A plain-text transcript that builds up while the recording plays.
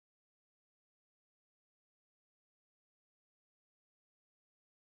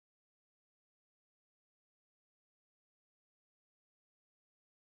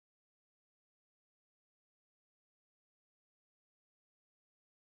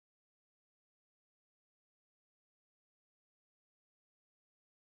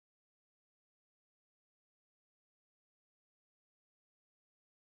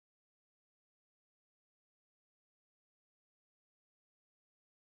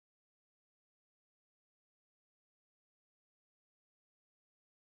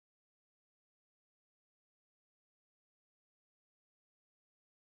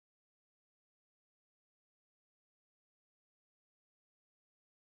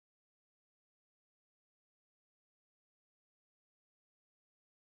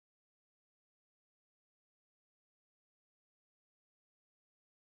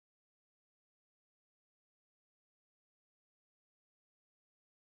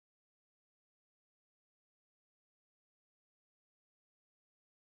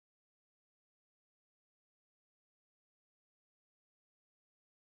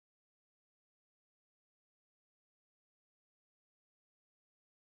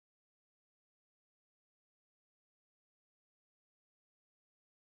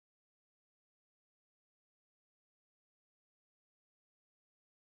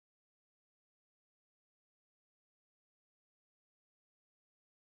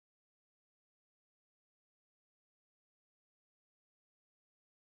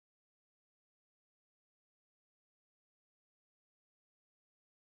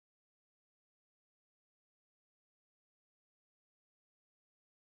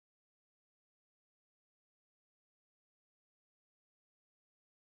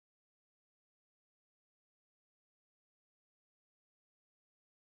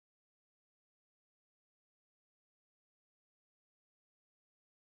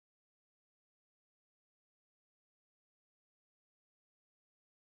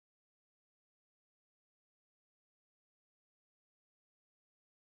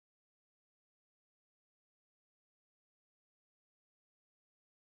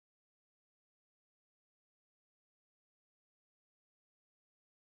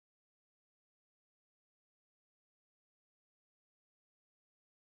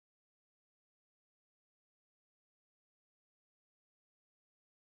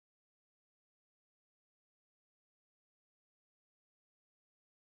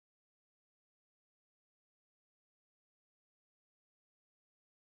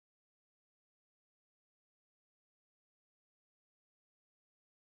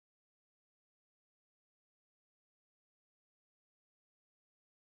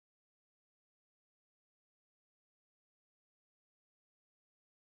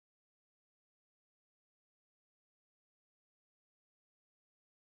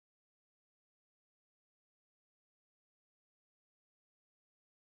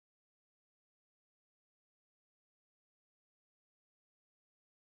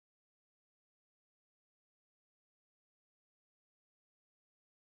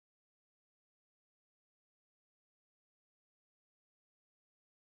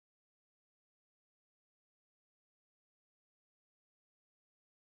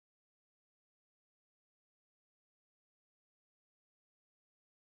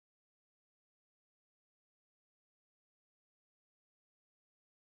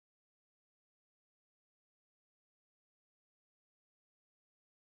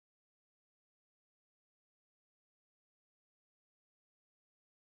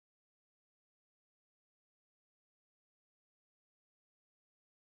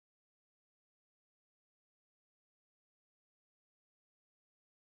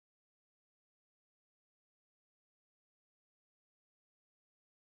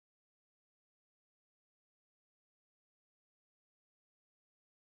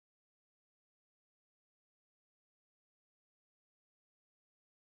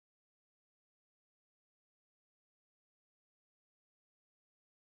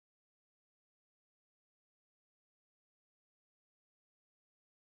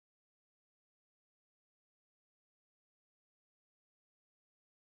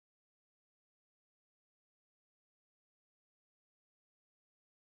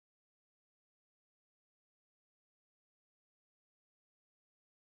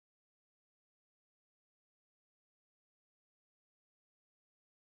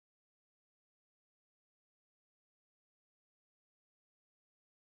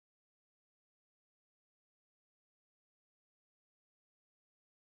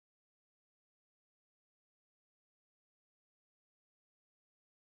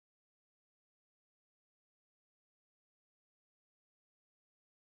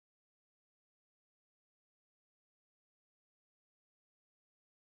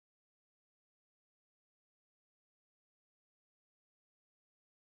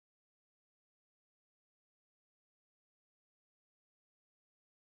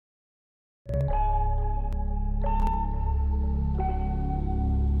Welcome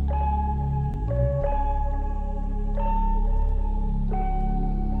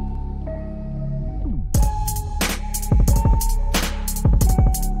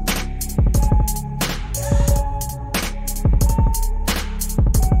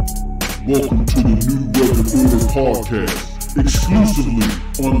to the New Weapon Order podcast, exclusively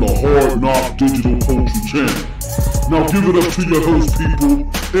on the Hard Knock Digital Culture channel. Now give it up to your host people,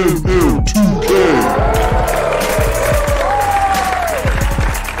 NRO.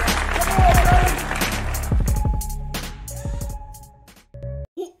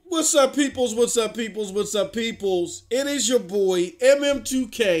 What's up, peoples? What's up, peoples? What's up, peoples? It is your boy,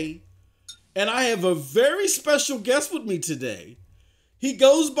 MM2K, and I have a very special guest with me today. He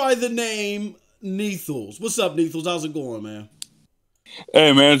goes by the name Neethles. What's up, Neethles? How's it going, man?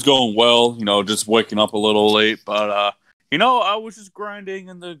 Hey, man, it's going well. Just waking up a little late, but, I was just grinding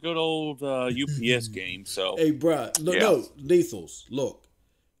in the good old UPS game, so. Hey, bruh. No, Neethles, look.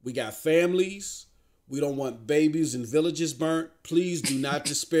 We got families. We don't want babies and villages burnt. Please do not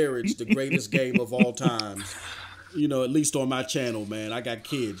disparage the greatest game of all times. At least on my channel, man. I got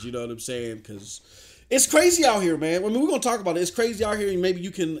kids, you know what I'm saying? Because it's crazy out here, man. I mean, we're going to talk about it. It's crazy out here, and maybe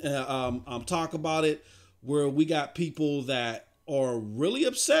you can talk about it, where we got people that are really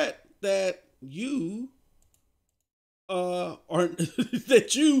upset that you aren't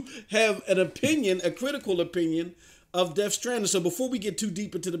that you have an opinion, a critical opinion of Death Stranding. So before we get too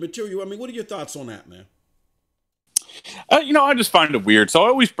deep into the material, I mean, what are your thoughts on that, man? I just find it weird. So I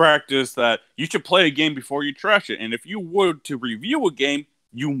always practice that you should play a game before you trash it. And if you were to review a game,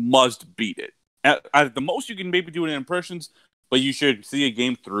 you must beat it. At the most, you can maybe do it in impressions, but you should see a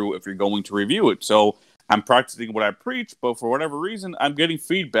game through if you're going to review it. So I'm practicing what I preach, but for whatever reason, I'm getting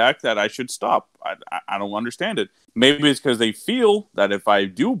feedback that I should stop. I don't understand it. Maybe it's because they feel that if I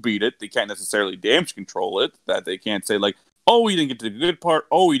do beat it, they can't necessarily damage control it, that they can't say like, oh, you didn't get to the good part,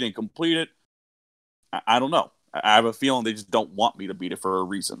 oh, you didn't complete it. I don't know. I have a feeling they just don't want me to beat it for a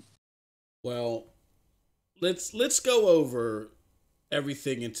reason. Well, let's go over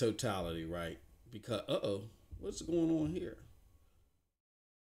everything in totality, right? Because, what's going on here?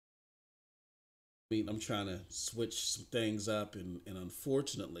 I mean, I'm trying to switch some things up, and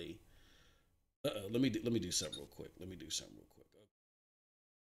unfortunately, let me do something real quick.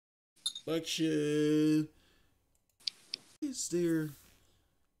 Selection. Is there?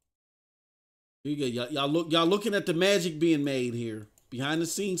 Here you go. Y'all looking at the magic being made here, behind the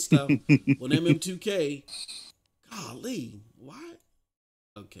scenes stuff on MM2K. Golly, what?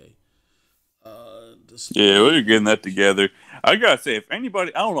 Okay. Yeah, we're getting that together. I gotta say, if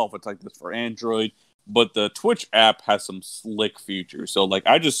anybody, I don't know if it's like this for Android, but the Twitch app has some slick features. So, like,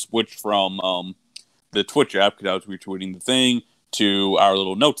 I just switched from the Twitch app, because I was retweeting the thing, to our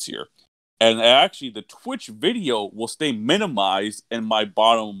little notes here. And actually, the Twitch video will stay minimized in my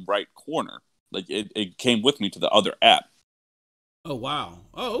bottom right corner. Like, it came with me to the other app. Oh, wow.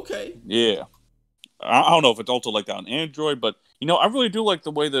 Oh, okay. Yeah. I don't know if it's also like that on Android, but, I really do like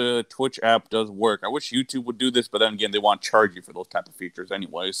the way the Twitch app does work. I wish YouTube would do this, but then again, they want to charge you for those type of features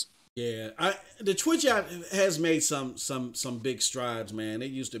anyways. Yeah, the Twitch app has made some big strides, man. It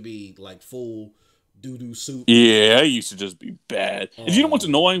used to be like full doo-doo soup. Yeah, it used to just be bad. And you know what's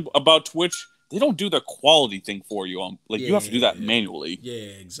annoying about Twitch? They don't do the quality thing for you. You have to do that manually.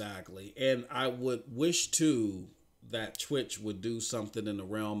 Yeah, exactly. And I would wish, too, that Twitch would do something in the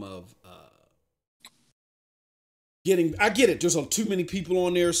realm of I get it. There's too many people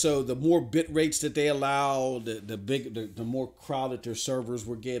on there, so the more bit rates that they allow, the more crowded their servers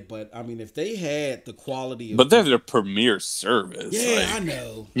will get. But I mean, if they had the quality, but they're their premier service. Yeah, I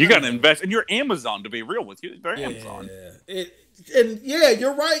know. You got to invest, and you're Amazon. To be real with you, they're Amazon.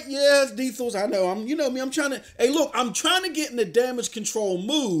 You're right. Yeah, Neethles, I know. You know me. I'm trying to get in the damage control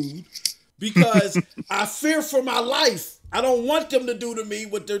mood because I fear for my life. I don't want them to do to me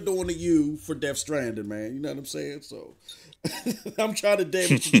what they're doing to you for Death Stranding, man. You know what I'm saying? So I'm trying to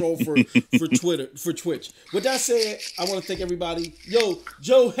damage control for Twitch. With that said, I want to thank everybody. Yo,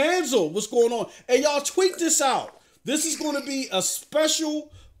 Joe Hansel, what's going on? Hey, y'all, tweet this out. This is going to be a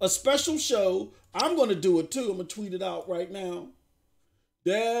special show. I'm going to do it too. I'm going to tweet it out right now.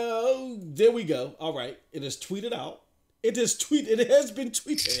 There we go. All right. It is tweeted out. It has been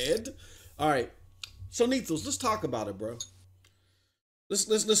tweeted. All right. So, Neethles, let's talk about it, bro.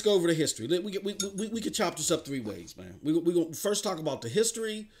 Let's go over the history. We could chop this up three ways, man. We're gonna first talk about the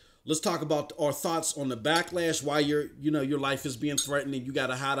history. Let's talk about our thoughts on the backlash, why your life is being threatened and you got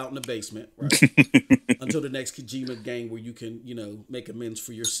to hide out in the basement, right? Until the next Kojima game where you can, make amends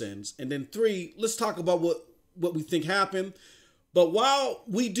for your sins. And then three, let's talk about what we think happened. But while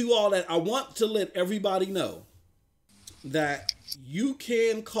we do all that, I want to let everybody know that you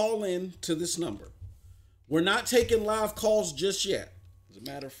can call in to this number. We're not taking live calls just yet. As a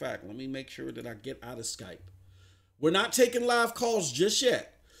matter of fact, let me make sure that I get out of Skype. We're not taking live calls just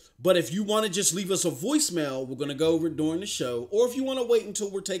yet. But if you want to just leave us a voicemail, we're going to go over it during the show. Or if you want to wait until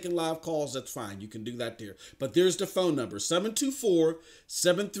we're taking live calls, that's fine. You can do that there. But there's the phone number,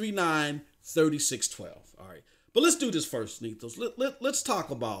 724-739-3612. All right. But let's do this first, Nethos. Let's talk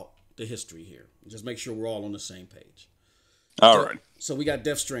about the history here. Just make sure we're all on the same page. All right. So we got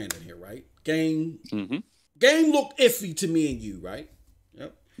Death Stranding here, right? Game looked iffy to me and you, right?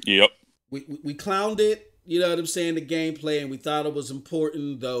 Yep. We clowned it. You know what I'm saying? The gameplay, and we thought it was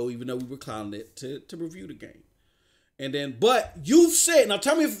important, though, even though we were clowning it, to review the game. And then, but you've said, now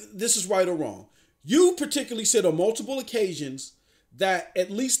tell me if this is right or wrong. You particularly said on multiple occasions that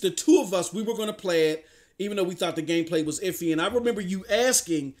at least the two of us, we were going to play it, even though we thought the gameplay was iffy. And I remember you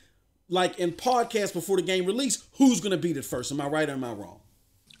asking, like in podcasts before the game release, who's going to beat it first? Am I right or am I wrong?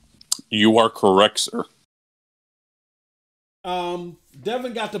 You are correct, sir.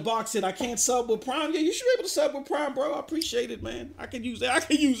 Devin got the box in. I can't sub with Prime. Yeah, you should be able to sub with Prime, bro. I appreciate it, man. I can use that. I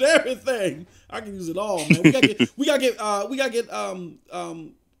can use everything. I can use it all, man. We gotta get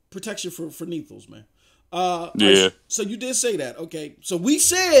protection for Nethos, man. Yeah. So you did say that, okay? So we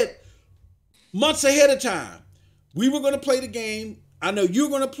said months ahead of time we were gonna play the game. I know you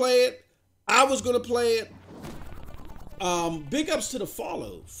were gonna play it. I was gonna play it. Big ups to the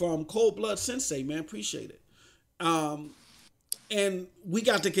follow from Cold Blood Sensei, man. Appreciate it. And we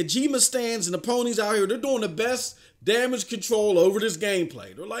got the Kojima stands and the ponies out here. They're doing the best damage control over this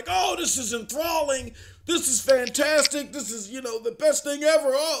gameplay. They're like, oh, this is enthralling. This is fantastic. This is, the best thing ever.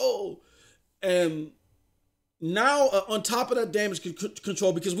 Oh. And now on top of that damage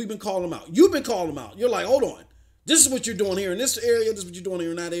control, because we've been calling them out. You've been calling them out. You're like, hold on. This is what you're doing here in this area. This is what you're doing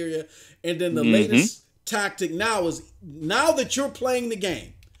here in that area. And then the latest tactic now is, now that you're playing the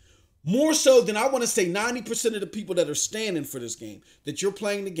game, more so than I want to say 90% of the people that are standing for this game, that you're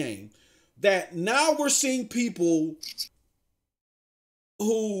playing the game, that now we're seeing people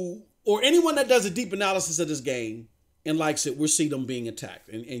who, or anyone that does a deep analysis of this game and likes it, we're seeing them being attacked.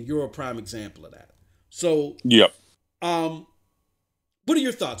 And you're a prime example of that. So, yep. What are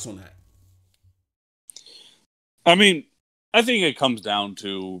your thoughts on that? I mean, I think it comes down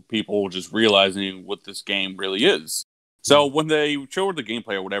to people just realizing what this game really is. So when they showed the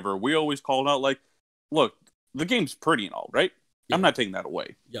gameplay or whatever, we always called out like, look, the game's pretty and all, right? Yeah. I'm not taking that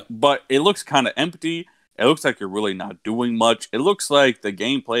away. Yep. But it looks kind of empty. It looks like you're really not doing much. It looks like the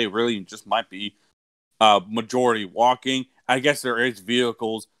gameplay really just might be majority walking. I guess there is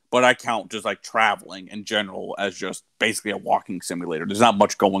vehicles, but I count just like traveling in general as just basically a walking simulator. There's not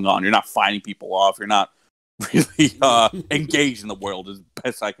much going on. You're not fighting people off. You're not really engaged in the world, as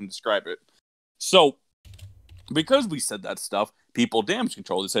best I can describe it. So, because we said that stuff, people damage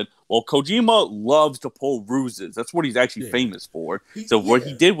control. They said, well, Kojima loves to pull ruses. That's what he's actually famous for. What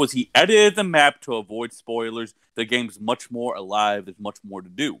he did was he edited the map to avoid spoilers. The game's much more alive. There's much more to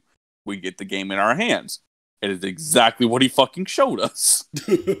do. We get the game in our hands. It is exactly what he fucking showed us.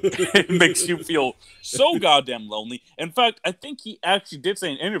 It makes you feel so goddamn lonely. In fact, I think he actually did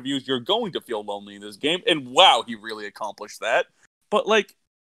say in interviews, you're going to feel lonely in this game. And wow, he really accomplished that. But like,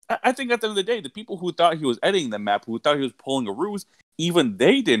 I think at the end of the day, the people who thought he was editing the map, who thought he was pulling a ruse, even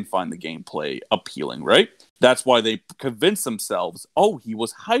they didn't find the gameplay appealing, right? That's why they convinced themselves, oh, he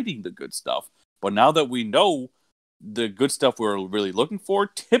was hiding the good stuff. But now that we know the good stuff we're really looking for,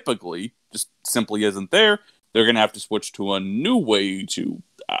 typically, just simply isn't there, they're going to have to switch to a new way to,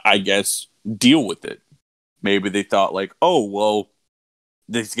 I guess, deal with it. Maybe they thought like, oh, well,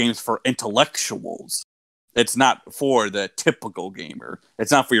 this game's for intellectuals. It's not for the typical gamer.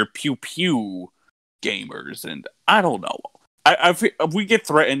 It's not for your pew-pew gamers. And I don't know. We get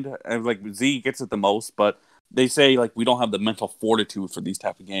threatened. Like, Z gets it the most. But they say, like, we don't have the mental fortitude for these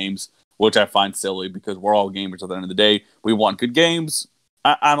type of games. Which I find silly because we're all gamers at the end of the day. We want good games.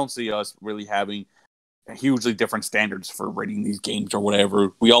 I don't see us really having hugely different standards for rating these games or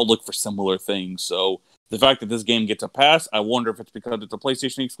whatever. We all look for similar things. So the fact that this game gets a pass, I wonder if it's because it's a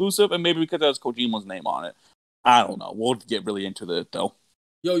PlayStation exclusive and maybe because it has Kojima's name on it. I don't know. We'll get really into it, though.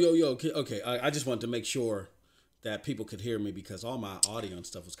 Yo. Okay. I just wanted to make sure that people could hear me because all my audio and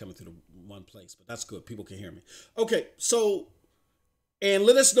stuff was coming through the one place. But that's good. People can hear me. Okay, so, and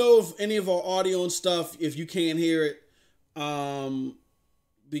let us know if any of our audio and stuff, if you can't hear it,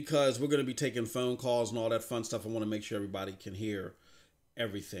 because we're going to be taking phone calls and all that fun stuff. I want to make sure everybody can hear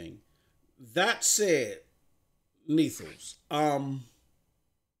everything. That said, Nethos,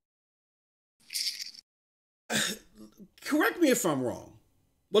 correct me if I'm wrong.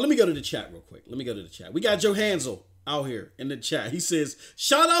 Well, let me go to the chat real quick. We got Joe Hansel out here in the chat. He says,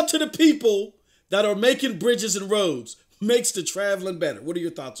 shout out to the people that are making bridges and roads. Makes the traveling better. What are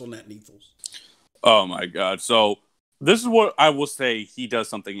your thoughts on that, Neethles? Oh my God. So this is what I will say he does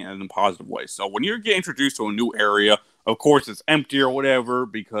something in a positive way. So when you get introduced to a new area, of course it's empty or whatever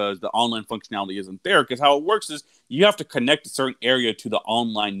because the online functionality isn't there. Because how it works is you have to connect a certain area to the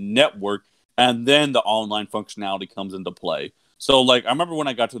online network and then the online functionality comes into play. So like I remember when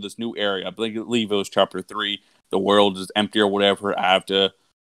I got to this new area, I believe it was chapter 3, the world is empty or whatever. I have to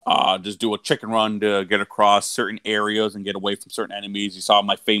just do a chicken run to get across certain areas and get away from certain enemies. You saw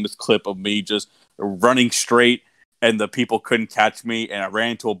my famous clip of me just running straight and the people couldn't catch me and I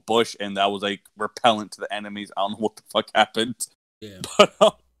ran into a bush and that was like repellent to the enemies. I don't know what the fuck happened. Yeah.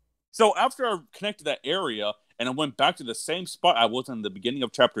 But so after I connected that area and I went back to the same spot I was in the beginning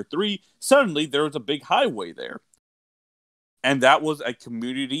of chapter 3, suddenly there was a big highway there. And that was a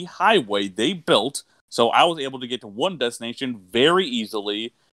community highway they built. So I was able to get to one destination very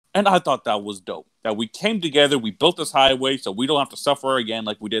easily. And I thought that was dope. That we came together, we built this highway, so we don't have to suffer again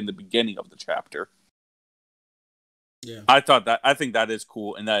like we did in the beginning of the chapter. Yeah, I think that is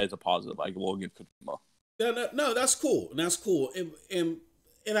cool, and that is a positive. I will give Kojima. No, that's cool. And that's cool.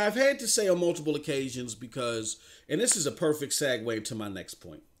 And I've had to say on multiple occasions because, and this is a perfect segue to my next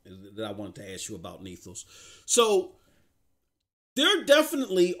point that I wanted to ask you about, Neethles. So there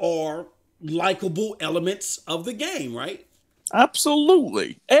definitely are likable elements of the game, right?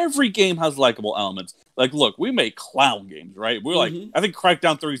 Absolutely. Every game has likable elements. Like, look, we make clown games, right? We're like, I think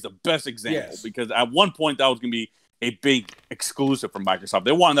Crackdown 3 is the best example because at one point that was going to be a big exclusive from Microsoft.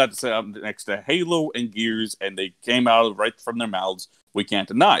 They wanted that to sit up next to Halo and Gears, and they came out right from their mouths. We can't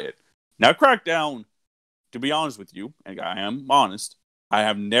deny it. Now, Crackdown, to be honest with you, and I am honest, I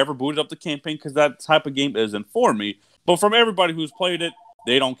have never booted up the campaign because that type of game isn't for me. But from everybody who's played it,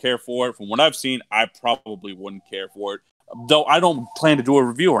 they don't care for it. From what I've seen, I probably wouldn't care for it. Though I don't plan to do a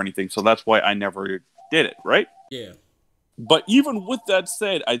review or anything, so that's why I never did it, right? Yeah. But even with that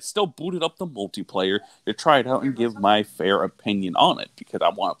said, I'd still booted up the multiplayer to try it out and give my fair opinion on it, because I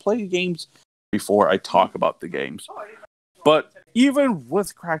want to play games before I talk about the games. But even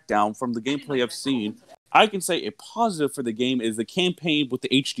with Crackdown, from the gameplay I've seen, I can say a positive for the game is the campaign with the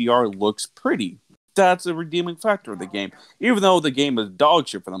HDR looks pretty. That's a redeeming factor of the game. Even though the game is dog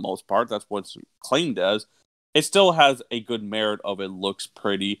shit for the most part, that's what's claimed as, it still has a good merit of it looks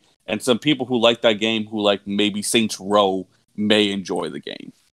pretty, and some people who like that game, who like maybe Saints Row, may enjoy the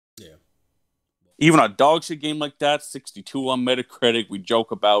game. Yeah. Even a dog shit game like that, 62 on Metacritic, we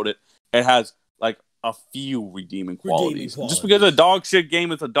joke about it. It has like a few redeeming qualities. Just because a dog shit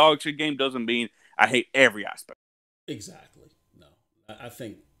game is a dog shit game doesn't mean I hate every aspect. Exactly. No, I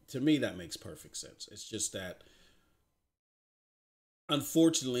think to me that makes perfect sense. It's just that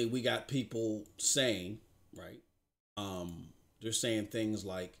unfortunately we got people saying, right? They're saying things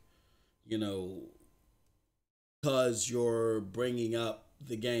like, you know, because you're bringing up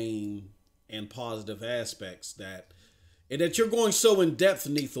the game and positive aspects and that you're going so in depth,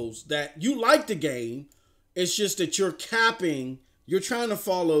 Neethles, that you like the game. It's just that you're trying to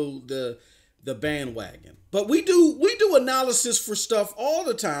follow the bandwagon. But we do analysis for stuff all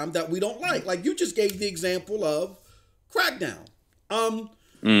the time that we don't like. Like you just gave the example of Crackdown.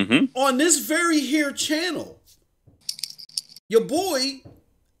 On this very here channel, your boy,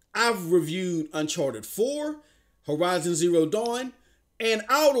 I've reviewed Uncharted 4, Horizon Zero Dawn, and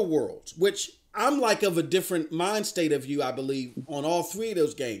Outer Worlds, which I'm like of a different mind state of you, I believe, on all three of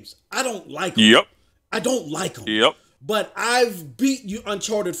those games. I don't like them. Yep. I don't like them. Yep. But I've beat you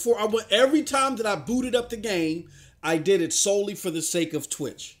Uncharted 4. Every time that I booted up the game, I did it solely for the sake of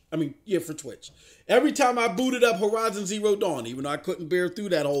Twitch. For Twitch. Every time I booted up Horizon Zero Dawn, even though I couldn't bear through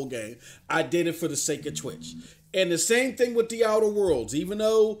that whole game, I did it for the sake of Twitch. And the same thing with the Outer Worlds. Even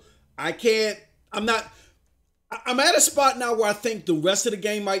though I'm at a spot now where I think the rest of the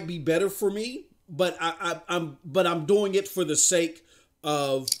game might be better for me, but I'm doing it for the sake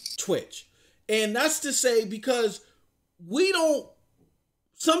of Twitch. And that's to say because we don't,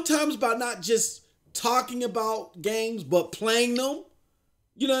 sometimes by not just talking about games, but playing them,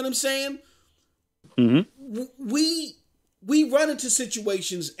 you know what I'm saying? Mm-hmm. We run into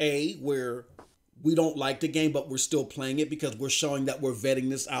situations, where we don't like the game, but we're still playing it because we're showing that we're vetting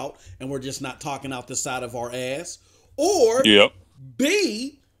this out and we're just not talking out the side of our ass. Or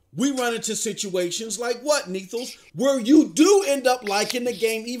B, we run into situations like what, Neethles, where you do end up liking the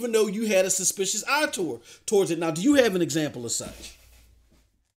game even though you had a suspicious eye towards it. Now, do you have an example of such?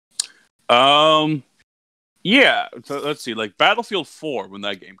 Yeah, so let's see. Like Battlefield 4 when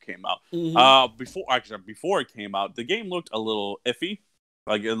that game came out. Before it came out, the game looked a little iffy.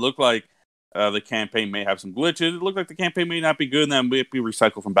 Like it looked like the campaign may have some glitches. It looked like the campaign may not be good, and then may be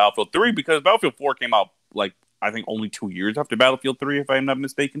recycled from Battlefield 3 because Battlefield 4 came out like I think only 2 years after Battlefield 3, if I'm not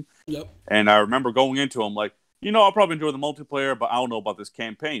mistaken. Yep. And I remember going into them like, I'll probably enjoy the multiplayer, but I don't know about this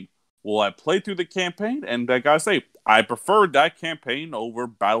campaign. Well, I played through the campaign, and I gotta say, I preferred that campaign over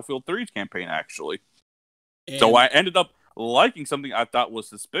Battlefield 3's campaign, actually. And so I ended up liking something I thought was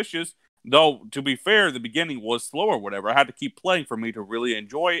suspicious. Though, to be fair, the beginning was slow or whatever. I had to keep playing for me to really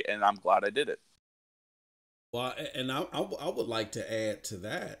enjoy it, and I'm glad I did it. Well, and I would like to add to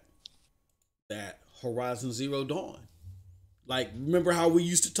that Horizon Zero Dawn. Like, remember how we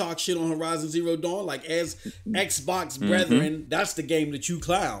used to talk shit on Horizon Zero Dawn? Like, as Xbox brethren, that's the game that you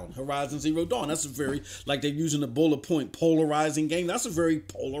clown, Horizon Zero Dawn. That's a very, like they're using the bullet point, polarizing game. That's a very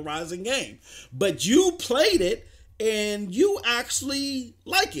polarizing game. But you played it, and you actually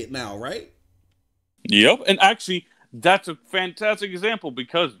like it now, right? Yep, and actually, that's a fantastic example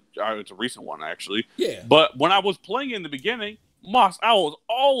because it's a recent one, actually. Yeah. But when I was playing in the beginning, Moss, I was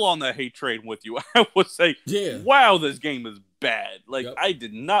all on the hate train with you. I would say, wow, this game is bad. Like, I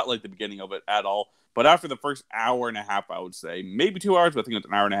did not like the beginning of it at all. But after the first hour and a half, I would say, maybe 2 hours, but I think it was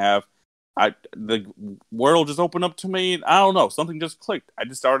an hour and a half, the world just opened up to me. And I don't know, something just clicked. I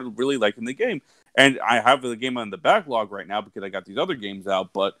just started really liking the game. And I have the game on the backlog right now because I got these other games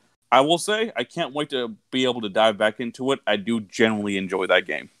out. But I will say, I can't wait to be able to dive back into it. I do generally enjoy that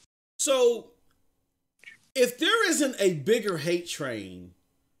game. So, if there isn't a bigger hate train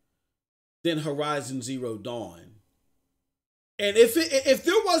than Horizon Zero Dawn, and if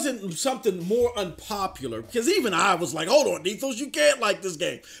there wasn't something more unpopular, because even I was like, hold on, Ethos, you can't like this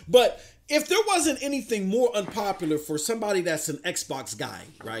game. But if there wasn't anything more unpopular for somebody that's an Xbox guy,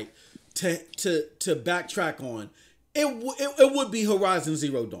 right, to backtrack on, it would be Horizon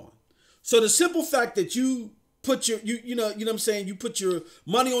Zero Dawn. So the simple fact that you put you know what I'm saying, you put your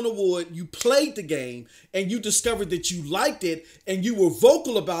money on the wood, you played the game, and you discovered that you liked it, and you were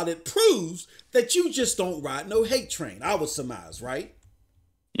vocal about it, proves that you just don't ride no hate train. I would surmise, right?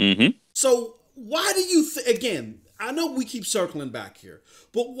 Mm-hmm. So why do you again, I know we keep circling back here,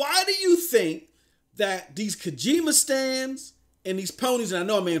 but why do you think that these Kojima stands and these ponies, and I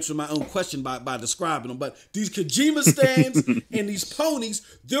know I'm answering my own question by describing them, but these Kojima stands and these ponies,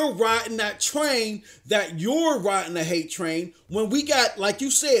 they're riding that train that you're riding the hate train when we got, like you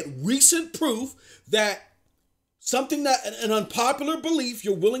said, recent proof that something that an unpopular belief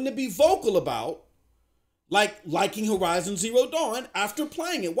you're willing to be vocal about, like liking Horizon Zero Dawn after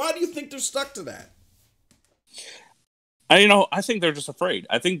playing it. Why do you think they're stuck to that? I think they're just afraid.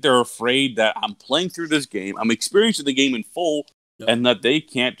 I think they're afraid that I'm playing through this game, I'm experiencing the game in full, and that they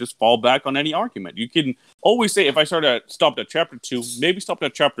can't just fall back on any argument. You can always say, if I stopped at chapter 2, maybe stopped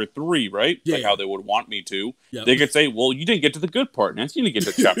at chapter 3, right? Yeah. Like how they would want me to. Yep. They could say, well, you didn't get to the good part, Nancy. You didn't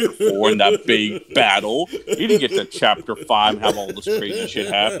get to chapter 4 and that big battle. You didn't get to chapter 5 and have all this crazy shit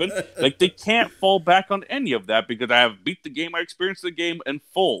happen. Like, they can't fall back on any of that because I have beat the game. I experienced the game in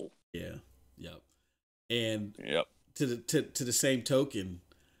full. Yeah. Yep. And to the same token,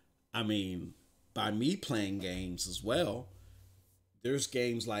 I mean, by me playing games as well, there's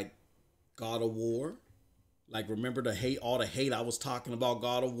games like God of War. Like, remember all the hate I was talking about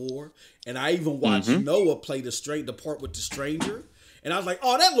God of War? And I even watched Noah play the part with the stranger. And I was like,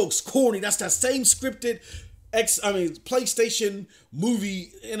 oh, that looks corny. That's that same scripted PlayStation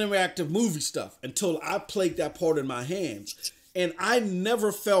movie, interactive movie stuff, until I played that part in my hands. And I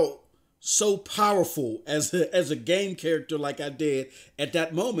never felt so powerful as a game character like I did at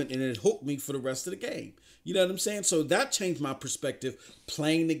that moment. And it hooked me for the rest of the game. You know what I'm saying? So that changed my perspective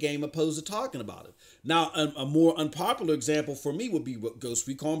playing the game opposed to talking about it. Now, a more unpopular example for me would be Ghost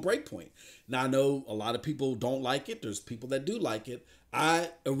Recon Breakpoint. Now, I know a lot of people don't like it. There's people that do like it. I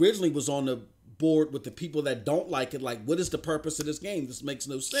originally was on the board with the people that don't like it. Like, what is the purpose of this game? This makes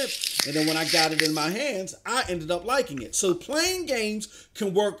no sense. And then when I got it in my hands, I ended up liking it. So playing games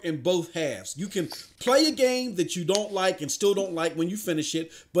can work in both halves. You can play a game that you don't like and still don't like when you finish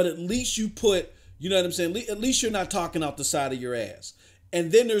it, but at least you put... You know what I'm saying? At least you're not talking out the side of your ass.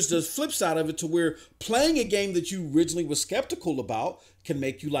 And then there's the flip side of it to where playing a game that you originally were skeptical about can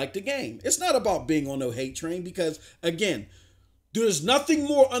make you like the game. It's not about being on no hate train because, again, there's nothing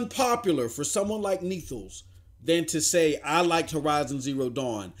more unpopular for someone like Nethos than to say, I liked Horizon Zero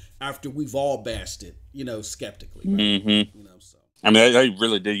Dawn after we've all bashed it, skeptically. Right? Mm-hmm. So. I mean, I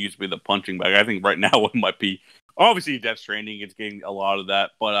really did used to be the punching bag. I think right now it might be... Obviously, Death Stranding is getting a lot of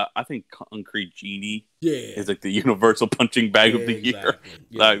that, but I think Concrete Genie is like the universal punching bag of the year.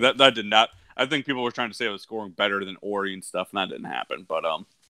 Yeah. Like that did not. I think people were trying to say I was scoring better than Ori and stuff, and that didn't happen. But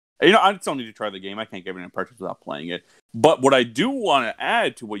you know, I still need to try the game. I can't give an impression without playing it. But what I do want to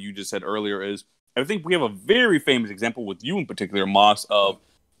add to what you just said earlier is, I think we have a very famous example with you in particular, Moss, of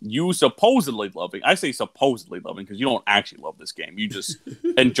you supposedly loving. I say supposedly loving because you don't actually love this game. You just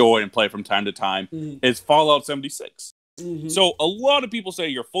enjoy and play from time to time. Is Fallout 76. So a lot of people say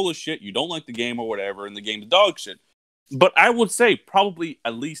you're full of shit, you don't like the game or whatever, and the game's dog shit. But I would say probably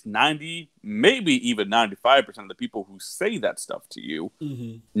at least 90, maybe even 95% of the people who say that stuff to you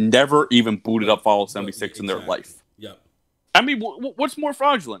never even booted up Fallout 76 in their life. Yep. I mean, what's more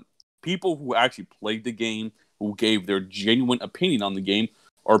fraudulent? People who actually played the game, who gave their genuine opinion on the game,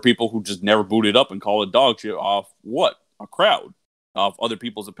 or people who just never booted up and call it dog shit off what? A crowd, off other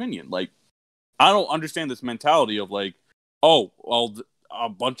people's opinion. Like, I don't understand this mentality of like, oh, well, a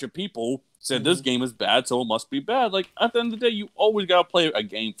bunch of people said this game is bad, so it must be bad. Like, at the end of the day, you always got to play a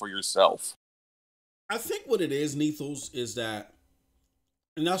game for yourself. I think what it is, Nethos, is that,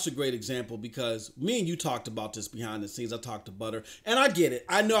 and that's a great example because me and you talked about this behind the scenes. I talked to Butter, and I get it.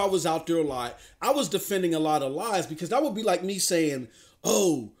 I know I was out there a lot. I was defending a lot of lies because that would be like me saying,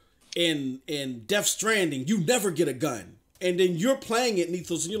 oh, in Death Stranding, you never get a gun. And then you're playing it,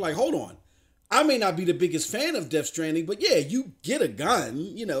 Nethos, and you're like, hold on. I may not be the biggest fan of Death Stranding, but yeah, you get a gun.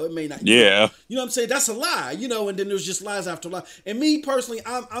 You know, it may not. Yeah. You know what I'm saying? That's a lie. You know, and then there's just lies after lie. And me personally,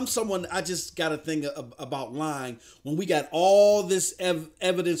 I'm someone, I just got a thing about lying. When we got all this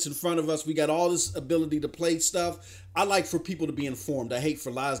evidence in front of us, we got all this ability to play stuff. I like for people to be informed. I hate for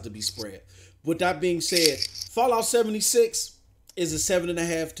lies to be spread. With that being said, Fallout 76 is a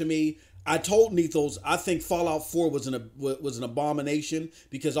 7.5 to me. I told Nethos I think Fallout 4 was an abomination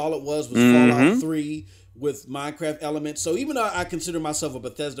because all it was Fallout 3 with Minecraft elements. So even though I consider myself a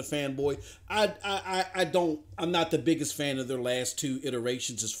Bethesda fanboy, I'm not the biggest fan of their last two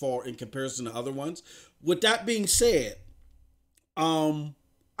iterations as far in comparison to other ones. With that being said,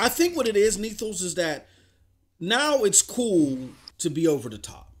 I think what it is, Nethos, is that now it's cool to be over the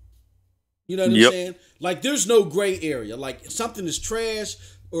top. You know what I'm saying? Like there's no gray area. Like something is trash,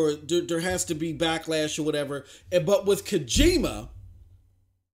 or there has to be backlash or whatever. But with Kojima,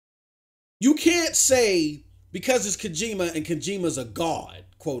 you can't say because it's Kojima and Kojima's a god,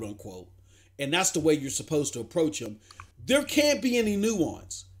 quote unquote, and that's the way you're supposed to approach him. There can't be any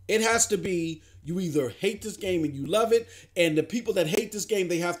nuance. It has to be you either hate this game and you love it, and the people that hate this game,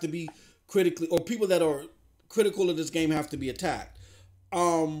 they have to be critically, or people that are critical of this game have to be attacked.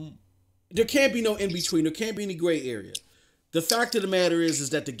 There can't be no in between. There can't be any gray area. The fact of the matter is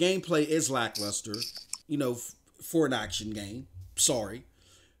that the gameplay is lackluster, you know, for an action game. Sorry.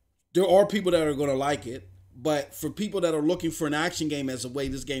 There are people that are going to like it, but for people that are looking for an action game as the way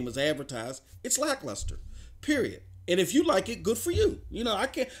this game was advertised, it's lackluster. Period. And if you like it, good for you. You know, I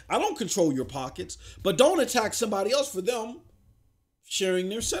don't control your pockets, but don't attack somebody else for them sharing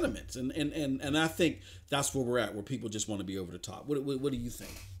their sentiments. And I think that's where we're at, where people just want to be over the top. What do you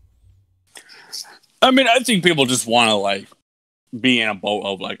think? I mean, I think people just want to like be in a boat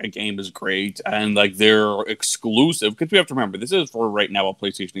of like a game is great and like they're exclusive, because we have to remember this is for right now a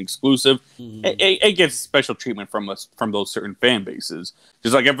PlayStation exclusive. It gets special treatment from those certain fan bases.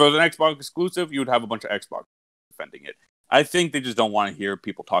 Just like if it was an Xbox exclusive, you would have a bunch of Xbox defending it. I think they just don't want to hear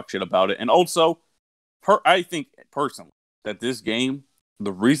people talk shit about it. And also, I think personally that this game,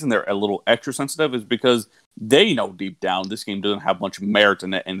 the reason they're a little extra sensitive is because they know deep down this game doesn't have much merit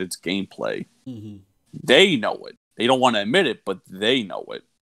in it and its gameplay. They know it. They don't want to admit it, but they know it.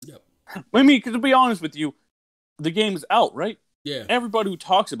 Yep. I mean, because to be honest with you, the game is out, right? Yeah. Everybody who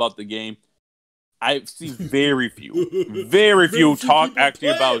talks about the game, I've seen very few talk actually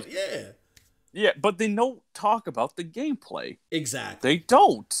about it. Yeah, but they don't talk about the gameplay. Exactly. They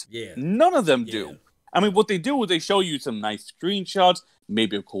don't. Yeah. None of them do. I mean, what they do is they show you some nice screenshots,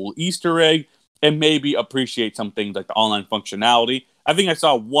 maybe a cool Easter egg, and maybe appreciate some things like the online functionality. I think I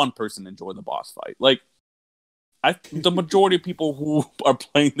saw one person enjoy the boss fight. Like, the majority of people who are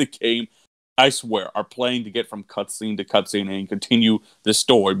playing the game, I swear, are playing to get from cutscene to cutscene and continue the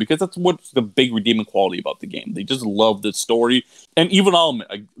story, because that's what's the big redeeming quality about the game. They just love the story. And even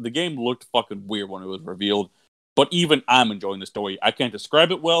the game looked fucking weird when it was revealed, but even I'm enjoying the story. I can't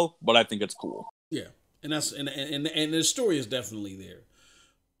describe it well, but I think it's cool. Yeah, and that's and the story is definitely there.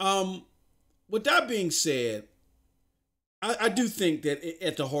 With that being said, I do think that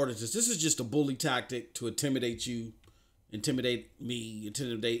at the heart of this is just a bully tactic to intimidate you, intimidate me,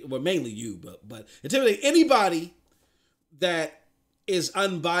 well, mainly you, but intimidate anybody that is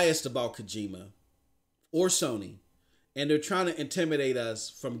unbiased about Kojima or Sony and they're trying to intimidate us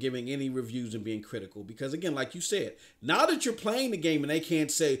from giving any reviews and being critical. Because again, like you said, now that you're playing the game and they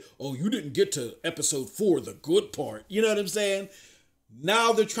can't say, oh, you didn't get to episode 4, the good part. You know what I'm saying?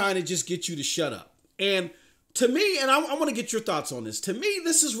 Now they're trying to just get you to shut up. And to me, and I want to get your thoughts on this. To me,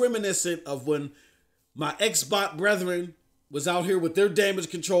 this is reminiscent of when my Xbot brethren was out here with their damage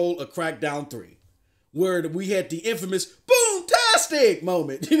control of Crackdown 3. Where we had the infamous boom-tastic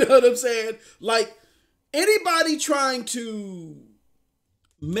moment. You know what I'm saying? Like, anybody trying to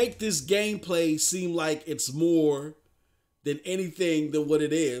make this gameplay seem like it's more than anything than what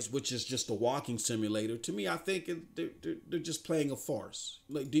it is, which is just a walking simulator, to me, I think they're just playing a farce.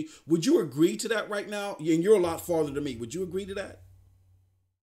 Like, would you agree to that right now? And you're a lot farther than me. Would you agree to that?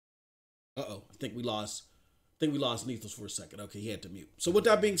 Uh-oh. I think we lost Nethos for a second. Okay, he had to mute. So with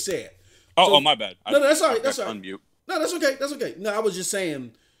that being said... Oh, my bad. No, that's all right. That's all right. Unmute. No, that's okay. That's okay. No, I was just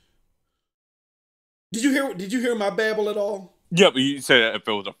saying. Did you hear my babble at all? Yeah, but you said if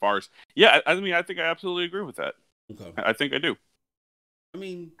it was a farce. Yeah, I mean, I think I absolutely agree with that. Okay. I think I do. I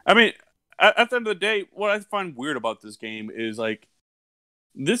mean, at the end of the day, what I find weird about this game is like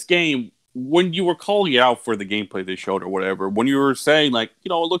this game. When you were calling out for the gameplay they showed or whatever, when you were saying like,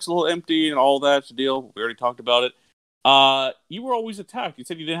 it looks a little empty and all that's the deal. We already talked about it. You were always attacked. You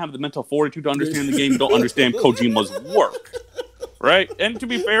said you didn't have the mental fortitude to understand the game. You don't understand Kojima's work, right? And to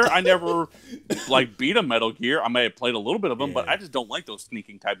be fair, I never beat a Metal Gear. I may have played a little bit of them, but I just don't like those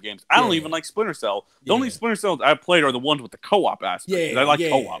sneaking type games. I don't even like Splinter Cell. The only Splinter Cells I've played are the ones with the co-op aspect. I like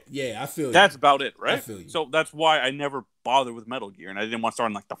co-op. Yeah, I feel you. That's about it, right? I feel you. So that's why I never bothered with Metal Gear, and I didn't want to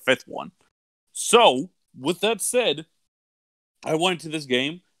start on the 5th one. So with that said, I went to this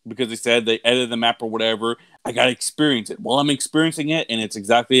game because they said they edited the map or whatever. I got to experience it. Well, I'm experiencing it, and it's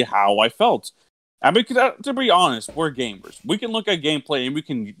exactly how I felt. I mean, to be honest, we're gamers. We can look at gameplay, and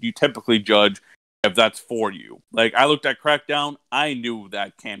you typically judge if that's for you. Like, I looked at Crackdown, I knew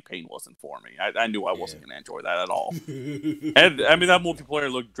that campaign wasn't for me. I knew I wasn't going to enjoy that at all. And, I mean, that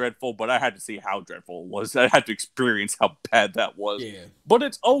multiplayer looked dreadful, but I had to see how dreadful it was. I had to experience how bad that was. Yeah. But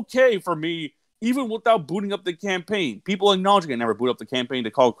it's okay for me, even without booting up the campaign. People acknowledging I never boot up the campaign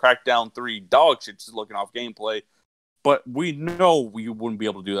to call Crackdown 3 dog shit just looking off gameplay. But we know we wouldn't be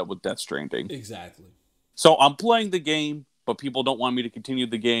able to do that with Death Stranding. Exactly. So I'm playing the game, but people don't want me to continue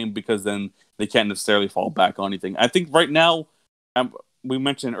the game because then they can't necessarily fall back on anything. I think right now, we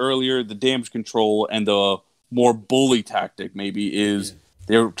mentioned earlier, the damage control and the more bully tactic maybe is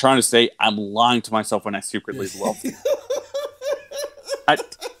they're trying to say I'm lying to myself when I secretly love them.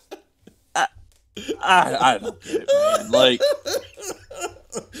 I don't get it, man. Like,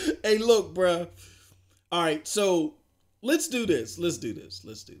 hey, look, bro. All right, so let's do this.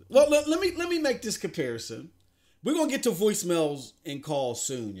 Well, let me make this comparison. We're gonna get to voicemails and calls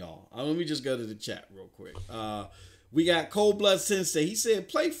soon, y'all. Let me just go to the chat real quick. We got Cold Blood Sensei. He said,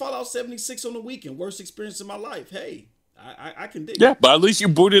 "Play Fallout 76 on the weekend. Worst experience of my life." Hey, I can dig it. Yeah, but at least you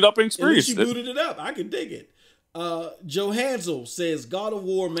booted up and experienced it. At least you booted it up. I can dig it. Joe Hansel says, God of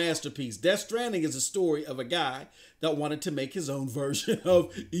War masterpiece. Death Stranding is a story of a guy that wanted to make his own version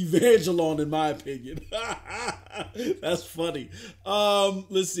of Evangelon, in my opinion. That's funny.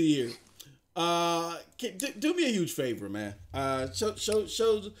 Let's see here. Do me a huge favor, man. Show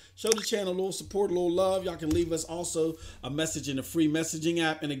the channel a little support, a little love. Y'all can leave us also a message in the free messaging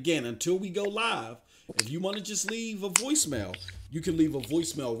app. And again, until we go live, if you want to just leave a voicemail, you can leave a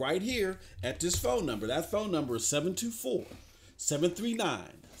voicemail right here at this phone number. That phone number is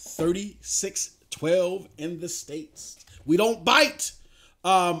 724-739-3612 in the States. We don't bite.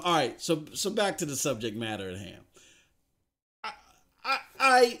 All right, so back to the subject matter at hand.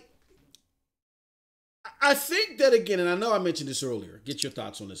 I think that, again, and I know I mentioned this earlier, get your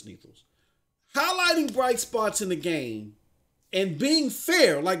thoughts on this, Nethos. Highlighting bright spots in the game and being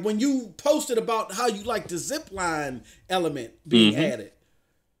fair, like when you posted about how you like the zipline element being added,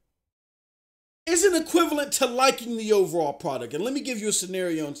 isn't equivalent to liking the overall product. And let me give you a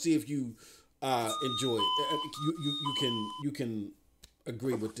scenario and see if you enjoy it. You can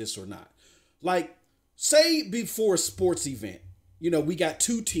agree with this or not. Like, say before a sports event, we got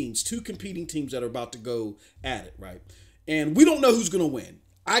two competing teams that are about to go at it, right? And we don't know who's going to win.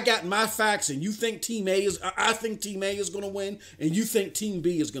 I got my facts, and you think I think Team A is going to win, and you think Team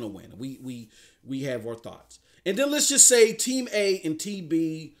B is going to win. We have our thoughts. And then let's just say Team A and Team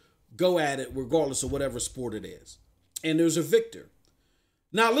B go at it regardless of whatever sport it is. And there's a victor.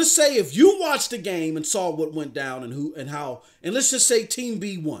 Now, let's say if you watched the game and saw what went down and who and how, and let's just say Team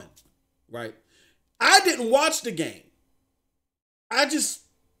B won, right? I didn't watch the game. I just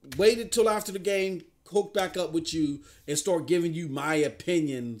waited till after the game, hook back up with you, and start giving you my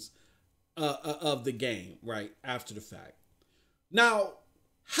opinions of the game, right, after the fact. Now,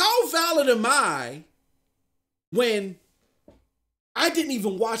 how valid am I when I didn't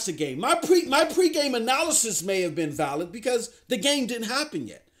even watch the game? My pregame analysis may have been valid because the game didn't happen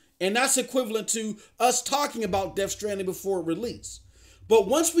yet. And that's equivalent to us talking about Death Stranding before it released. But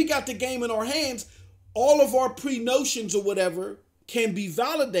once we got the game in our hands, all of our pre-notions or whatever can be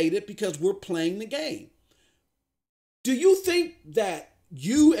validated because we're playing the game. Do you think that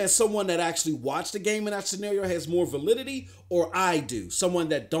you, as someone that actually watched the game in that scenario, has more validity, or I do, someone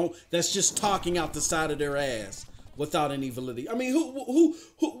that's just talking out the side of their ass without any validity? I mean,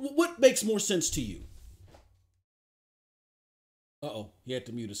 what makes more sense to you? He had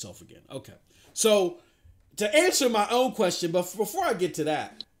to mute himself again. Okay, so to answer my own question, but before I get to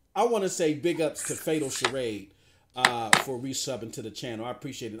that, I want to say big ups to Fatal Charade for resubbing to the channel. I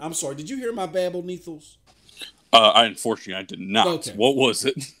appreciate it. I'm sorry, did you hear my babble, Nethos? Unfortunately, I did not. Okay. What was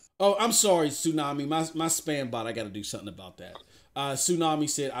it? Oh, I'm sorry, Tsunami. My spam bot, I got to do something about that. Tsunami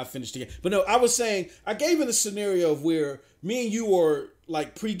said I finished the game. But no, I was saying, I gave it a scenario of where me and you were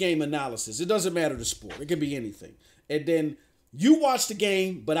like pre-game analysis. It doesn't matter the sport. It could be anything. And then you watch the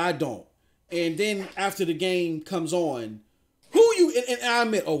game, but I don't. And then after the game comes on, and I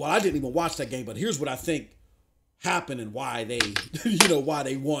admit, I didn't even watch that game, but here's what I think happened and why they, why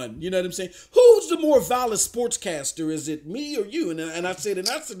they won. You know what I'm saying? Who's the more valid sportscaster? Is it me or you? And I said in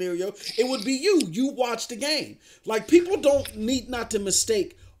that scenario, it would be you. You watch the game. Like, people need not to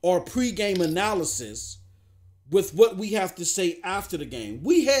mistake our pregame analysis with what we have to say after the game.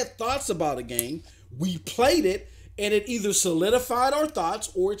 We had thoughts about a game. We played it, and it either solidified our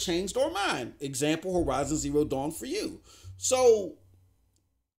thoughts or it changed our mind. Example, Horizon Zero Dawn for you. So,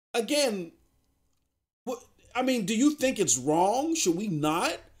 again, do you think it's wrong? Should we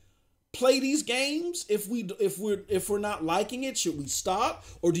not play these games if we're not liking it? Should we stop?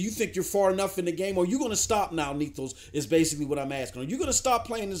 Or do you think you're far enough in the game? Or are you going to stop now, Nethos, is basically what I'm asking. Are you going to stop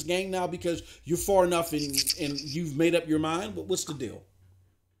playing this game now because you're far enough and you've made up your mind? What's the deal?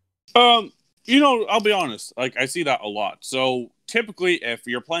 I'll be honest. Like, I see that a lot. So typically, if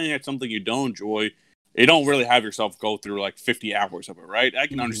you're playing at something you don't enjoy, you don't really have yourself go through like 50 hours of it, right? I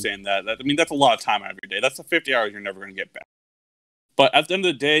can understand that. That's a lot of time out of your day. That's the 50 hours you're never going to get back. But at the end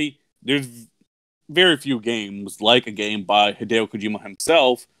of the day, there's very few games like a game by Hideo Kojima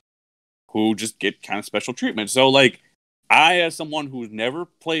himself who just get kind of special treatment. So, like, I, as someone who's never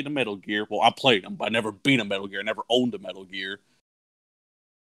played a Metal Gear, well, I played them, but I never beat a Metal Gear, I never owned a Metal Gear.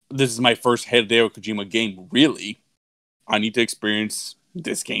 This is my first Hideo Kojima game, really. I need to experience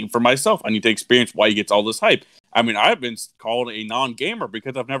this game for myself. I need to experience why he gets all this hype. I mean, I've been called a non-gamer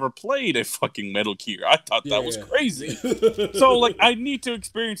because I've never played a fucking Metal Gear. I thought that was crazy. So, like, I need to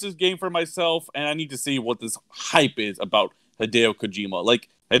experience this game for myself, and I need to see what this hype is about Hideo Kojima. Like,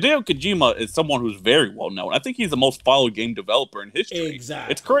 Hideo Kojima is someone who's very well known. I think he's the most followed game developer in history.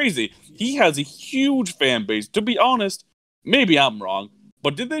 Exactly. It's crazy. He has a huge fan base. To be honest, maybe I'm wrong,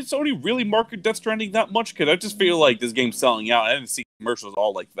 but did Sony really market Death Stranding that much? Because I just feel like this game's selling out. I didn't see commercials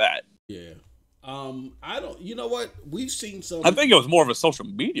all like that. Yeah. I don't, you know what? We've seen some. I think it was more of a social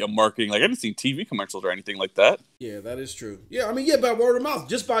media marketing. Like, I didn't see TV commercials or anything like that. Yeah, that is true. Yeah, by word of mouth.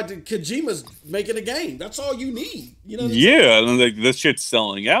 Just by Kojima's making a game. That's all you need. You know what I'm saying? And like, this shit's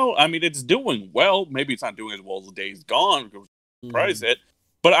selling out. I mean, it's doing well. Maybe it's not doing as well as Days Gone. Surprise it.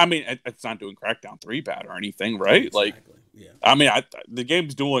 But, I mean, it's not doing Crackdown 3 bad or anything, right? Exactly. Like, yeah. I mean, the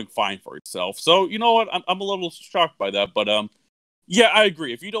game's doing fine for itself. So, you know what? I'm a little shocked by that. But, yeah, I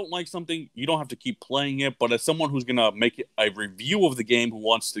agree. If you don't like something, you don't have to keep playing it. But as someone who's going to make a review of the game, who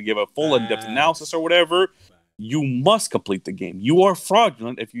wants to give a full in-depth analysis or whatever, you must complete the game. You are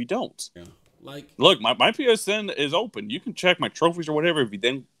fraudulent if you don't. Yeah. Like, look, my PSN is open. You can check my trophies or whatever.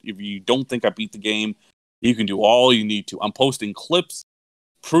 If you don't think I beat the game, you can do all you need to. I'm posting clips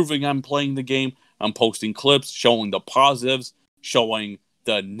proving I'm playing the game. I'm posting clips showing the positives, showing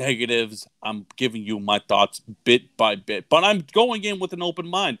the negatives. I'm giving you my thoughts bit by bit. But I'm going in with an open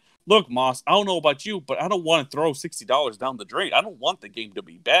mind. Look, Moss, I don't know about you, but I don't want to throw $60 down the drain. I don't want the game to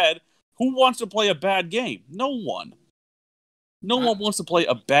be bad. Who wants to play a bad game? No one. No one wants to play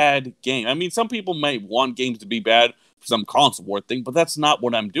a bad game. I mean, some people may want games to be bad for some console war thing, but that's not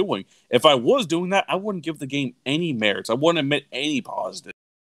what I'm doing. If I was doing that, I wouldn't give the game any merits. I wouldn't admit any positives.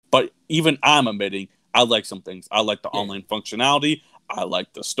 But even I'm admitting I like some things. I like the online functionality. I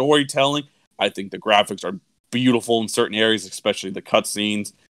like the storytelling. I think the graphics are beautiful in certain areas, especially the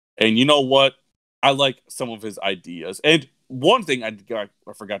cutscenes. And you know what? I like some of his ideas. And one thing I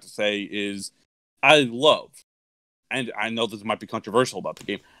forgot to say is I love, and I know this might be controversial about the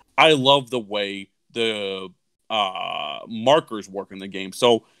game, I love the way the markers work in the game.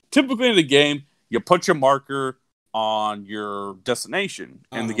 So typically in the game, you put your marker on your destination,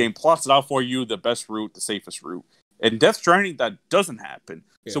 and the game plots it out for you, the best route, the safest route. In Death Stranding, that doesn't happen.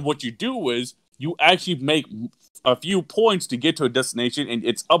 Yeah. So what you do is you actually make a few points to get to a destination, and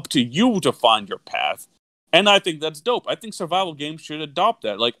it's up to you to find your path. And I think that's dope. I think survival games should adopt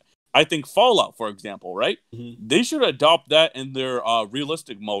that. Like, I think Fallout, for example, right? Mm-hmm. They should adopt that in their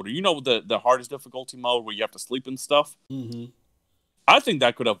realistic mode. You know, the hardest difficulty mode where you have to sleep and stuff? Mm-hmm. I think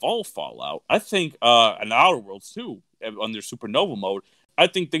that could evolve Fallout. I think in Outer Worlds, too, on their Supernova mode, I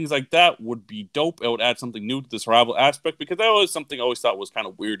think things like that would be dope. It would add something new to the survival aspect, because that was something I always thought was kind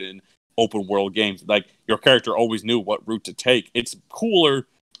of weird in open world games. Like, your character always knew what route to take. It's cooler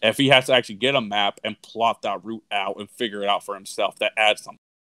if he has to actually get a map and plot that route out and figure it out for himself. That adds something.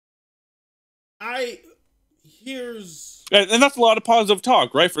 And that's a lot of positive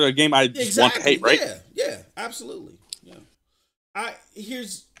talk, right? For a game I just want to hate, right? Yeah, absolutely. Yeah.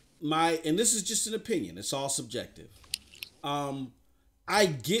 Here's my, and this is just an opinion. It's all subjective. I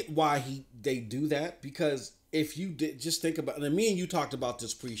get why they do that, because if you just think about, and me and you talked about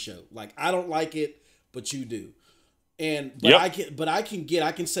this pre-show. Like, I don't like it, but you do.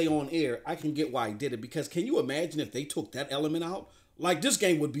 I can say on air, I can get why he did it, because can you imagine if they took that element out? Like, this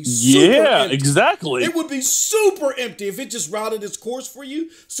game would be super empty. Exactly. It would be super empty if it just routed its course for you.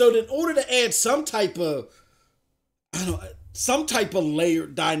 So in order to add some type of layer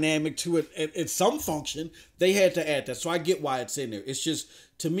dynamic to it at some function, they had to add that. So I get why it's in there. It's just,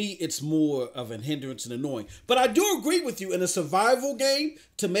 to me, it's more of a hindrance and annoying. But I do agree with you, in a survival game,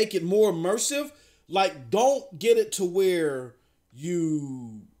 to make it more immersive, like, don't get it to where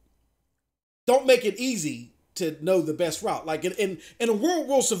you don't make it easy to know the best route. Like, in a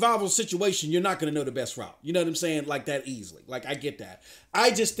world survival situation, you're not going to know the best route. You know what I'm saying? Like, that easily. Like, I get that.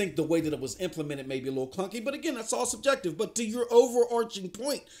 I just think the way that it was implemented may be a little clunky. But again, that's all subjective. But to your overarching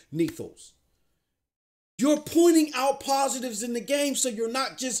point, Nethos, you're pointing out positives in the game, so you're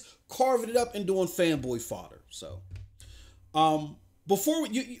not just carving it up and doing fanboy fodder. So, before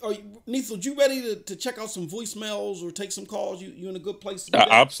Nethos, you ready to check out some voicemails or take some calls? You in a good place to do that?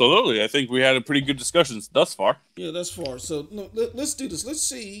 Absolutely. I think we had a pretty good discussion thus far. Yeah, thus far. So let's do this. Let's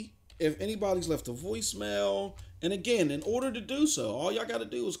see if anybody's left a voicemail. And again, in order to do so, all y'all got to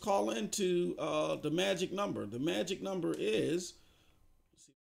do is call into the magic number. The magic number is, let's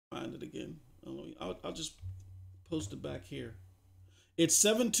see if I can find it again. I'll just post it back here. It's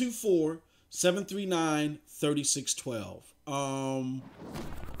 724-739-3612.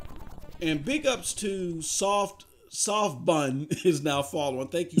 And big ups to Soft Bun is now following.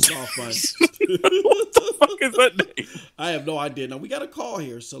 Thank you, Soft Bun. What the fuck is that name? I have no idea. Now we got a call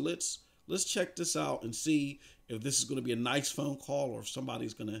here, so let's check this out and see if this is going to be a nice phone call or if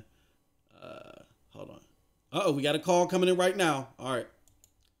somebody's going to hold on. We got a call coming in right now. All right.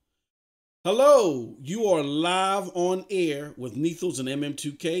 Hello, you are live on air with Nethos and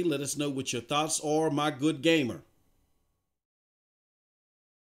MM2K. Let us know what your thoughts are, my good gamer.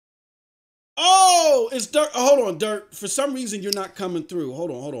 Oh, it's Dirt. Hold on, Dirt. For some reason, you're not coming through.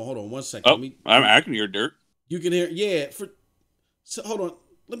 Hold on. 1 second. I can hear Dirt. You can hear, yeah. Hold on.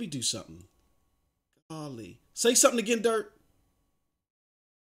 Let me do something. Golly. Say something again, Dirt.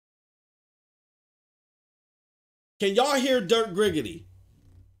 Can y'all hear Dirt Griggity?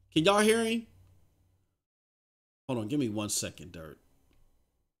 Can y'all hear him? Hold on, give me 1 second, Dirt.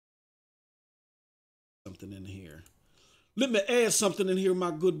 Something in here. Let me add something in here,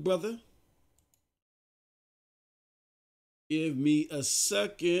 my good brother. Give me a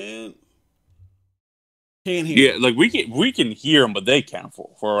second. Can't hear. Yeah, like we can hear them, but they can't for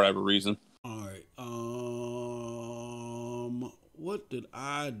whatever reason. All right. What did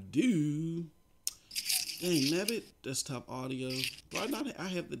I do? Dang, nabbit, desktop audio. I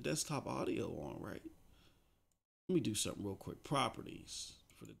have the desktop audio on, right? Let me do something real quick. Properties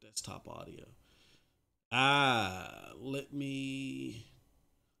for the desktop audio. Let me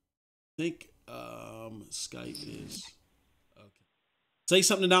think. Skype is okay. Say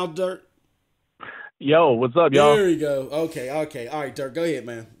something now, Dirt. Yo, what's up, y'all? There you go. Okay. All right, Dirt, go ahead,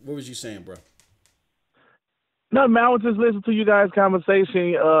 man. What was you saying, bro? No, man, I was just listening to you guys'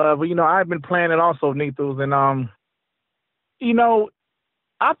 conversation. But I've been playing it also, Nethos, and I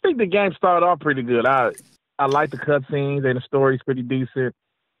think the game started off pretty good. I like the cutscenes and the story's pretty decent.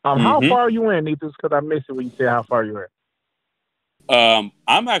 How far are you in, Nethos? Because I missed it when you said how far you were.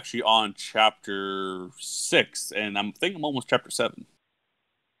 I'm actually on chapter 6, and I think I'm almost chapter 7.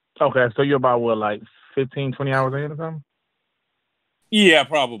 Okay, so you're about, what, like 15, 20 hours in or something? Yeah,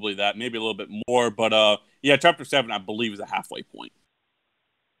 probably that. Maybe a little bit more. But, yeah, chapter 7, I believe, is a halfway point.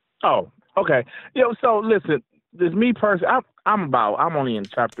 Oh, okay. So listen, this me personally, I'm only in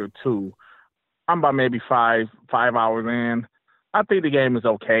chapter 2. I'm about maybe 5 hours in. I think the game is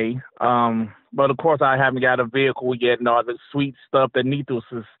okay. But of course I haven't got a vehicle yet and all the sweet stuff that Nethos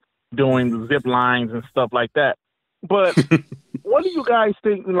is doing, the zip lines and stuff like that. But what do you guys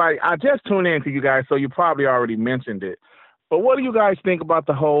think? Like, I just tuned in to you guys, so you probably already mentioned it. But what do you guys think about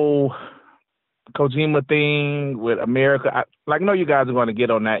the whole Kojima thing with America? I know you guys are going to get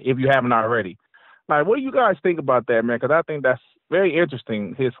on that if you haven't already. Like, what do you guys think about that, man? Because I think that's very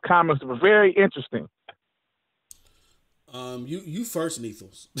interesting. His comments were very interesting. You first,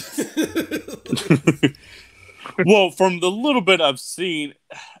 Nethos. Well, from the little bit I've seen,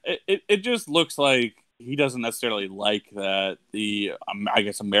 it just looks like he doesn't necessarily like that the, I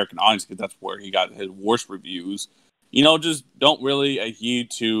guess, American audience, because that's where he got his worst reviews, just don't really adhere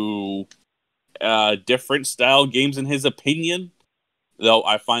to different style games in his opinion. Though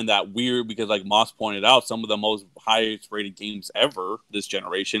I find that weird because, like Moss pointed out, some of the most highest rated games ever this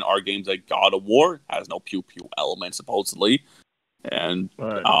generation are games like God of War, has no pew pew element supposedly, and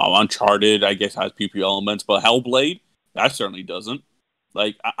Uncharted, I guess, has pew pew elements, but Hellblade, that certainly doesn't.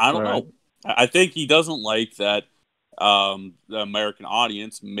 Like, I don't know. I think he doesn't like that the American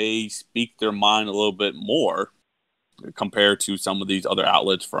audience may speak their mind a little bit more compared to some of these other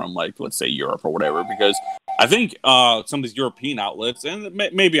outlets from, like, let's say Europe or whatever, because I think some of these European outlets, and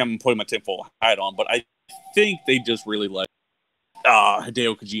maybe I'm putting my tinfoil hat on, but I think they just really like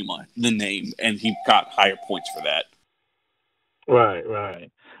Hideo Kojima, the name, and he got higher points for that.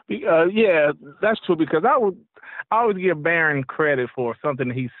 Right. Yeah, that's true, because I always give Baron credit for something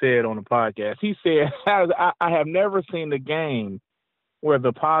that he said on the podcast. He said, I have never seen a game where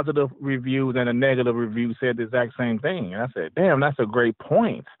the positive reviews and the negative reviews said the exact same thing. And I said, damn, that's a great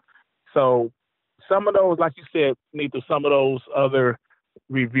point. So some of those, like you said, some of those other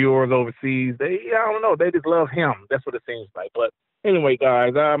reviewers overseas, I don't know, they just love him. That's what it seems like. But anyway,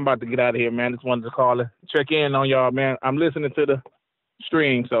 guys, I'm about to get out of here, man. Just wanted to call and check in on y'all, man. I'm listening to the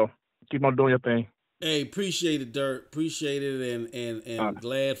stream, so keep on doing your thing. Hey, appreciate it, Dirt. Appreciate it, and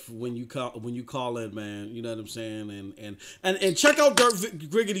glad for when you call in, man. You know what I'm saying, and check out Dirt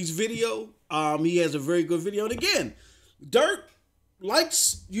Griggity's video. He has a very good video. And again, Dirt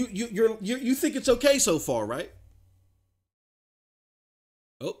likes you. You think it's okay so far, right?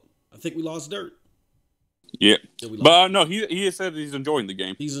 Oh, I think we lost Dirt. Yeah, but no, he has said he's enjoying the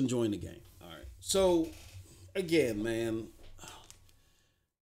game. He's enjoying the game. All right. So again, man,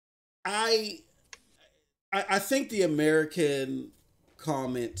 I think the American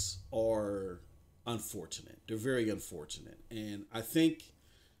comments are unfortunate. They're very unfortunate. And I think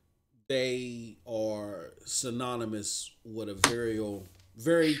they are synonymous with a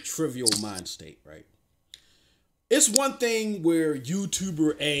very trivial mind state, right? It's one thing where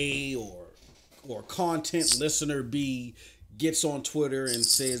YouTuber A or content listener B gets on Twitter and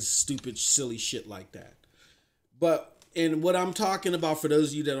says stupid, silly shit like that. And what I'm talking about, for those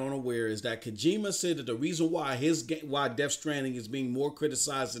of you that aren't aware, is that Kojima said that the reason why why Death Stranding is being more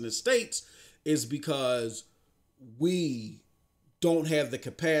criticized in the States is because we don't have the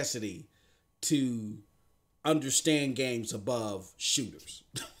capacity to understand games above shooters.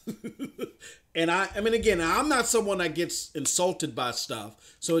 And I mean, again, I'm not someone that gets insulted by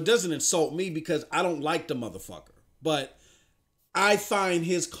stuff, so it doesn't insult me because I don't like the motherfucker. But I find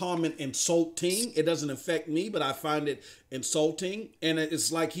his comment insulting. It doesn't affect me, but I find it insulting. And it's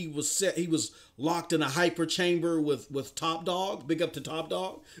like he was locked in a hyper chamber with Top Dog. Big up to Top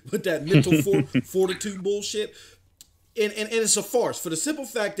Dog with that mental fortitude bullshit. And it's a farce for the simple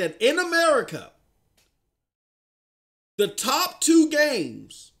fact that in America, the top 2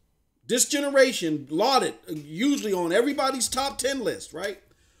 games this generation, lauded usually on everybody's top 10 list, right,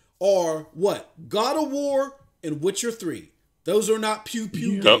 are what? God of War and Witcher 3. Those are not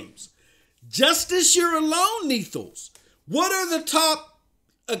pew-pew games. Just this year alone, Nethos, what are the top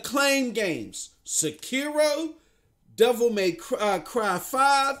acclaimed games? Sekiro, Devil May Cry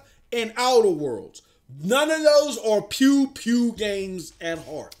 5, and Outer Worlds. None of those are pew-pew games at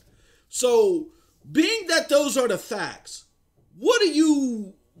heart. So, being that those are the facts, why do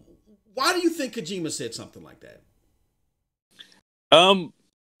you think Kojima said something like that?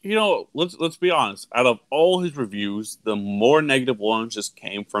 Let's be honest. Out of all his reviews, the more negative ones just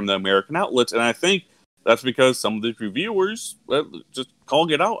came from the American outlets, and I think that's because some of these reviewers, just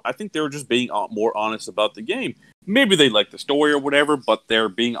calling it out, I think they were just being more honest about the game. Maybe they liked the story or whatever, but they're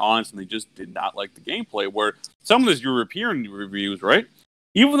being honest and they just did not like the gameplay. Where some of these European reviews, right,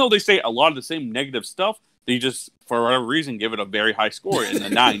 even though they say a lot of the same negative stuff, They just, for whatever reason, give it a very high score in the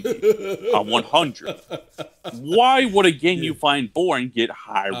 90, a 100. Why would a game you find boring get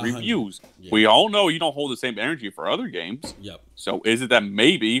high reviews? Yeah. We all know you don't hold the same energy for other games. Yep. So is it that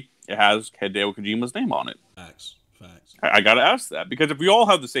maybe it has Hideo Kojima's name on it? Facts. I got to ask that, because if we all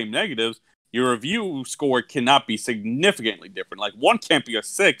have the same negatives, your review score cannot be significantly different. Like, one can't be a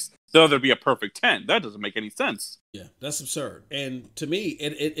 6, the other be a perfect 10. That doesn't make any sense. Yeah, that's absurd. And to me,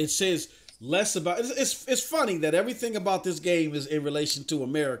 it says less about... It's funny that everything about this game is in relation to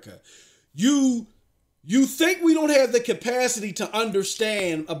America. You think we don't have the capacity to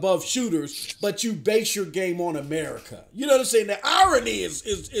understand above shooters, but you base your game on America. You know what I'm saying? The irony is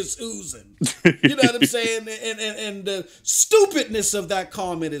oozing. You know what I'm saying? And the stupidness of that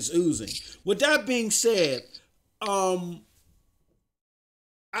comment is oozing. With that being said, let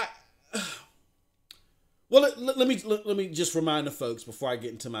me just remind the folks before I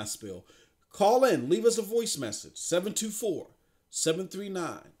get into my spiel. Call in, leave us a voice message,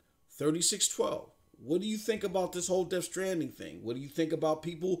 724-739-3612. What do you think about this whole Death Stranding thing? What do you think about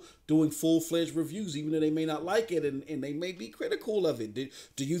people doing full-fledged reviews, even though they may not like it and they may be critical of it? Do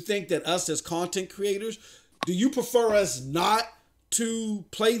you think that us as content creators, do you prefer us not to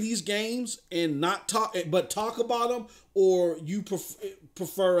play these games and not talk, but talk about them, or you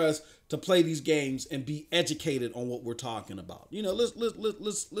prefer us to play these games and be educated on what we're talking about? You know,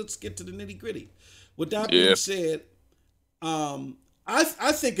 let's get to the nitty-gritty. With that being said,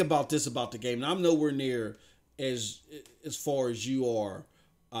 I think about this about the game, and I'm nowhere near as far as you are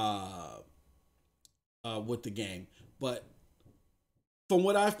with the game. But from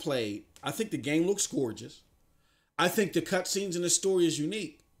what I've played, I think the game looks gorgeous. I think the cutscenes and the story is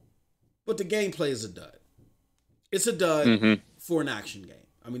unique, but the gameplay is a dud. It's a dud for an action game.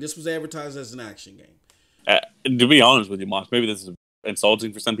 I mean, this was advertised as an action game. To be honest with you, Moss, maybe this is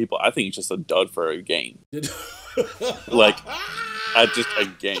insulting for some people. I think it's just a dud for a game. Like, just a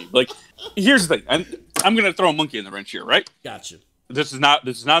game. Like, here's the thing. I'm going to throw a monkey in the wrench here, right? Gotcha. This is not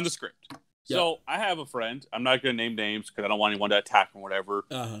in the script. Yep. So I have a friend. I'm not going to name names because I don't want anyone to attack him or whatever.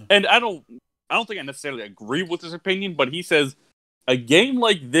 And I don't think I necessarily agree with his opinion, but he says a game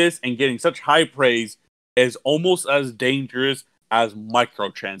like this and getting such high praise is almost as dangerous as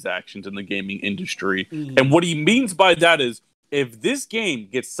microtransactions in the gaming industry. And what he means by that is, if this game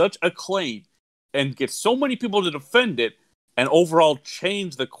gets such acclaim and gets so many people to defend it and overall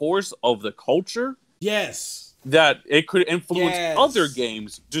change the course of the culture, that it could influence other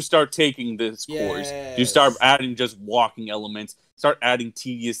games to start taking this course. You start adding just walking elements, start adding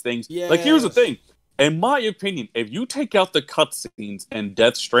tedious things. Like, here's the thing. In my opinion, if you take out the cutscenes and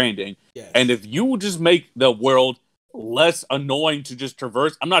Death Stranding, and if you just make the world less annoying to just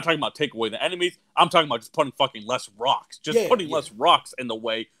traverse, I'm not talking about take away the enemies, I'm talking about just putting fucking less rocks. Putting less rocks in the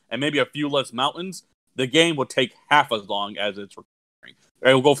way and maybe a few less mountains, the game will take half as long as it's recording.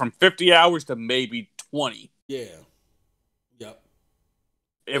 It will go from 50 hours to maybe 20.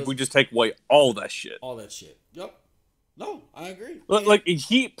 If we just take away all that shit. No, I agree. Like,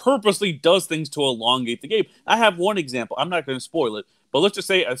 he purposely does things to elongate the game. I have one example. I'm not going to spoil it, but let's just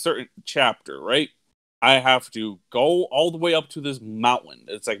say a certain chapter, right? I have to go all the way up to this mountain.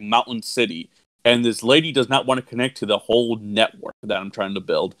 It's like Mountain City. And this lady does not want to connect to the whole network that I'm trying to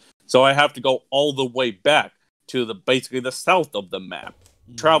build. So I have to go all the way back to basically the south of the map.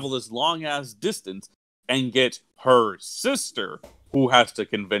 Travel this long-ass distance and get her sister, who has to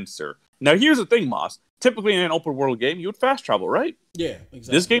convince her. Now, here's the thing, Moss. Typically in an open-world game, you would fast travel, right? Yeah,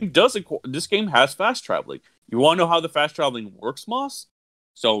 exactly. This game has fast traveling. You want to know how the fast traveling works, Moss?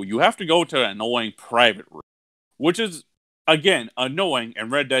 So you have to go to an annoying private route, which is, again, annoying, and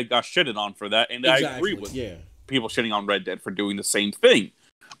Red Dead got shitted on for that, and I agree with people shitting on Red Dead for doing the same thing.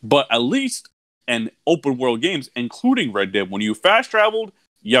 But at least in open world games, including Red Dead, when you fast traveled,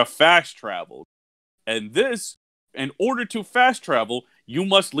 you fast traveled. And this, in order to fast travel, you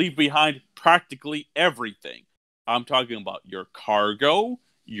must leave behind practically everything. I'm talking about your cargo,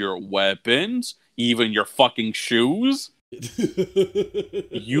 your weapons, even your fucking shoes.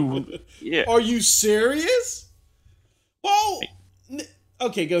 Are you serious? Well,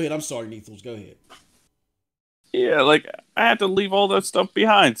 okay, go ahead. I'm sorry, Neethles. Go ahead. Yeah, like, I had to leave all that stuff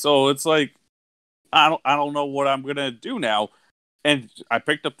behind, so it's like, I don't know what I'm gonna do now. And I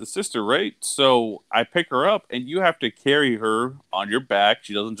picked up the sister, right? So I pick her up, and you have to carry her on your back.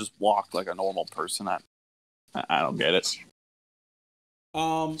 She doesn't just walk like a normal person. I don't get it.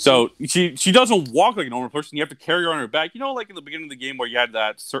 So she doesn't walk like a normal person. You have to carry her on her back. You know, like in the beginning of the game where you had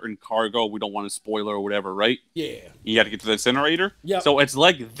that certain cargo, we don't want to spoil her or whatever, right? Yeah. You had to get to the incinerator. Yeah. So it's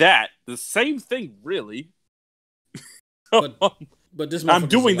like that. The same thing, really. But this I'm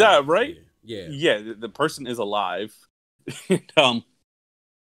doing that, right? Yeah, the person is alive. and,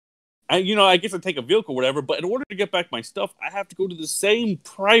 I guess I take a vehicle or whatever, but in order to get back my stuff, I have to go to the same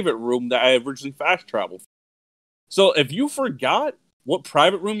private room that I originally fast traveled. So if you forgot what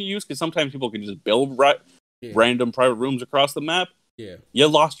private room you use, because sometimes people can just build random private rooms across the map, you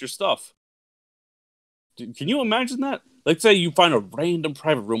lost your stuff. Can you imagine that? Let's say you find a random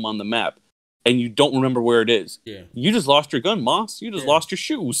private room on the map, and you don't remember where it is. Yeah. You just lost your gun, Moss. You just lost your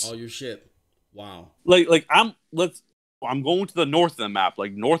shoes. All your shit. Wow. I'm going to the north of the map,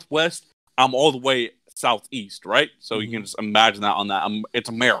 like northwest. I'm all the way southeast, right? So you can just imagine that on that. It's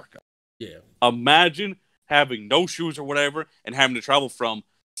America. Yeah. Imagine having no shoes or whatever and having to travel from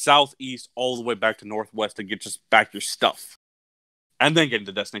southeast all the way back to northwest to get just back your stuff. And then get to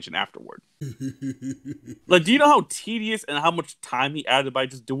the destination afterward. Like, do you know how tedious and how much time he added by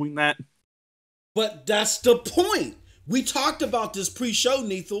just doing that? But that's the point. We talked about this pre-show,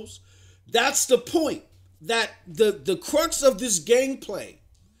 Neethles. That's the point. That the crux of this gameplay,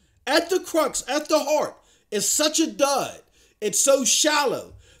 at the heart, is such a dud. It's so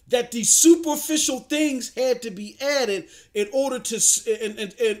shallow that these superficial things had to be added in order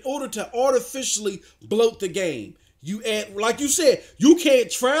to artificially bloat the game. You add, like you said, you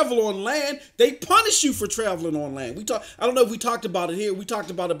can't travel on land. They punish you for traveling on land. I don't know if we talked about it here. We talked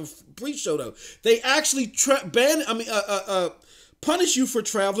about it pre-show though. They actually punish you for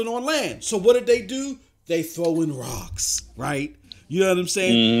traveling on land. So what did they do? They throw in rocks, right? You know what I'm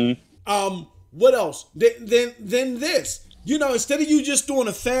saying? What else? Then this. Instead of you just doing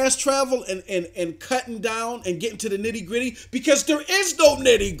a fast travel and cutting down and getting to the nitty gritty, because there is no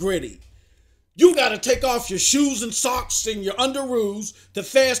nitty gritty. You got to take off your shoes and socks and your underoos to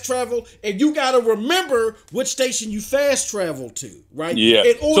fast travel, and you got to remember which station you fast travel to, right? Yeah.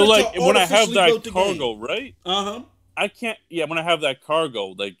 So, like, when I have that cargo, right? I can't, when I have that cargo,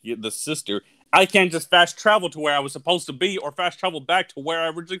 like the sister, I can't just fast travel to where I was supposed to be or fast travel back to where I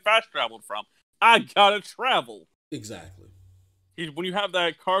originally fast traveled from. I got to travel. Exactly. When you have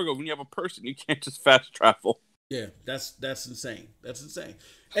that cargo, when you have a person, you can't just fast travel. Yeah, that's insane. That's insane.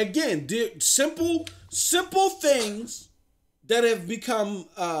 Again, simple things that have become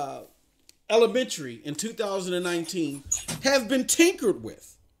elementary in 2019 have been tinkered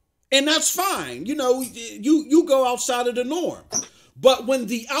with, and that's fine. You go outside of the norm, but when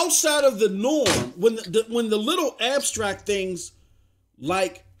the outside of the norm, when the little abstract things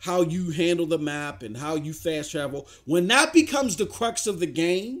like how you handle the map and how you fast travel, when that becomes the crux of the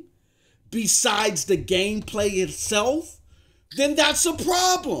game, besides the gameplay itself, then that's a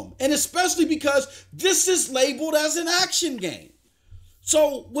problem. And especially because this is labeled as an action game.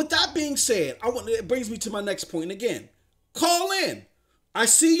 So with that being said, it brings me to my next point again. Call in. I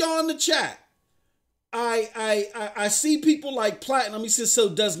see y'all in the chat. I see people like Platinum. He says, so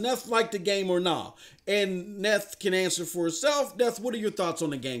does Neth like the game or not? And Neth can answer for herself. Neth, what are your thoughts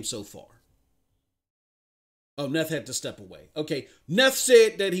on the game so far? Oh, Neth had to step away. Okay, Neth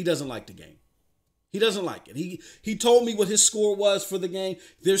said that he doesn't like the game. He doesn't like it. He told me what his score was for the game.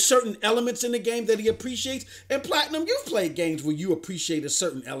 There's certain elements in the game that he appreciates. And Platinum, you've played games where you appreciated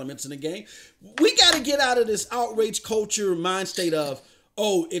certain elements in the game. We got to get out of this outrage culture mind state of,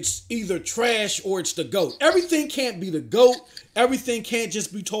 oh, it's either trash or it's the GOAT. Everything can't be the GOAT. Everything can't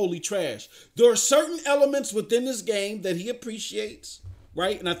just be totally trash. There are certain elements within this game that he appreciates,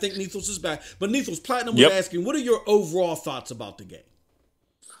 right? And I think Neethles is back. But Neethles, Platinum was asking, what are your overall thoughts about the game?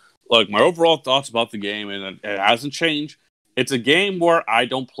 Look, my overall thoughts about the game, and it hasn't changed. It's a game where I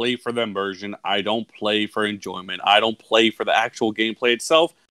don't play for the immersion. I don't play for enjoyment. I don't play for the actual gameplay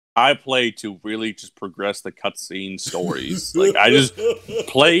itself. I play to really just progress the cutscene stories. Like, I just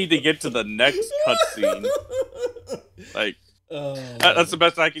play to get to the next cutscene. Like, that's the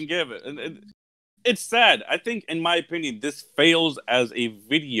best I can give it. And it's sad. I think, in my opinion, this fails as a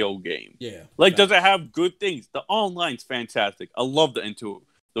video game. Yeah. Like, does it have good things? The online's fantastic. I love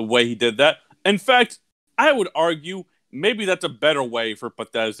the way he did that. In fact, I would argue maybe that's a better way for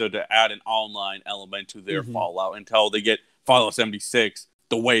Bethesda to add an online element to their Fallout until they get Fallout 76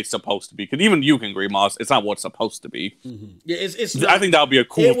 the way it's supposed to be. Because even you can agree, Moss, it's not what's supposed to be. Yeah, it's not, I think that would be a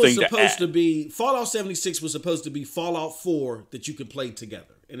cool thing to add. It was supposed to be, Fallout 76 was supposed to be Fallout 4 that you could play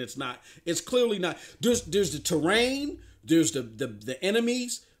together. And it's not. It's clearly not. There's the terrain, there's the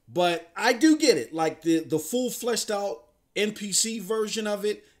enemies, but I do get it. Like the full fleshed out NPC version of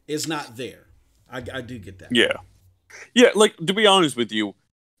it is not there. I do get that. Yeah, like, to be honest with you,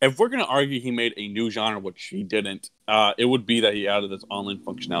 if we're going to argue he made a new genre, which he didn't, it would be that he added this online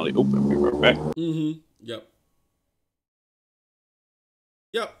functionality. Oh, we'll be right back.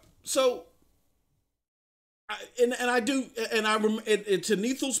 Yep. So, to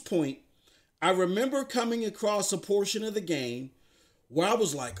Neethel's point, I remember coming across a portion of the game where I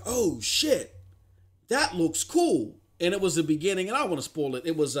was like, oh shit, that looks cool. And it was the beginning, and I don't want to spoil it.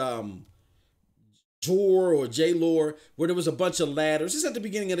 It was Jor or J-Lore, where there was a bunch of ladders. This is at the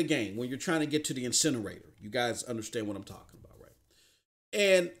beginning of the game when you're trying to get to the incinerator. You guys understand what I'm talking about, right?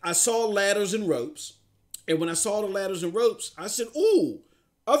 And I saw ladders and ropes. And when I saw the ladders and ropes, I said, ooh,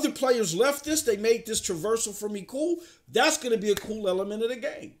 other players left this. They made this traversal for me cool. That's going to be a cool element of the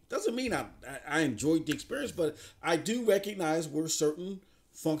game. Doesn't mean I enjoyed the experience, but I do recognize where certain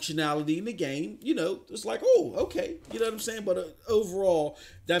functionality in the game, you know, it's like, oh, okay. You know what I'm saying? But overall,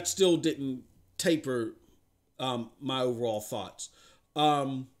 that still didn't taper my overall thoughts. Let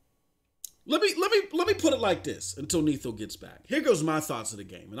me put it like this until Nitho gets back. Here goes my thoughts of the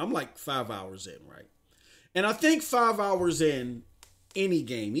game. And I'm like 5 hours in, right? And I think 5 hours in, any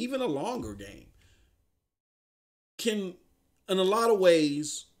game, even a longer game, can, in a lot of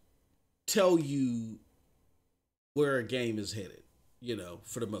ways, tell you where a game is headed, you know,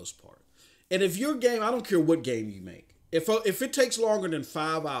 for the most part. And if your game, I don't care what game you make, if it takes longer than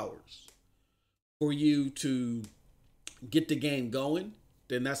 5 hours for you to get the game going,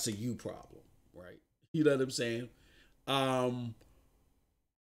 then that's a you problem, right? You know what I'm saying?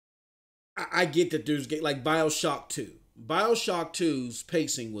 I get that there's like BioShock 2. BioShock 2's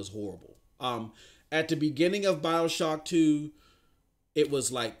pacing was horrible. At the beginning of BioShock 2, it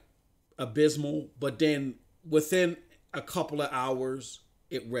was like abysmal, but then within a couple of hours,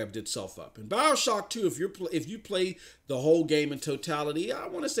 it revved itself up. And BioShock 2, if you play the whole game in totality, I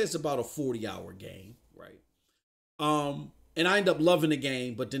want to say it's about a 40-hour game, right? And I end up loving the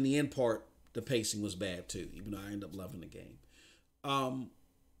game, but then the end part, the pacing was bad too, even though I end up loving the game.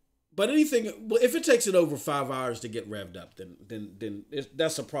 But if it takes it over 5 hours to get revved up, then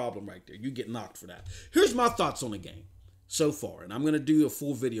that's a problem right there. You get knocked for that. Here's my thoughts on the game so far, and I'm going to do a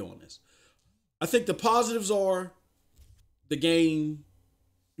full video on this. I think the positives are the game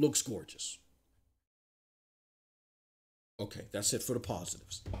looks gorgeous. Okay, that's it for the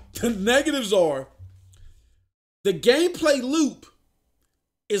positives. The negatives are the gameplay loop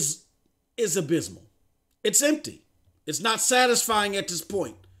is abysmal. It's empty. It's not satisfying at this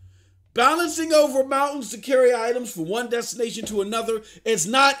point. Balancing over mountains to carry items from one destination to another is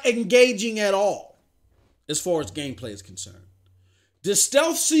not engaging at all, as far as gameplay is concerned. The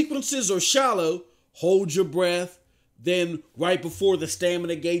stealth sequences are shallow. Hold your breath. Then, right before the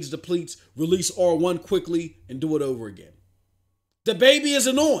stamina gauge depletes, release R1 quickly and do it over again. The baby is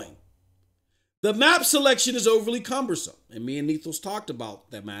annoying. The map selection is overly cumbersome. And me and Nethos talked about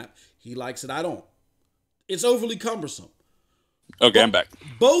that map. He likes it, I don't. It's overly cumbersome. Okay, I'm back.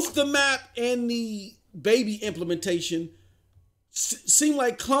 Both the map and the baby implementation seem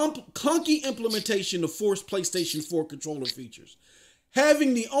like clunky implementation of forced PlayStation 4 controller features.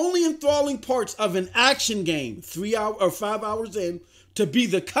 Having the only enthralling parts of an action game 3 hours or 5 hours in to be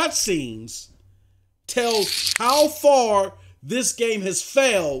the cutscenes tells how far this game has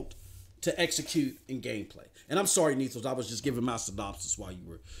failed to execute in gameplay. And I'm sorry, Nethos, I was just giving my synopsis while you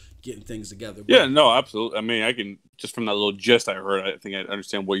were getting things together. Yeah, no, absolutely. I mean, I can, just from that little gist I heard, I think I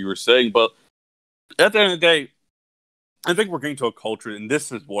understand what you were saying. But at the end of the day, I think we're getting to a culture, and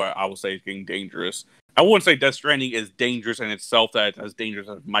this is what I will say is getting dangerous. I wouldn't say Death Stranding is dangerous in itself, that it's as dangerous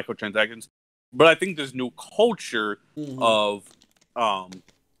as microtransactions, but I think this new culture of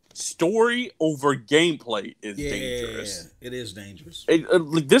story over gameplay is dangerous. It is dangerous.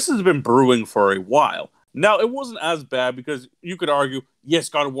 This has been brewing for a while. Now, it wasn't as bad because you could argue, yes,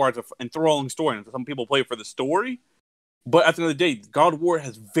 God of War has an enthralling story, and some people play for the story, but at the end of the day, God of War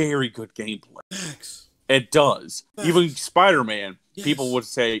has very good gameplay. Facts. It does. Facts. Even Spider-Man, people would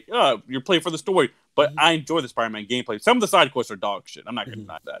say, oh, you're playing for the story, but I enjoy the Spider-Man gameplay. Some of the side quests are dog shit. I'm not going to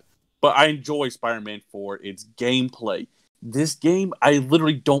deny that. But I enjoy Spider-Man for its gameplay. This game, I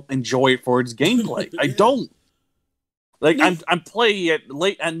literally don't enjoy it for its gameplay. I don't. Like, I'm playing it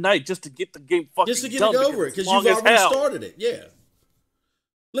late at night just to get the game fucking just to get it over it, because you've already started it. Yeah.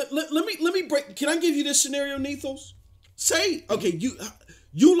 Let me break. Can I give you this scenario, Nethos? Say, okay,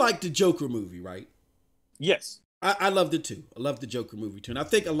 you like the Joker movie, right? Yes. I loved it too. I love the Joker movie too. And I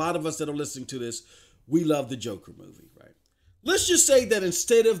think a lot of us that are listening to this, we love the Joker movie, right? Let's just say that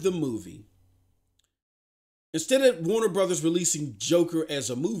instead of the movie, instead of Warner Brothers releasing Joker as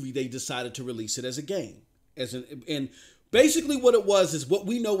a movie, they decided to release it as a game. And basically what it was is what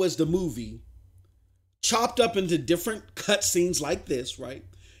we know as the movie, chopped up into different cutscenes like this, right?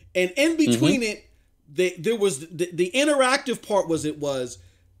 And in between it, there was the interactive part was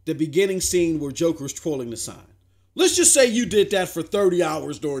the beginning scene where Joker's twirling the sign. Let's just say you did that for 30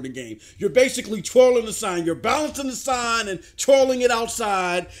 hours during the game. You're basically twirling the sign. You're balancing the sign and twirling it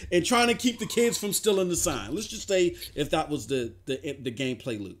outside and trying to keep the kids from stealing the sign. Let's just say if that was the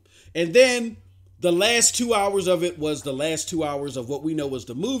gameplay loop. And then the last 2 hours of it was the last 2 hours of what we know was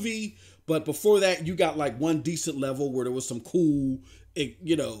the movie. But before that, you got like one decent level where there was some cool,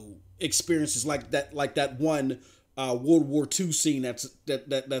 experiences like that one World War II scene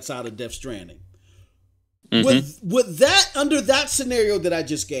that's out of Death Stranding. Mm-hmm. Would that, under that scenario that I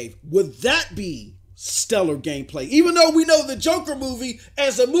just gave, would that be stellar gameplay? Even though we know the Joker movie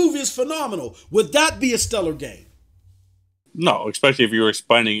as a movie is phenomenal, would that be a stellar game? No, especially if you were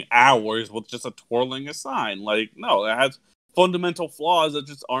spending hours with just a twirling a sign. Like, no, it has fundamental flaws that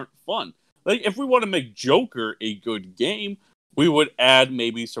just aren't fun. Like, if we want to make Joker a good game, we would add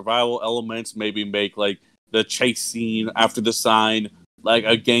maybe survival elements, maybe make, like, the chase scene after the sign, like,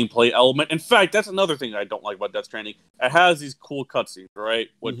 a gameplay element. In fact, that's another thing I don't like about Death Stranding. It has these cool cutscenes, right?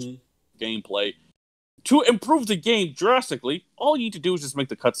 Which gameplay. To improve the game drastically, all you need to do is just make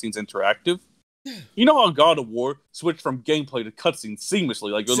the cutscenes interactive. You know how God of War switched from gameplay to cutscenes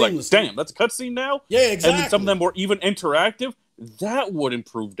seamlessly? Like, it was like, damn, that's a cutscene now? Yeah, exactly. And then some of them were even interactive. That would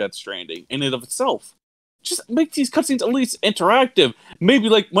improve Death Stranding in and of itself. Just make these cutscenes at least interactive. Maybe,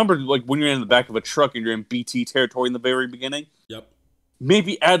 like, remember, like, when you're in the back of a truck and you're in BT territory in the very beginning? Yep.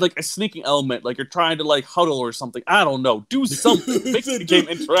 Maybe add, like, a sneaking element, like you're trying to, like, huddle or something. I don't know. Do something. Make the game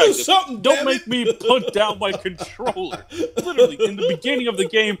interactive. Don't make me put down my controller. Literally, in the beginning of the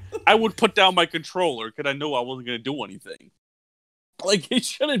game, I would put down my controller because I knew I wasn't going to do anything. Like, it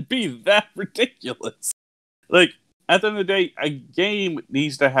shouldn't be that ridiculous. Like, at the end of the day, a game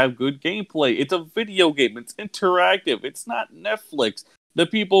needs to have good gameplay. It's a video game. It's interactive. It's not Netflix. The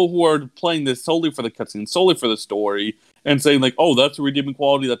people who are playing this solely for the cutscene, solely for the story, and saying, like, oh, that's a redeeming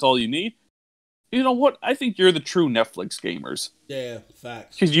quality, that's all you need. You know what? I think you're the true Netflix gamers. Yeah,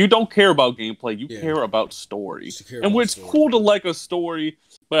 facts. Because you don't care about gameplay, you care about story. And when it's cool to like a story,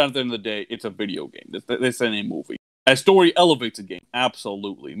 but at the end of the day, it's a video game. This ain't a movie. A story elevates a game,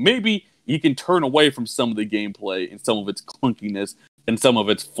 absolutely. Maybe you can turn away from some of the gameplay and some of its clunkiness and some of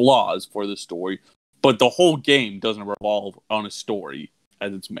its flaws for the story, but the whole game doesn't revolve on a story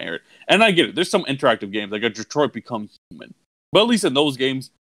as its merit. And I get it. There's some interactive games, like a Detroit Become Human. But at least in those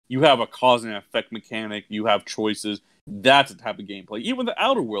games, you have a cause and effect mechanic, you have choices. That's the type of gameplay. Even the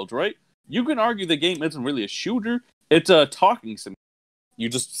Outer Worlds, right? You can argue the game isn't really a shooter. It's a talking simulator. You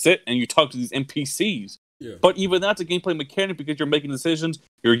just sit and you talk to these NPCs. Yeah. But even that's a gameplay mechanic because you're making decisions,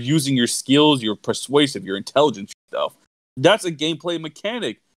 you're using your skills, you're persuasive, your intelligence stuff. That's a gameplay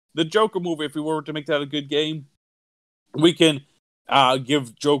mechanic. The Joker movie, if we were to make that a good game, we can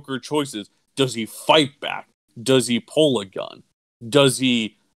give Joker choices. Does he fight back? Does he pull a gun? Does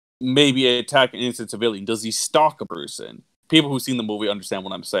he maybe attack an innocent civilian? Does he stalk a person? People who've seen the movie understand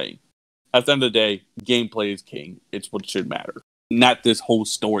what I'm saying. At the end of the day, gameplay is king. It's what should matter. Not this whole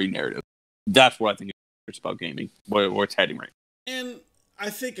story narrative. That's what I think it's about gaming, where it's heading right. And I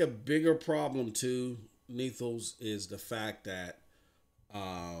think a bigger problem too, Nethos, is the fact that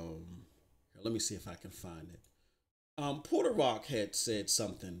let me see if I can find it. Porter Rock had said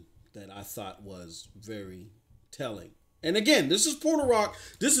something that I thought was very telling. And again, this is Porter Rock.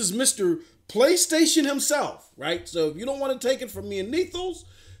 This is Mr. PlayStation himself, right? So if you don't want to take it from me and Nethos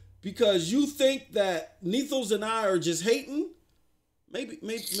because you think that Nethos and I are just hating,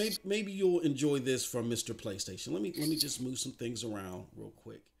 maybe you'll enjoy this from Mr. PlayStation. Let me just move some things around real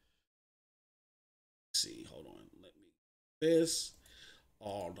quick. Let's see, hold on. Let me this.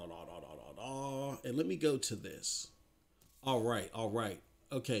 And let me go to this. All right.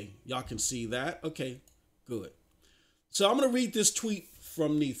 Okay, y'all can see that. Okay, good. So I'm gonna read this tweet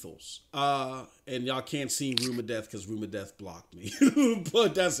from Nethos. And y'all can't see Room of Death because Room of Death blocked me.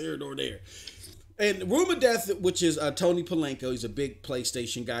 But that's here nor there. And Room of Death, which is Tony Palenko, he's a big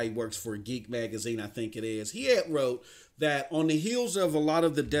PlayStation guy. He works for Geek Magazine, I think it is. He had wrote that on the heels of a lot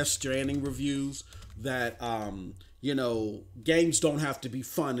of the Death Stranding reviews, that games don't have to be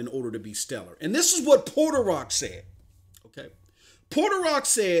fun in order to be stellar. And this is what Porter Rock said. Okay, Porter Rock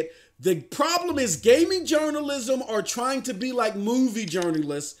said the problem is gaming journalism are trying to be like movie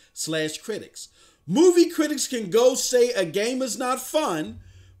journalists / critics. Movie critics can go say a game is not fun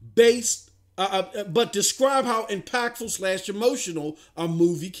but describe how impactful / emotional a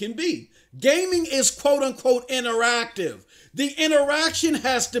movie can be. Gaming is quote unquote interactive. The interaction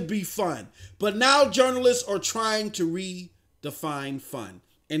has to be fun. But now journalists are trying to redefine fun.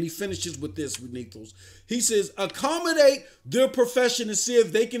 And he finishes with this, with Nethos. He says, accommodate their profession and see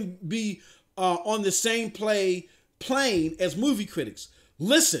if they can be on the same plane as movie critics.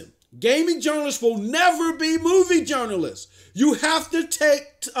 Listen, Gaming journalists will never be movie journalists. You have to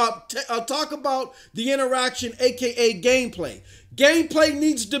talk about the interaction, aka gameplay. Gameplay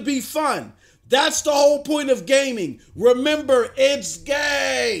needs to be fun. That's the whole point of gaming. Remember, it's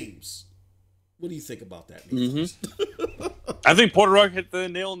games. What do you think about that? I think Porter Rock hit the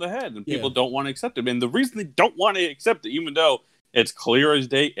nail on the head, and people don't want to accept it. And the reason they don't want to accept it, even though it's clear as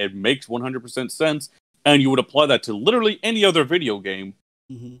day, it makes 100% sense, and you would apply that to literally any other video game,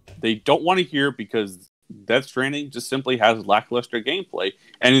 they don't want to hear because Death Stranding just simply has lackluster gameplay,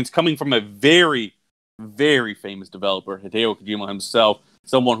 and it's coming from a very, very famous developer, Hideo Kojima himself,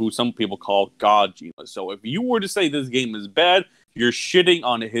 someone who some people call Godjima. So if you were to say this game is bad, you're shitting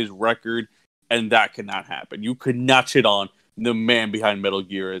on his record, and that cannot happen. You could not shit on the man behind Metal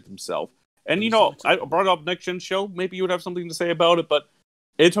Gear himself. And, I brought up Next Gen Show. Maybe you would have something to say about it, but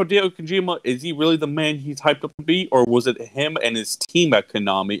is Hideo Kojima, is he really the man he's hyped up to be? Or was it him and his team at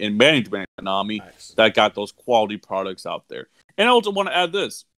Konami and management at Konami that got those quality products out there? And I also want to add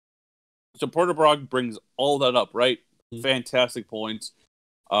this. So Porter Brock brings all that up, right? Fantastic points.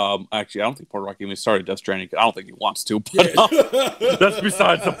 Actually, I don't think Porter Rock even started Death Stranding. I don't think he wants to, but that's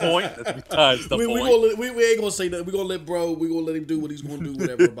besides the point. That's besides the point. We ain't gonna say that. We're gonna let him do what he's gonna do,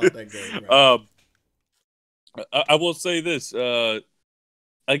 whatever about that game. Right? I will say this.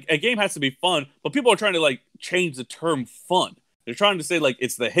 A game has to be fun, but people are trying to change the term fun. They're trying to say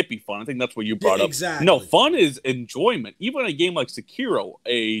it's the hippie fun. I think that's what you brought up. Exactly. No, fun is enjoyment. Even a game like Sekiro,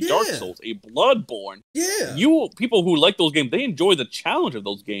 Dark Souls, a Bloodborne. Yeah. People who like those games, they enjoy the challenge of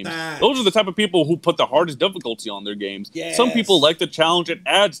those games. Those are the type of people who put the hardest difficulty on their games. Yes. Some people like the challenge it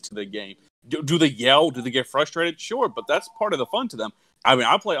adds to the game. Do they yell? Do they get frustrated? Sure, but that's part of the fun to them. I mean,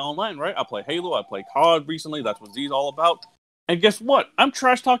 I play online, right? I play Halo. I play COD recently. That's what Z's all about. And guess what? I'm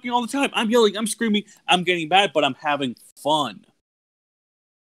trash talking all the time. I'm yelling. I'm screaming. I'm getting mad, but I'm having fun.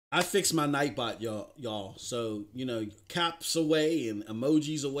 I fixed my Nightbot, y'all. So, caps away and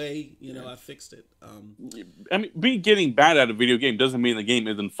emojis away. I fixed it. I mean, getting bad at a video game doesn't mean the game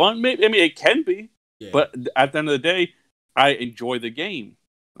isn't fun. Maybe, it can be. Yeah. But at the end of the day, I enjoy the game.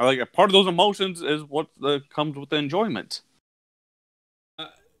 A part of those emotions is what comes with the enjoyment.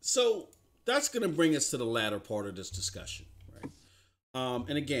 So, that's going to bring us to the latter part of this discussion, right?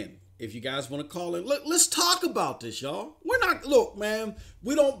 And again, if you guys want to call in, let's talk about this, y'all. Look, man,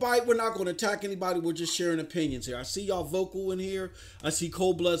 we don't bite. We're not going to attack anybody. We're just sharing opinions here. I see y'all vocal in here. I see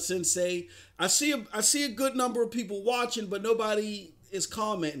Cold Blood Sensei. I see a good number of people watching, but nobody is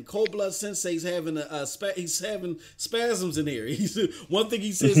commenting. Cold Blood Sensei's having he's having spasms in here. One thing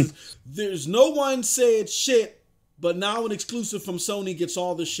he says is, there's no one said shit, but now an exclusive from Sony gets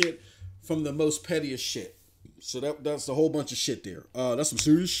all the shit from the most pettiest shit. So that's a whole bunch of shit there. That's some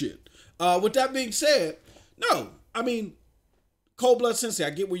serious shit. With that being said, no, I mean, Cold Blood Sensei, I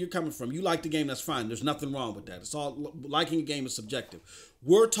get where you're coming from. You like the game, that's fine. There's nothing wrong with that. It's all, liking a game is subjective.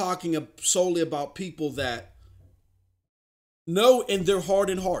 We're talking solely about people that know in their heart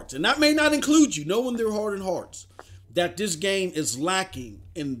and hearts, and that may not include you, know in their heart and hearts, that this game is lacking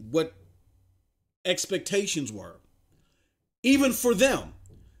in what expectations were, even for them.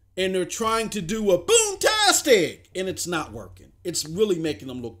 And they're trying to do a boom-tastic, and it's not working. It's really making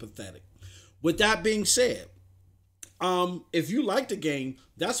them look pathetic. With that being said, if you like the game,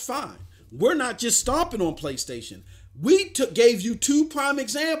 that's fine. We're not just stomping on PlayStation. We gave you two prime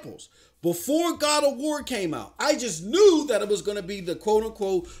examples. Before God of War came out, I just knew that it was going to be the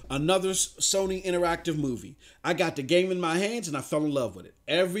quote-unquote another Sony interactive movie. I got the game in my hands and I fell in love with it.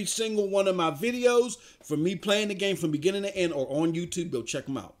 Every single one of my videos from me playing the game from beginning to end are on YouTube. Go check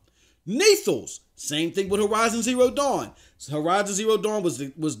them out. Neethles, same thing with Horizon Zero Dawn. So Horizon Zero Dawn was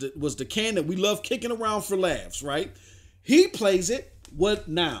the can that we love kicking around for laughs, right? He plays it. What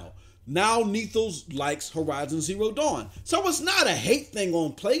now? Now Neethles likes Horizon Zero Dawn. So it's not a hate thing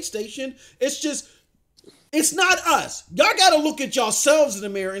on PlayStation. It's just, it's not us. Y'all got to look at yourselves in the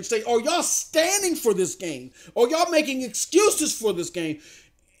mirror and say, are y'all standing for this game? Or y'all making excuses for this game?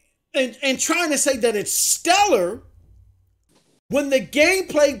 And trying to say that it's stellar when the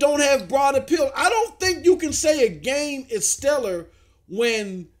gameplay don't have broad appeal. I don't think you can say a game is stellar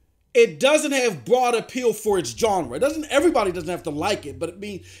when it doesn't have broad appeal for its genre. Everybody doesn't have to like it, but I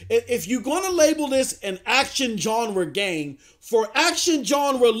mean, if you're going to label this an action genre game, for action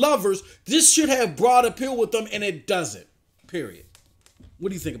genre lovers, this should have broad appeal with them, and it doesn't. Period. What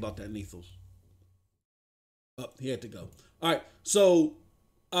do you think about that, Neethles? Oh, he had to go. All right, so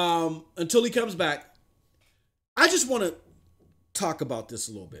until he comes back, I just want to talk about this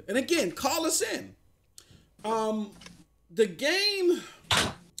a little bit. And again, call us in. The game,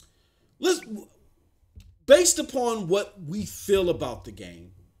 based upon what we feel about the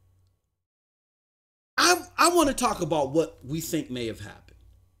game, I want to talk about what we think may have happened.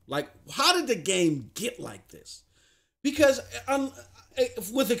 Like, how did the game get like this? Because,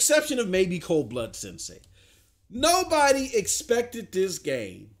 with exception of maybe Cold Blood Sensei, nobody expected this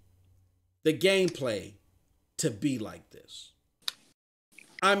game, the gameplay, to be like this.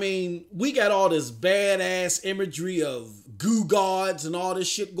 I mean, we got all this badass imagery of goo gods and all this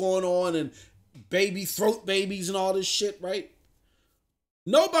shit going on and baby throat babies and all this shit, right?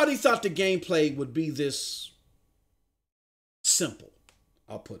 Nobody thought the gameplay would be this simple,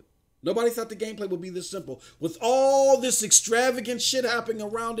 I'll put it. Nobody thought the gameplay would be this simple. With all this extravagant shit happening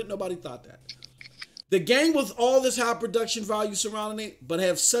around it, nobody thought that. The game with all this high production value surrounding it, but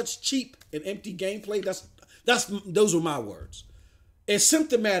have such cheap and empty gameplay, those are my words. It's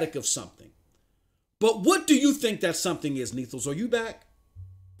symptomatic of something. But what do you think that something is, Nethos? Are you back?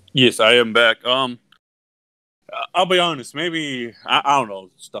 Yes, I am back. I'll be honest, maybe, I don't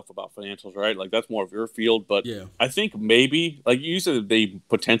know stuff about financials, right? Like, that's more of your field, but yeah. I think maybe, like you said, they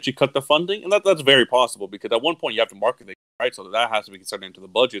potentially cut the funding, and that's very possible, because at one point you have to market it, right? So that has to be considered into the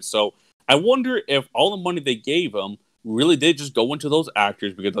budget. So I wonder if all the money they gave them really did just go into those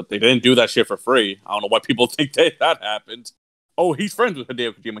actors, because they didn't do that shit for free. I don't know why people think that happened. Oh, he's friends with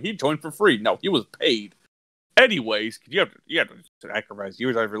Hideo Kojima. He joined for free. No, he was paid. Anyways, you have to sacrifice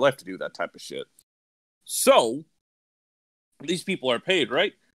years out of your life to do that type of shit. So, these people are paid,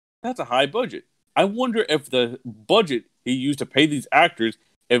 right? That's a high budget. I wonder if the budget he used to pay these actors,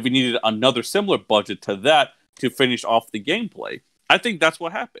 if he needed another similar budget to that to finish off the gameplay. I think that's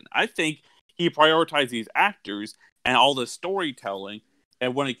what happened. I think he prioritized these actors and all the storytelling,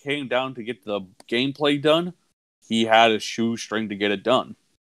 and when it came down to get the gameplay done, he had a shoestring to get it done.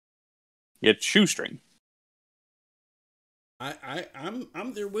 He had shoestring.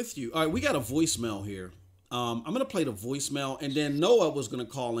 I'm there with you. All right, we got a voicemail here. I'm gonna play the voicemail, and then Noah was gonna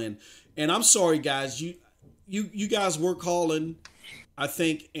call in. And I'm sorry, guys, you guys were calling, I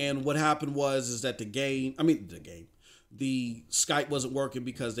think, and what happened is that the Skype wasn't working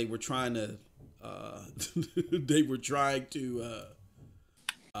because they were trying to oh,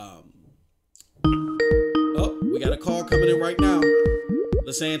 we got a call coming in right now.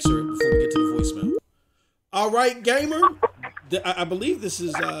 Let's answer it before we get to the voicemail. All right, gamer. I believe this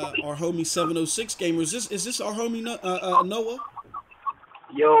is our homie 706 gamer. Is this our homie Noah?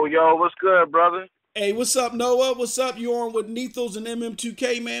 Yo, what's good, brother? Hey, what's up, Noah? What's up? You on with Nethos and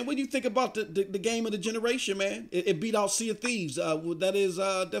MM2K, man? What do you think about the game of the generation, man? It beat out Sea of Thieves. That is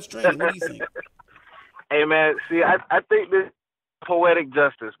Death Stranding. What do you think? Hey, man. See, I think this is poetic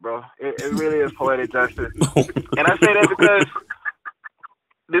justice, bro. It really is poetic justice. And I say that because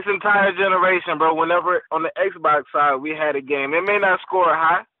this entire generation, bro, whenever on the Xbox side we had a game, it may not score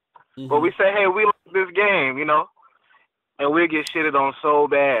high, but we say, hey, we like this game, you know, and we'll get shitted on so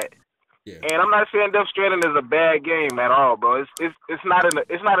bad. Yeah. And I'm not saying Death Stranding is a bad game at all, bro. It's not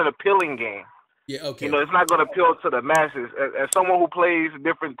an appealing game. Yeah, okay. You know, it's not going to appeal to the masses. As someone who plays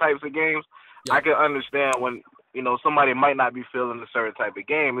different types of games, yeah, I can understand when, you know, somebody might not be feeling a certain type of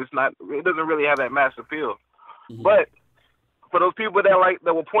game. It doesn't really have that mass appeal. Mm-hmm. But for those people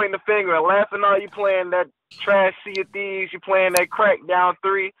that were pointing the finger and laughing, you playing that trash Sea of Thieves, you playing that Crackdown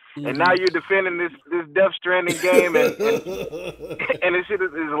 3, and now you're defending this Death Stranding game, and this shit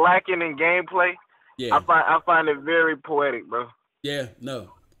is lacking in gameplay. Yeah, I find it very poetic, bro. Yeah,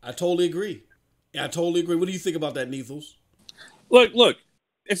 no, I totally agree. Yeah, I totally agree. What do you think about that, Nethos? Look,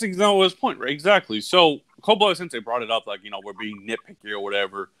 it's Noah's point, right? Exactly. So, Kobo, since they brought it up, like, you know, we're being nitpicky or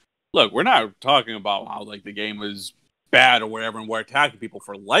whatever. Look, we're not talking about how, like, the game is bad or whatever, and we're attacking people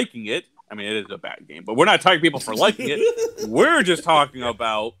for liking it. I mean, it is a bad game, but we're not attacking people for liking it. We're just talking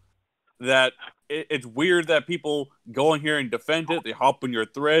about that it's weird that people go in here and defend it. They hop on your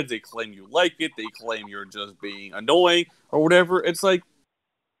threads. They claim you like it. They claim you're just being annoying or whatever. It's like,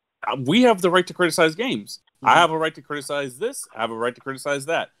 we have the right to criticize games. Mm-hmm. I have a right to criticize this. I have a right to criticize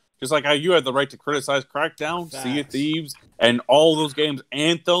that. Just like how you have the right to criticize Crackdown, Facts. Sea of Thieves, and all those games,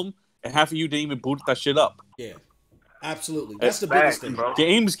 Anthem, and half of you didn't even boot that shit up. Yeah. Absolutely. That's the biggest thing, bro.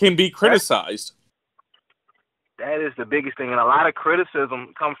 Games can be criticized. That is the biggest thing. And a lot of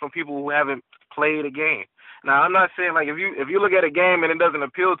criticism comes from people who haven't played a game. Now, I'm not saying, like, if you look at a game and it doesn't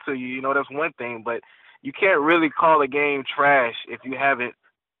appeal to you, you know, that's one thing. But you can't really call a game trash if you haven't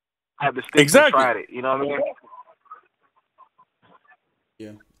had the stick and tried it. You know what I mean?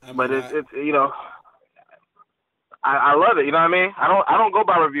 Yeah. But it's you know, I love it. You know what I mean? I don't go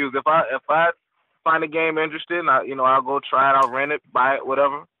by reviews. If I find a game interesting, I'll go try it, I'll rent it, buy it,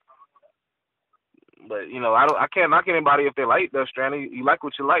 whatever. But, you know, I can't knock anybody if they like Death Stranding. You like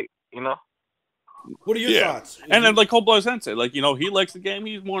what you like, you know? What are your thoughts? And then, like Cold-Blooded Sensei, like, you know, he likes the game.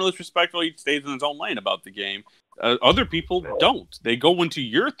 He's more or less respectful. He stays in his own lane about the game. Other people don't. They go into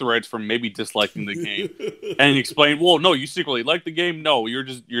your threads from maybe disliking the game and explain, well, no, you secretly like the game. No, you're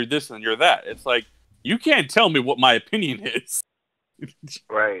this and you're that. It's like, you can't tell me what my opinion is.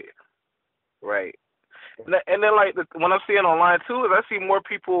 Right. And then, like, when I'm seeing online, too, is I see more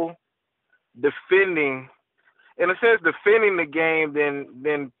people defending, in a sense, defending the game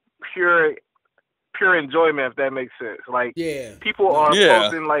than pure enjoyment, if that makes sense. Like, people are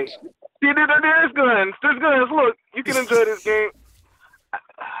posting, like, there's guns. Look, you can enjoy this game.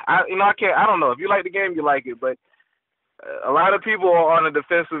 I don't know. If you like the game, you like it. But a lot of people are on the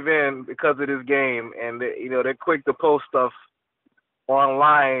defensive end because of this game, and they're quick to post stuff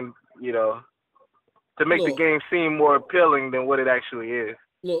online, to make the game seem more appealing than what it actually is.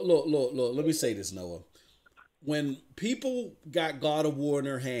 Look. Let me say this, Noah. When people got God of War in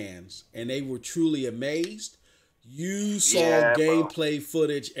their hands and they were truly amazed, you saw gameplay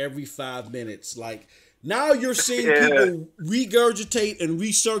footage every 5 minutes. Like, now you're seeing people regurgitate and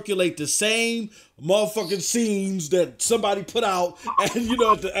recirculate the same motherfucking scenes that somebody put out and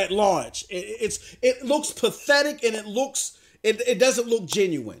at launch. It looks pathetic and it doesn't look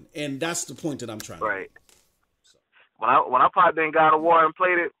genuine, and that's the point that I'm trying to make. Right. When I popped in God of War and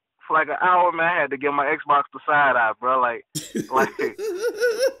played it for like an hour, man, I had to give my Xbox the side eye, bro. Like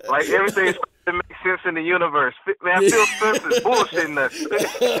everything's to make sense in the universe. Man, Phil Spencer's bullshitting us.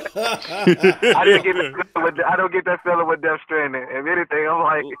 I don't get that feeling with Death Stranding. If anything, I'm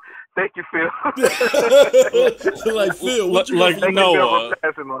like, thank you, Phil. Like, Phil, what you like Noah.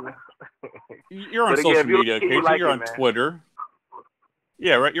 You're on social media, Keighley. You're on Twitter.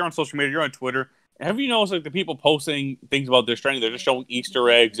 Yeah, right. You're on social media. You're on Twitter. Have you noticed, like, the people posting things about Death Stranding, they're just showing Easter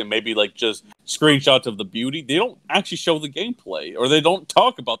eggs and maybe, like, just screenshots of the beauty? They don't actually show the gameplay, or they don't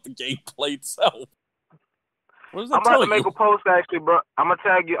talk about the gameplay itself. What does that tell you? I'm about to make a post, actually, bro. I'm gonna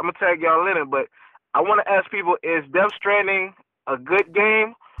tag y'all in it, but I want to ask people: is Death Stranding a good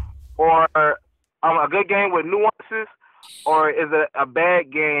game, or a good game with nuances, or is it a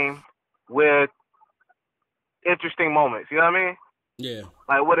bad game with interesting moments? You know what I mean? Yeah.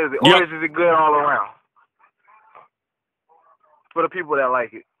 Like, what is it? Or is it good all around? For the people that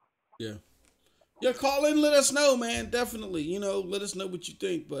like it. Yeah. Yeah, call in and let us know, man. Definitely. Let us know what you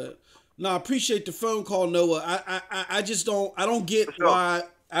think. But no, I appreciate the phone call, Noah. I just don't get why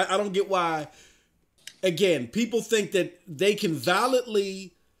I don't get why, again, people think that they can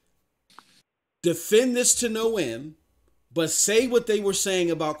validly defend this to no end, but say what they were saying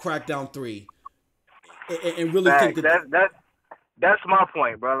about Crackdown 3 and really think that that's my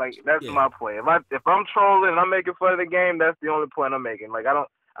point, bro. Like, that's my point. If I'm trolling and I'm making fun of the game, that's the only point I'm making. Like, I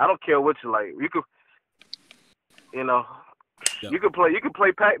don't care what you like. You could, you could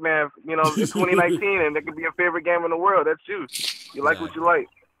play Pac-Man, in 2019, and it could be your favorite game in the world. That's you. You like what you like.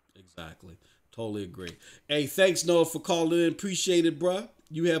 Exactly. Totally agree. Hey, thanks, Noah, for calling in. Appreciate it, bro.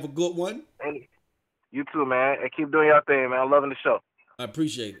 You have a good one. Hey, you too, man. And keep doing your thing, man. I'm loving the show. I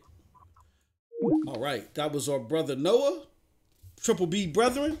appreciate it. All right. That was our brother Noah. Triple B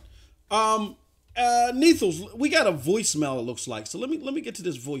brethren. Neethles, we got a voicemail, it looks like. So let me get to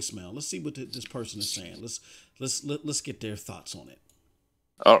this voicemail. Let's see what this person is saying. Let's get their thoughts on it.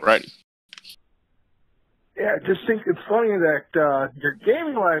 Alrighty. Yeah, I just think it's funny that your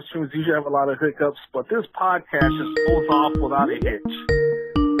gaming live streams usually have a lot of hiccups, but this podcast just pulls off without a hitch.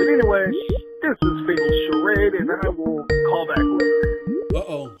 But anyway, this is Fatal Charade, and I will call back later.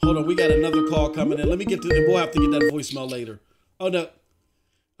 Uh-oh. Hold on, we got another call coming in. Let me get to it. We'll have to get that voicemail later. Oh, no.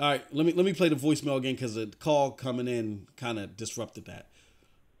 All right, let me play the voicemail again because the call coming in kind of disrupted that.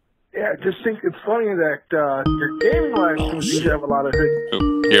 Yeah, I just think it's funny that your gaming live streams usually have a lot of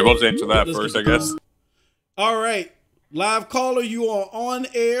hiccups. Here, we'll answer that first, I guess. All right. Live caller, you are on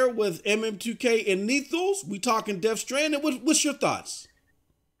air with MM2K and Neethles. We talking Death Stranding. What's your thoughts?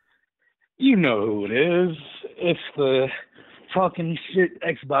 You know who it is. It's the fucking shit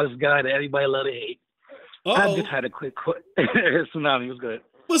Xbox guy that everybody love to hate. I just had a quick Tsunami was good.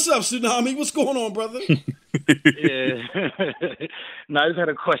 What's up, Tsunami? What's going on, brother? Yeah. No, I just had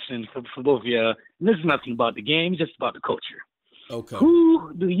a question for both of you. This is nothing about the game, just about the culture. Okay.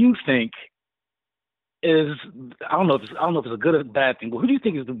 Who do you think is, I don't know if it's a good or bad thing, but who do you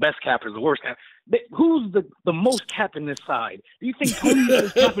think is the best capper, the worst capper? Who's the most capping this side? Do you think Tony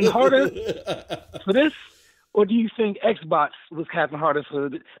is capping harder for this? Or do you think Xbox was capping harder for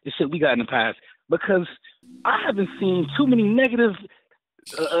the shit we got in the past? Because I haven't seen too many negative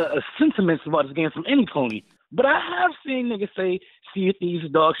sentiments about this game from any pony. But I have seen niggas say Sea of Thieves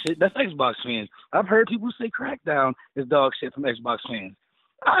is dog shit. That's Xbox fans. I've heard people say Crackdown is dog shit from Xbox fans.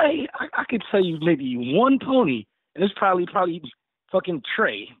 I could tell you maybe one pony, and it's probably fucking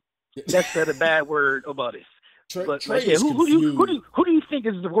Trey. That said a bad word about it. But Trey yeah, is who do you think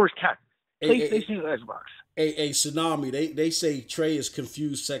is the worst captain? PlayStation or Xbox? A Tsunami, they say Trey is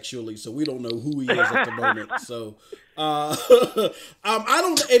confused sexually, so we don't know who he is at the moment. So I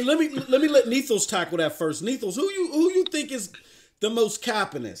don't. And let me let Nethos tackle that first. Nethos, who you think is the most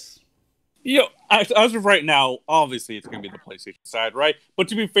cappiness? As of right now, obviously it's going to be the PlayStation side, right? But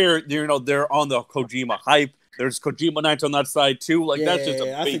to be fair, they're on the Kojima hype. There's Kojima Nights on that side too. Like that's just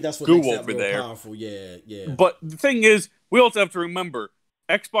a big goo over there. Powerful. Yeah. But the thing is, we also have to remember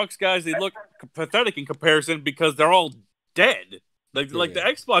Xbox guys. They look pathetic in comparison because they're all dead. Like the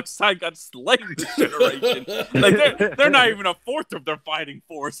Xbox side got slain this generation. Like they're not even a fourth of their fighting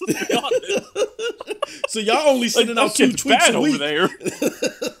force. Let's be honest. So y'all only sending out 2 tweets a week over there.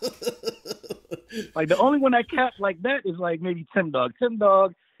 Like the only one that capped like that is like maybe Tim Dog. Tim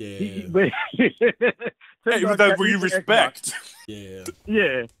Dog. Yeah. That we respect. Yeah.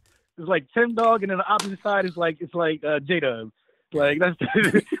 Yeah. It's like Tim Dog, and then the opposite side is like J Dub. Like that's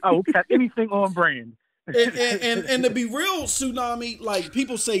I will cap anything on brand. and to be real, Tsunami, like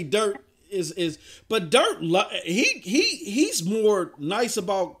people say Dirt is but Dirt he's more nice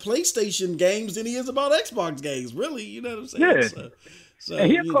about PlayStation games than he is about Xbox games, really, you know what I'm saying? Yeah. So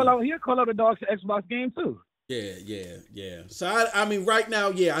and he'll call out the dogs to Xbox game too. Yeah. So I mean right now,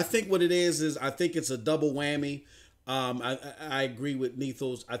 I think what it is I think it's a double whammy. I agree with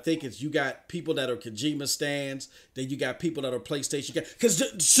Nethos. I think it's you got people that are Kojima stands, then you got people that are PlayStation guys. Because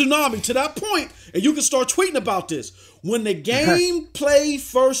Tsunami, to that point, and you can start tweeting about this, when the gameplay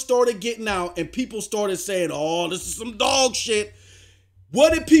first started getting out and people started saying, "Oh, this is some dog shit,"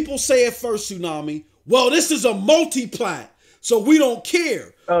 what did people say at first, Tsunami? Well, this is a multi-plat, so we don't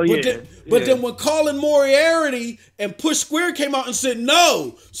care. Oh, But then when Colin Moriarty and Push Square came out and said,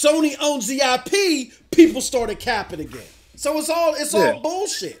 no, Sony owns the IP, people started capping again. So it's all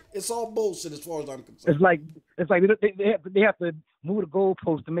bullshit. It's all bullshit as far as I'm concerned. It's like they have to move the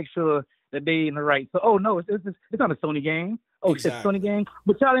goalpost to make sure that they in the right. So it's not a Sony game. Oh, exactly. It's a Sony game,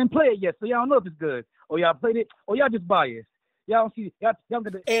 but y'all didn't play it yet, so y'all don't know if it's good. Or y'all played it, or y'all just biased. Y'all don't see y'all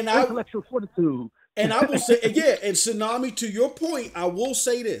got the intellectual fortitude. And I will say, and Tsunami, to your point, I will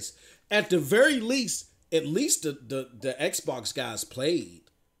say this. At the very least, at least the Xbox guys played,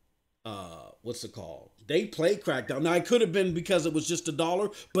 what's it called? They played Crackdown. Now, it could have been because it was just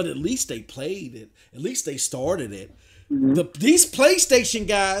 $1, but at least they played it. At least they started it. Mm-hmm. These PlayStation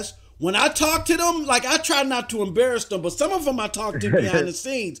guys, when I talk to them, like I try not to embarrass them, but some of them I talk to behind the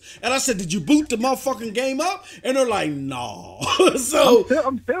scenes. And I said, did you boot the motherfucking game up? And they're like, no. So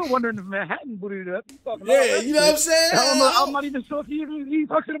I'm still wondering if Manhattan booted it up. Yeah, you know what I'm saying? I'm not even sure if he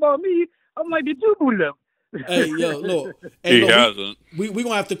talking about me. I'm like, did you boot it up? Hey, yo, look. He hasn't. We going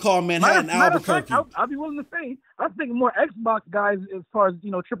to have to call Manhattan Albuquerque. I'll be willing to say, I think more Xbox guys, as far as,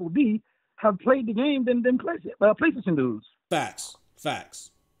 Triple D, have played the game than PlayStation dudes. Facts.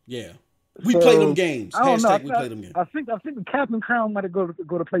 Yeah, we play them games. I don't know. We play them games. I think the Captain Crown might go to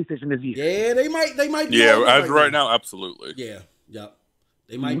PlayStation this year. Yeah, they might. Be as right now, absolutely. Yeah.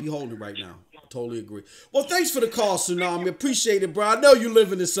 They might be holding right now. I totally agree. Well, thanks for the call, Tsunami. Appreciate it, bro. I know you're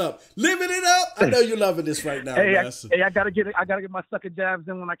living this up. Living it up. I know you're loving this right now. I gotta get my sucker jabs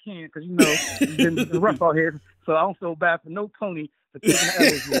in when I can, because it's been rough out here. So I don't feel bad for no pony. I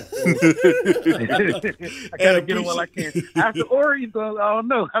gotta get him while I can. After Ori, I don't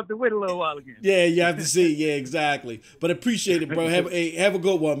know. I have to wait a little while again. Yeah, you have to see. Yeah, exactly. But appreciate it, bro. Have a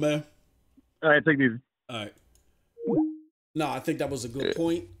good one, man. All right, take it easy. All right. No, I think that was a good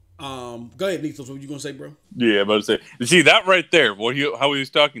point. Go ahead, Nethos. What were you gonna say, bro? Yeah, but say, see that right there. How he was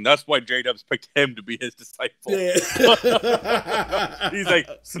talking. That's why J-Dubs picked him to be his disciple. Yeah. He's like,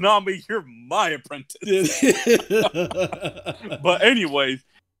 Tsunami, you're my apprentice. But anyways,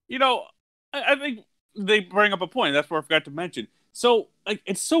 I think they bring up a point. That's where I forgot to mention. So, like,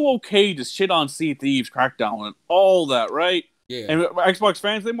 it's so okay to shit on Sea Thieves, Crackdown, and all that, right? Yeah. And Xbox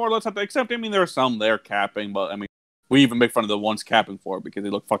fans, they more or less have to accept. I mean, there are some there capping, but I mean, we even make fun of the ones capping for it because they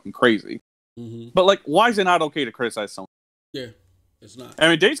look fucking crazy. Mm-hmm. But, like, why is it not okay to criticize someone? Yeah, it's not. I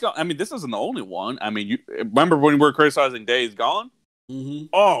mean, Days Gone, this isn't the only one. I mean, you remember when we were criticizing Days Gone? Mm-hmm.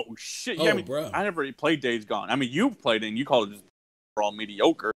 Oh, shit. Yeah, bro. I never played Days Gone. I mean, you've played it and you call it just overall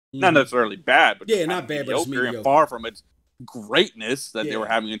mediocre. Mm-hmm. Not necessarily bad, but not bad, but it's mediocre. And far from its greatness that they were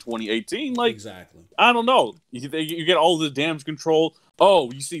having in 2018. Like, exactly. I don't know. You get all the damage control.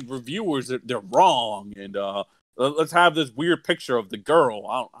 Oh, you see reviewers, they're wrong. And, let's have this weird picture of the girl.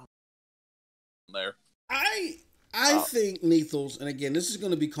 I don't there. I think Nethos, and again, this is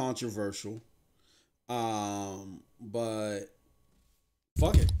going to be controversial, but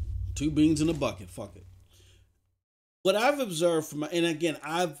Fuck it. 2 beans in a bucket. Fuck it. What I've observed from and again,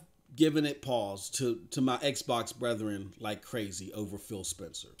 I've given it pause to my Xbox brethren like crazy over Phil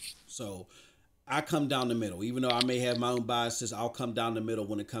Spencer. So I come down the middle. Even though I may have my own biases, I'll come down the middle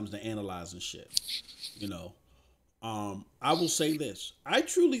when it comes to analyzing shit. You know, I will say this. I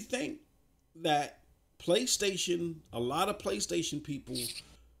truly think that PlayStation, a lot of PlayStation people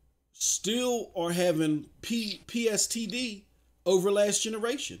still are having PSTD over last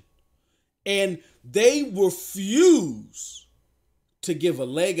generation. And they refuse to give a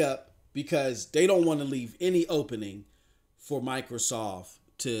leg up because they don't want to leave any opening for Microsoft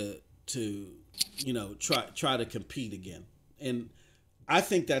to you know, try to compete again. And I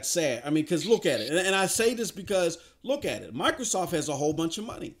think that's sad. I mean, because look at it. And I say this because look at it. Microsoft has a whole bunch of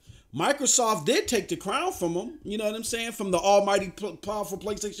money. Microsoft did take the crown from them, you know what I'm saying, from the almighty powerful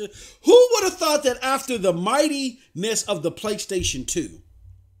PlayStation. Who would have thought that after the mightiness of the PlayStation 2,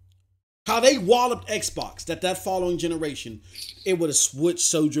 how they walloped Xbox, that following generation, it would have switched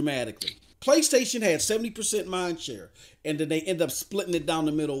so dramatically. PlayStation had 70% mind share, and then they end up splitting it down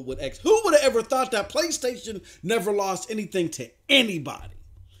the middle with X. Who would have ever thought that PlayStation never lost anything to anybody?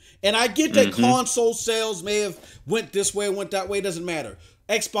 And I get that console sales may have went this way, went that way, it doesn't matter.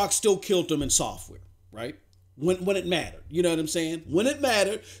 Xbox still killed them in software, right? When it mattered, you know what I'm saying? When it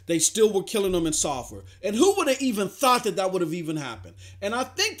mattered, they still were killing them in software. And who would have even thought that would have even happened? And I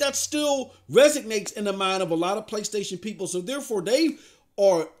think that still resonates in the mind of a lot of PlayStation people. So therefore, they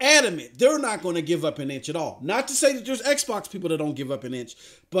are adamant they're not going to give up an inch at all. Not to say that there's Xbox people that don't give up an inch,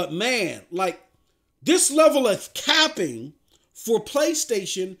 but man, like this level of capping for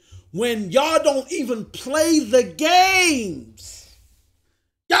PlayStation when y'all don't even play the games.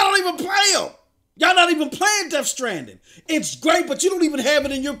 Y'all don't even play them. Y'all not even playing Death Stranding. It's great, but you don't even have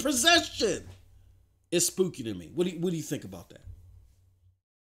it in your possession. It's spooky to me. What do you think about that?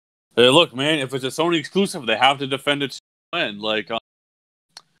 Hey, look, man, if it's a Sony exclusive, they have to defend it. Like,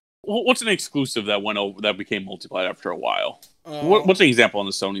 what's an exclusive that went over that became multiplayer after a while? What's an example on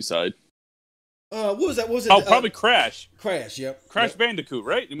the Sony side? What was that? What was it? Oh, probably Crash. Crash, yep. Crash Bandicoot,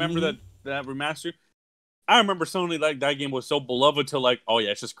 right? You remember that remaster? I remember Sony, like, that game was so beloved to, like, oh,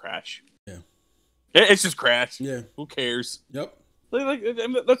 yeah, it's just Crash. Yeah. It's just Crash. Yeah. Who cares? Yep. Like,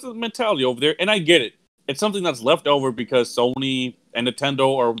 that's the mentality over there. And I get it. It's something that's left over because Sony and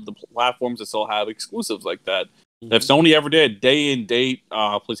Nintendo are the platforms that still have exclusives like that. If Sony ever did day and date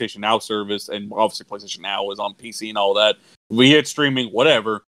PlayStation Now service, and obviously PlayStation Now is on PC and all that, we hit streaming,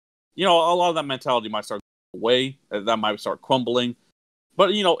 whatever, you know, a lot of that mentality might start going away. That might start crumbling.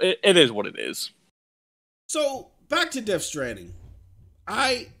 But, you know, it is what it is. So back to Death Stranding,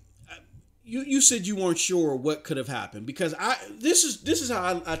 you said you weren't sure what could have happened because this is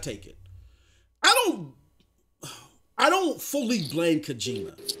how I take it. I don't fully blame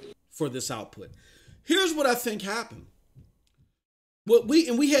Kojima for this output. Here's what I think happened.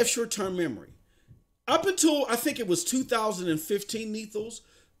 We have short-term memory. Up until I think it was 2015, Nethos,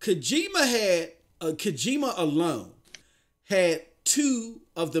 Kojima alone had 2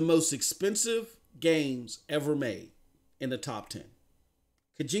 of the most expensive games ever made in the top 10.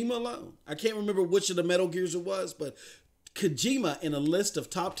 Kojima alone. I can't remember which of the Metal Gears it was, but Kojima in a list of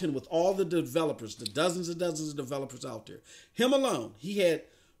top 10 with all the developers, the dozens and dozens of developers out there. Him alone, he had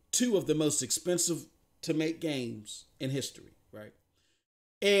 2 of the most expensive to make games in history, right?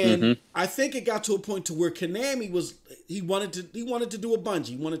 And I think it got to a point to where Konami he wanted to do a Bungie.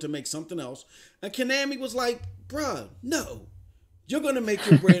 He wanted to make something else. And Konami was like, bruh, no. You're going to make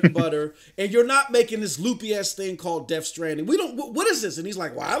your bread and butter, and you're not making this loopy-ass thing called Death Stranding. What is this? And he's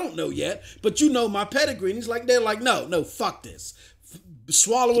like, well, I don't know yet, but you know my pedigree. And they're like, no, fuck this.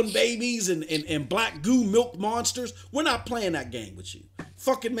 Swallowing babies and black goo milk monsters. We're not playing that game with you.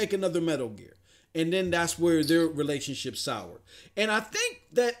 Fucking make another Metal Gear. And then that's where their relationship soured. And I think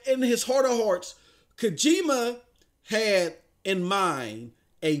that in his heart of hearts, Kojima had in mind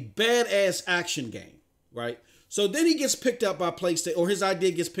a badass action game, right? So then he gets picked up by PlayStation, or his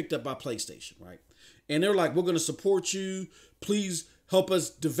idea gets picked up by PlayStation, right? And they're like, we're going to support you. Please help us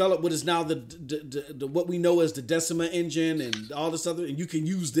develop what is now the what we know as the Decima engine and all this other, and you can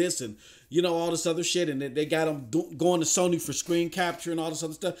use this and, you know, all this other shit. And they got them going to Sony for screen capture and all this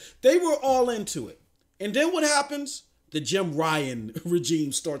other stuff. They were all into it. And then what happens? The Jim Ryan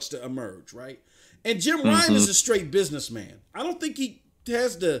regime starts to emerge, right? And Jim Ryan is a straight businessman. I don't think he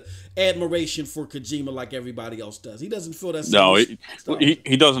has the admiration for Kojima like everybody else does. He doesn't feel that. No,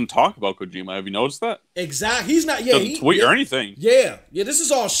 he doesn't talk about Kojima. Have you noticed that? Exactly. He's not. Yeah, doesn't tweet or anything. Yeah. This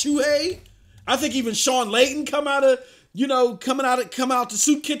is all Shuhei. I think even Sean Layton come out to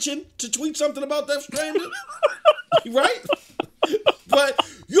Soup Kitchen to tweet something about Death Stranding. Right? But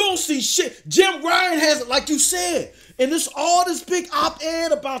you don't see shit. Jim Ryan has it, like you said. And all this big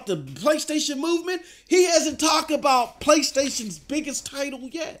op-ed about the PlayStation movement, he hasn't talked about PlayStation's biggest title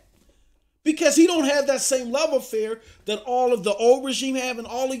yet. Because he don't have that same love affair that all of the old regime have and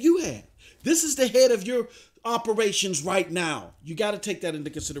all of you have. This is the head of your operations right now. You got to take that into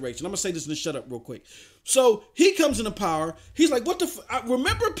consideration. I'm going to say this and then shut up real quick. So he comes into power. He's like, what the I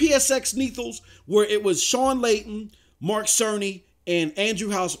remember PSX Nethos where it was Sean Layton, Mark Cerny, and Andrew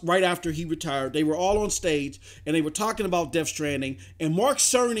House right after he retired. They were all on stage and they were talking about Death Stranding. And Mark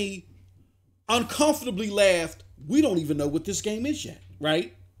Cerny uncomfortably laughed. We don't even know what this game is yet,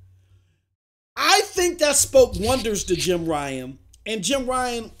 right? I think that spoke wonders to Jim Ryan. And Jim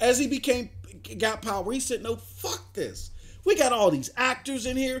Ryan, as he got power, he said, no, fuck this. We got all these actors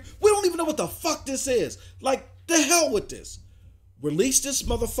in here. We don't even know what the fuck this is. Like, the hell with this. Release this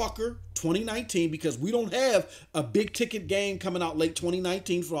motherfucker 2019 because we don't have a big ticket game coming out late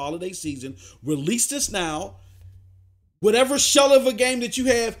 2019 for holiday season. Release this now. Whatever shell of a game that you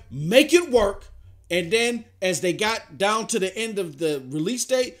have, make it work. And then as they got down to the end of the release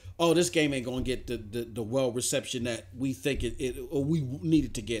date, oh, this game ain't going to get the well reception that we think or we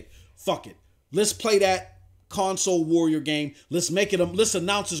needed to get. Fuck it. Let's play that console warrior game. Let's make it let's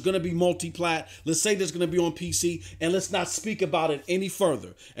announce it's going to be multi-plat. Let's say there's going to be on PC and let's not speak about it any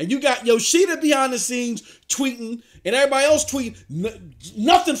further. And you got Yoshida behind the scenes tweeting and everybody else tweeting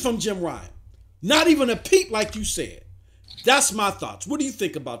nothing from Jim Ryan. Not even a peep like you said. That's my thoughts. What do you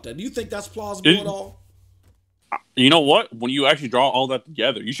think about that? Do you think that's plausible at all? You know what? When you actually draw all that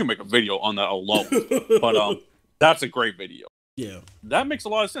together, you should make a video on that alone. But that's a great video. Yeah. That makes a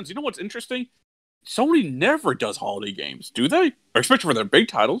lot of sense. You know what's interesting? Sony never does holiday games, do they? Or especially for their big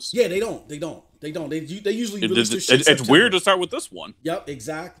titles. Yeah, they don't. They usually release their shit It's weird to start with this one. Yep,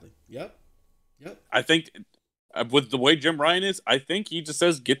 exactly. Yep. I think with the way Jim Ryan is, I think he just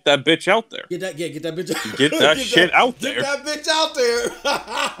says, get that bitch out there. Get that bitch Get that shit out there. Get that bitch out there.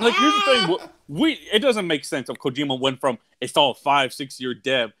 Like, here's the thing. It doesn't make sense if Kojima went from it's all 5-6 year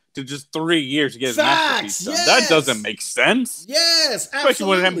dev to just 3 years to get his masterpiece done. Yes. That doesn't make sense. Yes, absolutely. Especially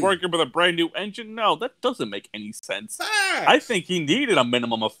with him working with a brand new engine. No, that doesn't make any sense. Facts. I think he needed a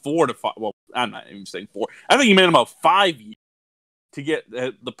minimum of 4 to 5. Well, I'm not even saying 4. I think he made him about 5 years to get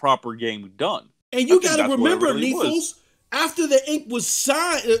the proper game done. And you got to remember, Nethos, after the ink was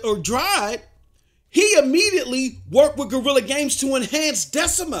signed or dried, he immediately worked with Guerrilla Games to enhance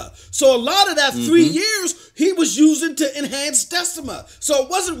Decima. So a lot of that 3 years he was using to enhance Decima. So it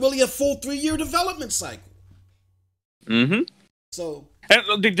wasn't really a full 3-year development cycle. Mm-hmm. So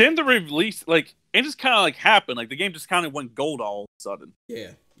and then the release, like, it just kind of like happened. Like the game just kind of went gold all of a sudden.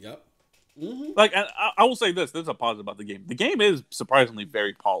 Yeah. Yep. Mm-hmm. Like, and I will say this. This is a positive about the game. The game is surprisingly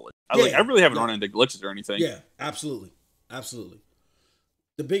very polished. I really haven't run into glitches or anything. Yeah, absolutely.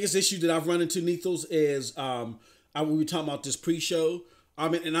 The biggest issue that I've run into, Nethos, is we were talking about this pre-show. I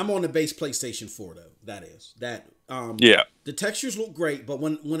mean, and I'm on the base PlayStation 4 though. The textures look great, but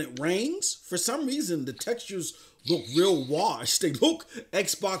when it rains, for some reason the textures look real washed. They look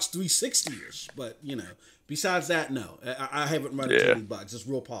Xbox 360-ish, but besides that, no, I haven't run into any bugs. It's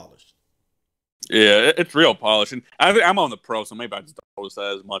real polished. Yeah, it's real polished, and I'm on the pro, so maybe I just don't notice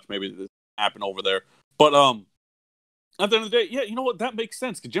that as much. Maybe this happened over there, but at the end of the day, yeah, you know what? That makes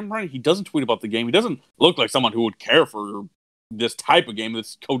sense. Because Jim Ryan, he doesn't tweet about the game. He doesn't look like someone who would care for this type of game,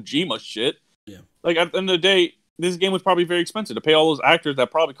 this Kojima shit. Yeah. Like, at the end of the day, this game was probably very expensive to pay all those actors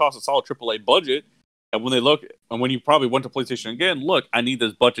that probably cost a solid AAA budget. And when you probably went to PlayStation again, look, I need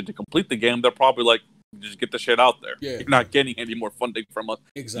this budget to complete the game. They're probably like, just get the shit out there. Yeah. You're not getting any more funding from us.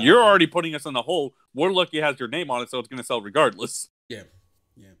 Exactly. You're already putting us in the hole. We're lucky it has your name on it, so it's going to sell regardless. Yeah.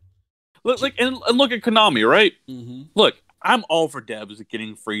 Look, and look at Konami, right? Mm-hmm. Look, I'm all for devs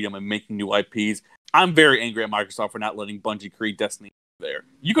getting freedom and making new IPs. I'm very angry at Microsoft for not letting Bungie create Destiny there.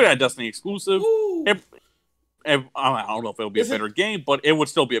 You could have Destiny exclusive. I don't know if it would be a better game, but it would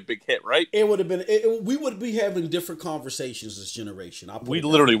still be a big hit, right? It would have been. We would be having different conversations this generation. We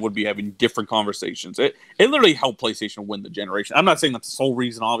literally would be having different conversations. It literally helped PlayStation win the generation. I'm not saying that's the sole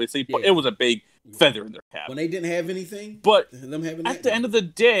reason, obviously, but it was a big feather in their cap. When they didn't have anything, but them having at the end of the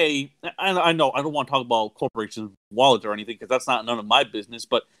day, I know I don't want to talk about corporations' wallets or anything because that's not none of my business,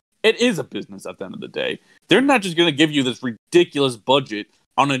 but it is a business at the end of the day. They're not just going to give you this ridiculous budget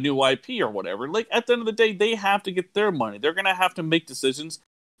on a new IP or whatever. Like, at the end of the day, they have to get their money. They're going to have to make decisions.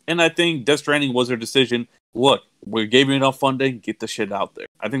 And I think Death Stranding was their decision. Look, we gave you enough funding, get the shit out there.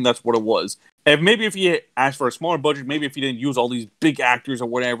 I think that's what it was. And maybe if you asked for a smaller budget, maybe if you didn't use all these big actors or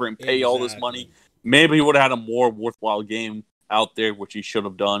whatever and pay all this money, maybe he would have had a more worthwhile game out there, which he should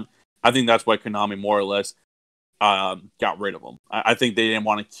have done. I think that's why Konami more or less got rid of him. I think they didn't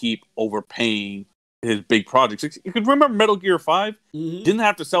want to keep overpaying his big projects. You can remember Metal Gear 5? Mm-hmm. Didn't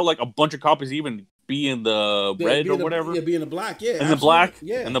have to sell like a bunch of copies to even be in the red or whatever. Yeah, be in the black. Yeah, in the black.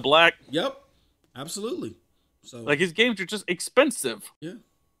 Yeah, in the black. Yep, absolutely. So like his games are just expensive. Yeah.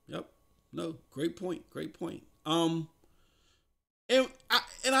 Yep. No, great point. Great point. And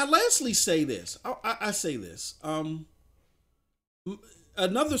I lastly say this. I say this.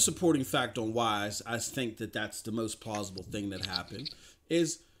 Another supporting fact on why I think that that's the most plausible thing that happened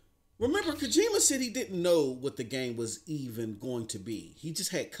is, remember, Kojima said he didn't know what the game was even going to be. He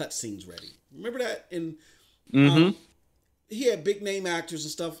just had cutscenes ready. Remember that? And he had big name actors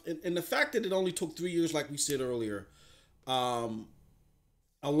and stuff. And the fact that it only took 3 years, like we said earlier,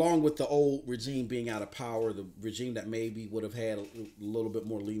 along with the old regime being out of power, the regime that maybe would have had a little bit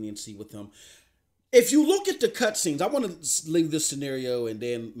more leniency with them. If you look at the cutscenes, I want to leave this scenario and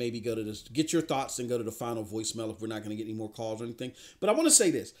then maybe go to this, get your thoughts and go to the final voicemail if we're not going to get any more calls or anything. But I want to say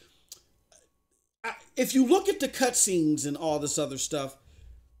this. If you look at the cutscenes and all this other stuff,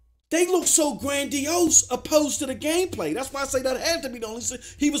 they look so grandiose opposed to the gameplay. That's why I say that had to be the only thing.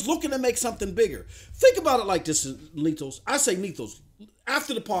 He was looking to make something bigger. Think about it like this, Lethals. I say Lethals.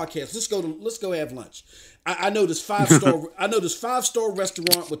 After the podcast, let's go have lunch. I know this 5-star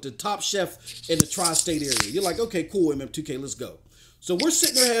restaurant with the top chef in the tri-state area. You're like, okay, cool, MM2K, let's go. So we're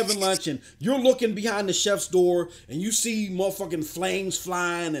sitting there having lunch, and you're looking behind the chef's door, and you see motherfucking flames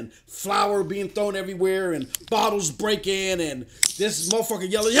flying, and flour being thrown everywhere, and bottles breaking, and this motherfucker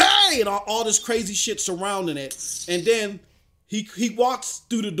yelling, "Yay!" and all this crazy shit surrounding it. And then he walks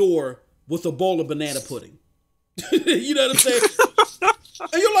through the door with a bowl of banana pudding. You know what I'm saying?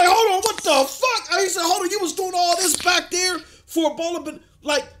 And you're like, hold on, what the fuck? I said, hold on, you was doing all this back there for a bowl of banana.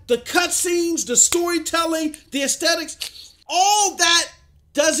 Like, the cutscenes, the storytelling, the aesthetics, all that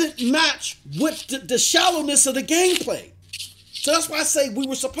doesn't match with the shallowness of the gameplay. So that's why I say we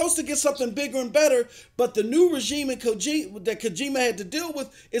were supposed to get something bigger and better, but the new regime that Kojima had to deal with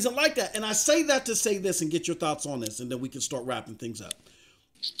isn't like that. And I say that to say this and get your thoughts on this, and then we can start wrapping things up.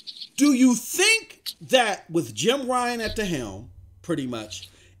 Do you think that with Jim Ryan at the helm, pretty much,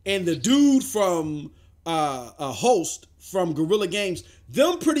 and the dude from a host from Guerrilla Games,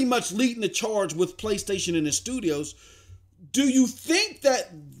 them pretty much leading the charge with PlayStation in the studios, do you think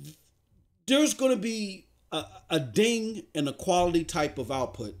that there's going to be a ding in the quality type of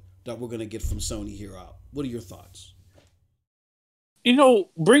output that we're going to get from Sony here out? What are your thoughts? You know,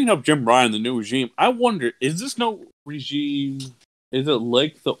 bringing up Jim Ryan, the new regime, I wonder, is this no regime? Is it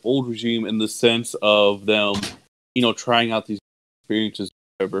like the old regime in the sense of them, you know, trying out these experiences,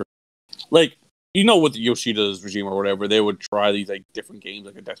 whatever? Like, you know, with Yoshida's regime or whatever, they would try these like different games,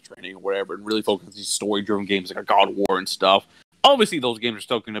 like a Death Stranding or whatever, and really focus on these story-driven games like a God of War and stuff. Obviously, those games are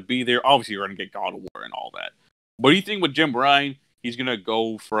still going to be there. Obviously, you're going to get God of War and all that. But do you think with Jim Ryan, he's going to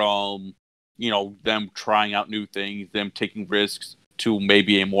go from, you know, them trying out new things, them taking risks, to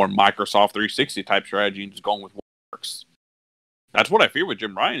maybe a more Microsoft 360 type strategy and just going with what works? That's what I fear with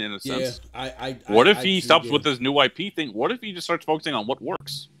Jim Ryan in a sense. Yeah, what if he stops with this new IP thing? What if he just starts focusing on what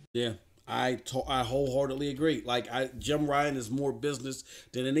works? Yeah, I wholeheartedly agree. Like, Jim Ryan is more business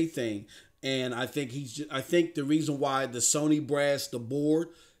than anything, and I think the reason why the Sony brass, the board,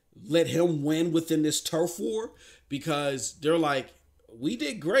 let him win within this turf war, because they're like, we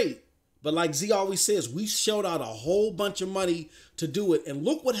did great, but like Z always says, we shelled out a whole bunch of money to do it, and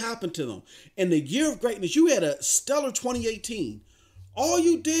look what happened to them. In the year of greatness, you had a stellar 2018. All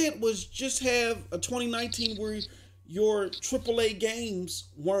you did was just have a 2019 where your AAA games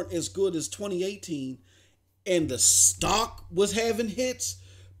weren't as good as 2018, and the stock was having hits.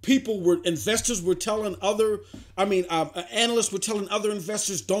 Investors were telling analysts were telling other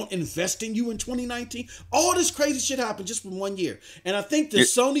investors, don't invest in you in 2019. All this crazy shit happened just from 1 year. And I think the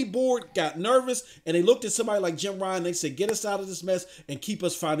Sony board got nervous, and they looked at somebody like Jim Ryan. They said, get us out of this mess and keep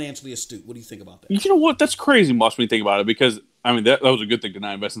us financially astute. What do you think about that? You know what? That's crazy, Moss, when you think about it, because, I mean, that was a good thing to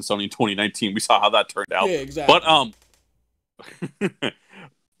not invest in Sony in 2019. We saw how that turned out. Yeah, exactly.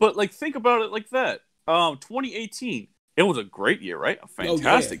 But like, think about it like that. 2018. It was a great year, right? A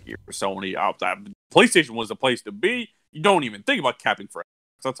fantastic year for Sony. PlayStation was the place to be. You don't even think about capping for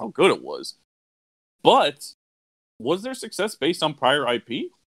Xbox. That's how good it was. But was there success based on prior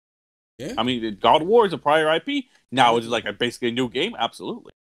IP? Yeah. I mean, God of War is a prior IP. Now it's like basically a new game.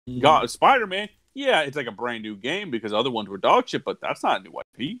 Absolutely. Mm-hmm. Spider-Man. Yeah, it's like a brand new game because other ones were dog shit, but that's not a new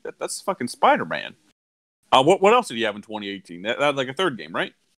IP. That's fucking Spider-Man. What else did you have in 2018? That like a third game,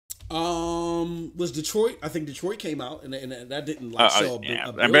 right? Was Detroit? I think Detroit came out, and that didn't like sell. Yeah,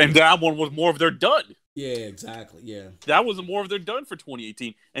 and that one was more of their dud. Yeah, exactly. Yeah, that was more of their dud for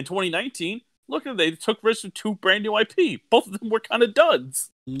 2018. And 2019 look at they took risks with 2 brand new IP. Both of them were kind of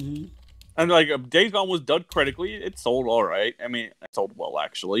duds. Mm-hmm. And like Days Gone was dud critically. It sold all right. I mean, it sold well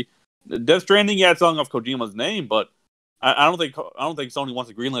actually. Death Stranding, yeah, it's off Kojima's name, but I don't think Sony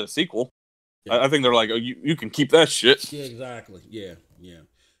wants to greenlight a sequel. Yeah. I think they're like, oh, you can keep that shit. Yeah, exactly. Yeah.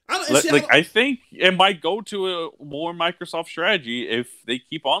 I think it might go to a more Microsoft strategy if they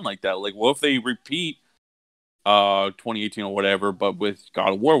keep on like that. Like, what if they repeat 2018 or whatever, but with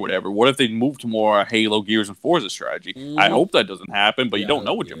God of War or whatever? What if they move to more Halo, Gears, and Forza strategy? Mm-hmm. I hope that doesn't happen, but you don't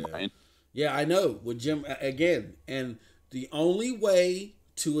know with Jim Ryan. Yeah, I know with Jim again, and the only way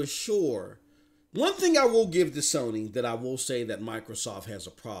to assure. One thing I will give to Sony that I will say that Microsoft has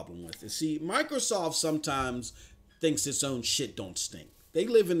a problem with is, see, Microsoft sometimes thinks its own shit don't stink. They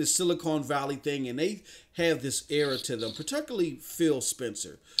live in the Silicon Valley thing, and they have this era to them, particularly Phil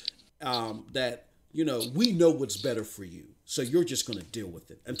Spencer, that, you know, we know what's better for you, so you're just going to deal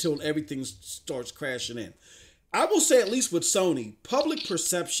with it until everything starts crashing in. I will say, at least with Sony, public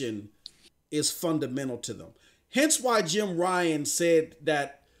perception is fundamental to them. Hence why Jim Ryan said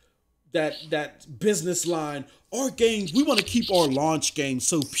that business line, our games, we want to keep our launch games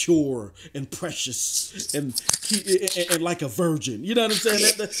so pure and precious and like a virgin. You know what I'm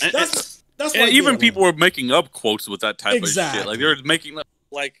saying? That's and even people were making up quotes with that type of shit. Like they're making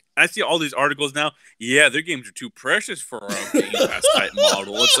like, I see all these articles now. Yeah, their games are too precious for a Game Pass type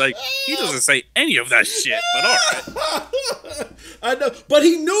model. It's like, he doesn't say any of that shit, but all right. I know, but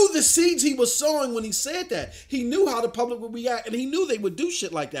he knew the seeds he was sowing when he said that. He knew how the public would react, and he knew they would do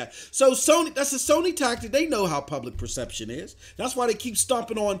shit like that. So Sony, that's a Sony tactic. They know how public perception is. That's why they keep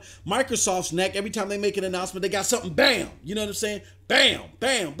stomping on Microsoft's neck every time they make an announcement. They got something, bam. You know what I'm saying? Bam,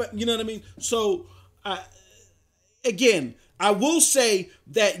 bam. But you know what I mean? So, again, I will say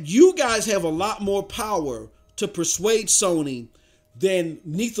that you guys have a lot more power to persuade Sony than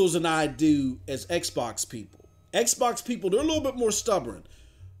Nethos and I do as Xbox people. Xbox people, they're a little bit more stubborn.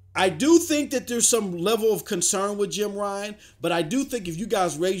 I do think that there's some level of concern with Jim Ryan, but I do think if you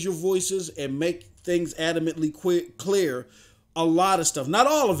guys raise your voices and make things adamantly clear, a lot of stuff, not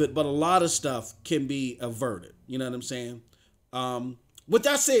all of it, but a lot of stuff can be averted. You know what I'm saying? With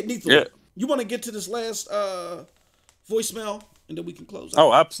that said, Nethos, you want to get to this last voicemail, and then we can close out.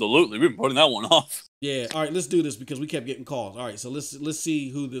 Oh, absolutely. We've been putting that one off. Yeah. All right, let's do this because we kept getting calls. All right, so let's see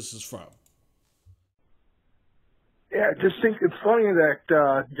who this is from. Yeah, I just think it's funny that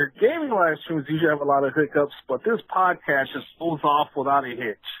your gaming live streams usually have a lot of hiccups, but this podcast just goes off without a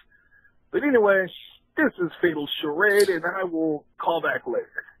hitch. But anyway, this is Fatal Charade, and I will call back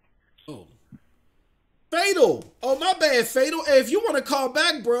later. Oh. Fatal! Oh, my bad, Fatal. Hey, if you want to call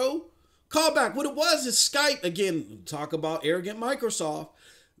back, bro, call back. What it was is Skype. Again, talk about arrogant Microsoft.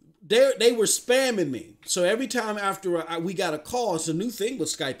 They were spamming me. So every time after we got a call, it's a new thing with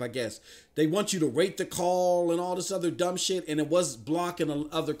Skype, I guess. They want you to rate the call and all this other dumb shit, and it was blocking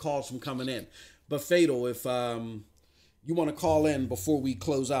other calls from coming in. But Fatal, if you want to call in before we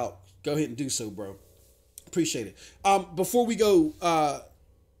close out, go ahead and do so, bro. Appreciate it. Before we go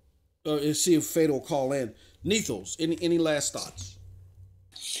see if Fatal will call in, Nethos, any last thoughts?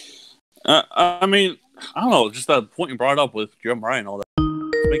 I mean, I don't know, just that point you brought up with Jim Ryan and all that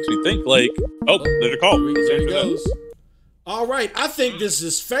makes me think, like, there's a call. There he goes. All right, I think this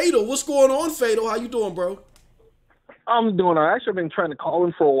is Fatal. What's going on, Fatal? How you doing, bro? I'm doing all right. Actually, I've been trying to call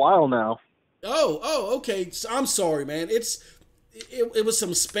in for a while now. Oh, okay. So, I'm sorry, man. It was some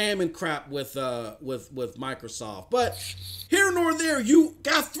spam and crap with Microsoft, but here nor there, you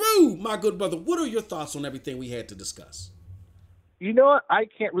got through, my good brother. What are your thoughts on everything we had to discuss? You know what? I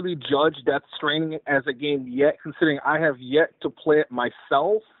can't really judge Death Stranding as a game yet, considering I have yet to play it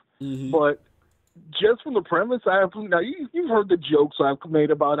myself. Mm-hmm. But just from the premise, now you've heard the jokes I've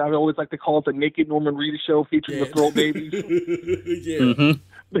made about it. I always like to call it the Naked Norman Reedus show featuring the Throw Babies. Yeah. Mm-hmm.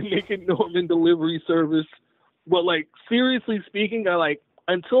 The Naked Norman delivery service. But, like, seriously speaking,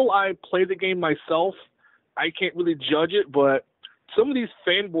 until I play the game myself, I can't really judge it, but some of these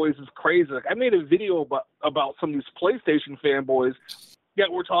fanboys is crazy. Like, I made a video about some of these PlayStation fanboys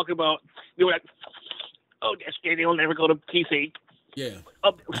that we're talking about. They were like, oh, that's good, they'll never go to PC. Yeah.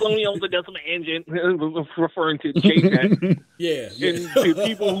 Sony owns the Decima engine, referring to JTech. Yeah. And to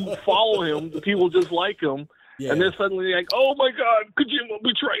people who follow him, people just like him. Yeah. And then suddenly like, oh my God, Kojima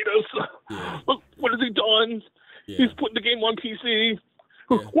betrayed us. Yeah. Look, what has he done? Yeah. He's putting the game on PC.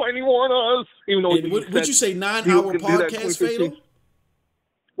 Yeah. Why didn't he warn us? Even though would you say 9-hour podcast, Fatal?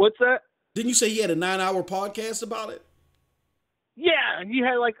 What's that? Didn't you say he had a 9-hour podcast about it? Yeah, he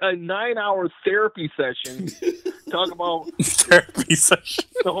had like a 9-hour therapy session. Talk about therapy session.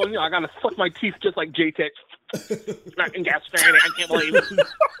 So, I gotta suck my teeth just like J-Tech. Fucking Gas Stranding. I can't believe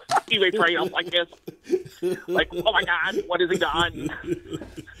eBay trade up like this. Like, oh my God, what has he done?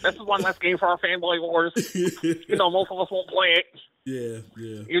 This is one less game for our fanboy wars. Most of us won't play it. Yeah.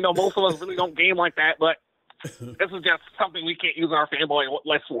 Most of us really don't game like that, but this is just something we can't use in our fanboy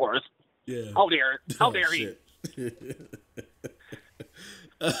less wars. Yeah. How dare he?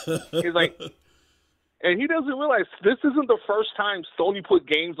 He's like, and he doesn't realize this isn't the first time Sony put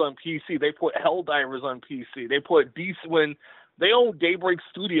games on PC. They put Helldivers on PC. They put DC when they owned Daybreak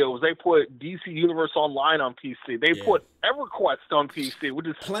Studios. They put DC Universe Online on PC. They put EverQuest on PC, which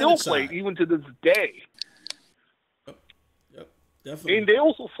is still played even to this day. Yep, definitely. And they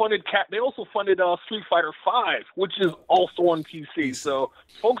also funded Street Fighter V, which is also on PC. So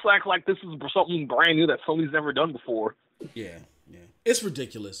folks act like this is something brand new that Sony's never done before. Yeah. It's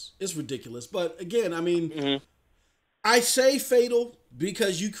ridiculous. But again, I mean, I say Fatal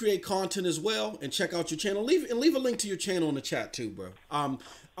because you create content as well, and check out your channel. Leave a link to your channel in the chat too, bro.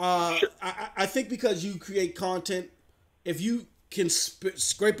 I think because you create content, if you can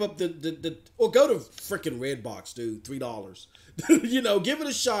scrape up the or go to freaking Redbox, dude, $3. Give it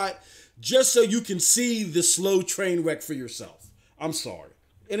a shot just so you can see the slow train wreck for yourself. I'm sorry.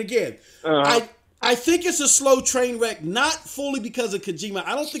 And again, I think it's a slow train wreck, not fully because of Kojima.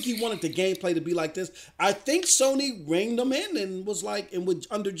 I don't think he wanted the gameplay to be like this. I think Sony reined them in and was like,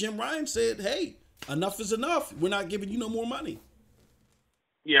 under Jim Ryan said, hey, enough is enough. We're not giving you no more money.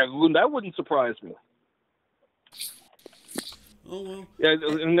 Yeah, that wouldn't surprise me. Oh, well. Yeah,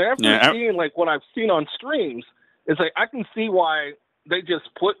 and after seeing like what I've seen on streams, it's like I can see why they just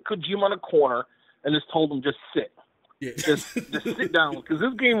put Kojima in a corner and just told him just sit. Yeah. Just sit down, because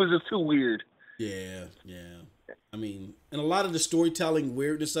this game was just too weird. Yeah. I mean, and a lot of the storytelling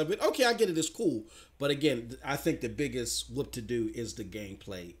weirdness of it, okay, I get it, it's cool. But again, I think the biggest whoop to do is the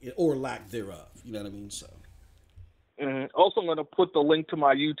gameplay, or lack thereof. You know what I mean? So. Also, I'm going to put the link to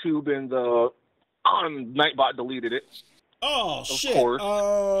my YouTube in the Nightbot deleted it. Oh, shit. Course.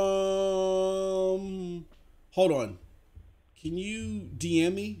 Hold on. Can you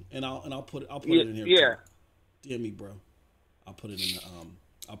DM me and I'll put it in here. Yeah. DM me, bro. I'll put it in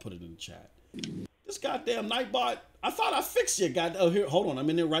the chat. This goddamn Nightbot. I thought I fixed it. Here, hold on. I'm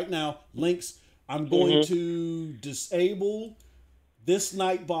in there right now. Links. I'm going to disable this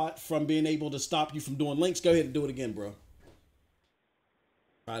Nightbot from being able to stop you from doing links. Go ahead and do it again, bro.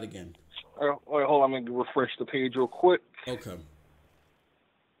 Try it again. All right, hold on. I'm going to refresh the page real quick. Okay.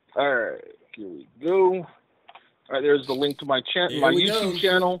 All right. Here we go. All right, there's the link to my YouTube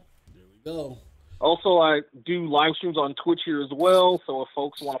channel. There we go. Also, I do live streams on Twitch here as well, so if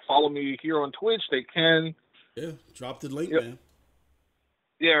folks want to follow me here on Twitch, they can. Yeah, drop the link, man.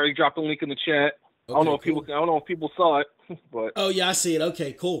 Yeah, I already dropped the link in the chat. Okay, I don't know if people saw it, but oh yeah, I see it.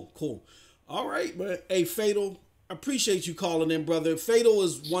 Okay, cool. All right, man. Hey, Fatal, I appreciate you calling in, brother. Fatal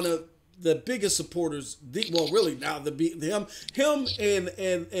is one of the biggest supporters. Really now him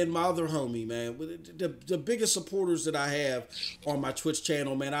and my other homie, man. The biggest supporters that I have on my Twitch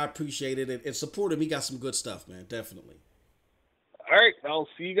channel, man. I appreciate it and support him. He got some good stuff, man. Definitely. All right, I'll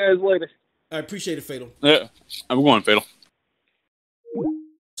see you guys later. I appreciate it, Fatal. Yeah, I'm going Fatal.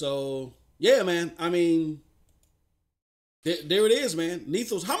 So yeah, man. I mean, there it is, man.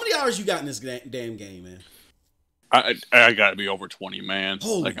 Nethos, how many hours you got in this damn game, man? I gotta be over 20, man.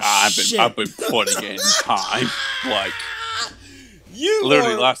 Holy shit. I've been putting in time. Like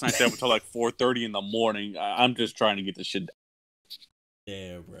last night I stayed up until like 4:30 in the morning. I'm just trying to get this shit done.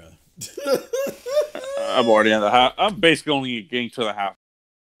 Yeah, bro. I'm already at the half. I'm basically only getting to the half.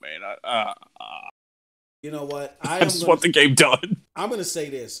 Man, you know what? I just want the game done. I'm gonna say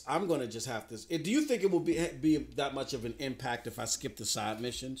this. I'm gonna just have to. Do you think it will be that much of an impact if I skip the side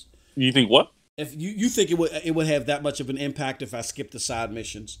missions? You think what? If you think it would have that much of an impact if I skip the side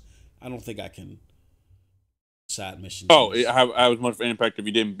missions? I don't think I can. Side missions. Oh, it have as much of an impact if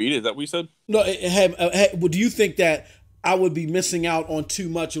you didn't beat it. Is that what you said? No, well, do you think that I would be missing out on too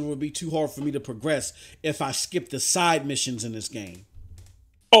much, and it would be too hard for me to progress if I skip the side missions in this game?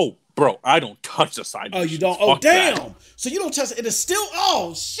 Oh, bro, I don't touch the side missions. Oh, you don't? Oh, damn. That. So you don't touch it. It is still,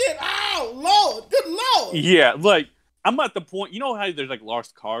 oh, shit. Oh, Lord. Good Lord. Yeah, like, I'm at the point, you know how there's like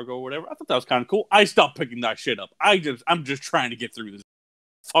lost cargo or whatever? I thought that was kind of cool. I stopped picking that shit up. I'm just trying to get through this.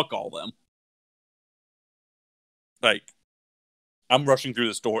 Fuck all them. Like, I'm rushing through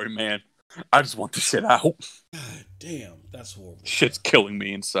the story, man. I just want the shit out. God damn, that's horrible. Shit's killing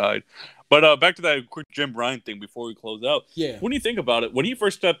me inside. But back to that quick Jim Ryan thing before we close out. Yeah. When you think about it, when he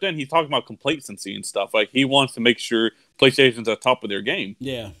first stepped in, he's talking about complacency and stuff. Like, he wants to make sure PlayStation's at the top of their game.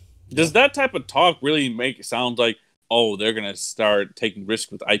 Yeah. Does that type of talk really make it sound like, oh, they're gonna start taking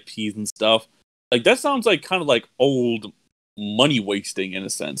risks with IPs and stuff. Like that sounds like kind of like old money wasting in a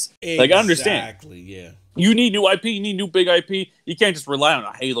sense. Exactly, like I understand. Exactly, yeah. You need new IP, you need new big IP. You can't just rely on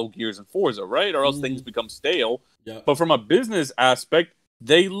a Halo, Gears, and Forza, right? Or else things become stale. Yep. But from a business aspect,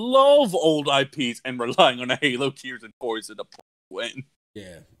 they love old IPs and relying on a Halo, Gears, and Forza to win.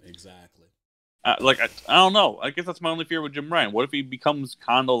 Yeah, exactly. I don't know. I guess that's my only fear with Jim Ryan. What if he becomes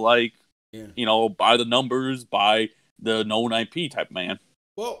kind of like, by the numbers, by the known IP type man?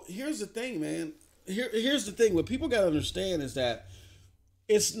 Well, here's the thing, man. Here's the thing. What people got to understand is that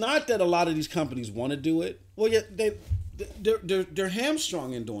it's not that a lot of these companies want to do it. Well, yeah, they're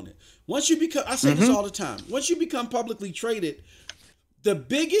hamstrung in doing it. Once you become, I say this all the time. Once you become publicly traded, the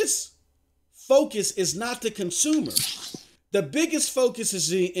biggest focus is not the consumer. The biggest focus is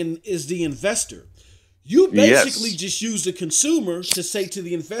the investor. You basically just use the consumer to say to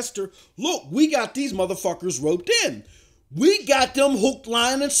the investor, look, we got these motherfuckers roped in. We got them hook,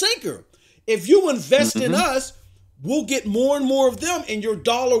 line, and sinker. If you invest in us, we'll get more and more of them, and your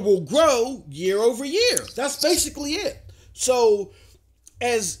dollar will grow year over year. That's basically it. So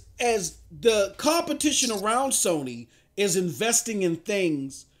as the competition around Sony is investing in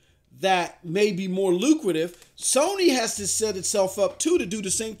things that may be more lucrative, Sony has to set itself up too to do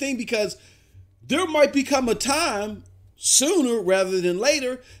the same thing, because there might become a time sooner rather than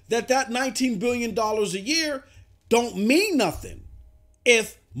later that $19 billion a year don't mean nothing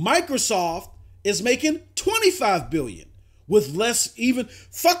if Microsoft is making $25 billion with less. Even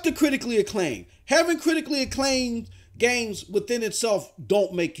fuck the critically acclaimed. Having critically acclaimed games within itself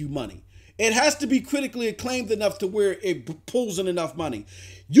don't make you money. It has to be critically acclaimed enough to where it pulls in enough money.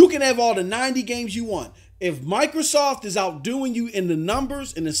 You can have all the 90 games you want. If Microsoft is outdoing you in the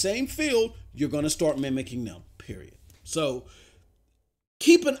numbers in the same field, you're going to start mimicking them, period. So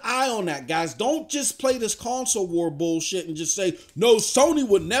keep an eye on that, guys. Don't just play this console war bullshit and just say, no, Sony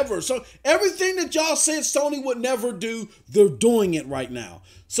would never. So everything that y'all said Sony would never do, they're doing it right now.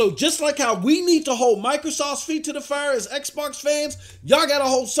 So just like how we need to hold Microsoft's feet to the fire as Xbox fans, y'all got to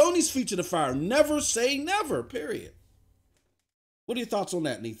hold Sony's feet to the fire. Never say never, period. What are your thoughts on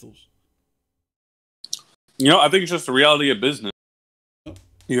that, Neethles? I think it's just the reality of business.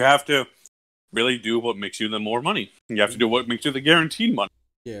 You have to really do what makes you the more money. You have to do what makes you the guaranteed money.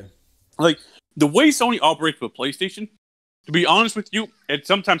 Yeah. Like, the way Sony operates with PlayStation, to be honest with you, it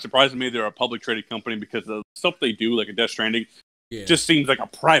sometimes surprises me they're a public traded company, because the stuff they do, like a Death Stranding, just seems like a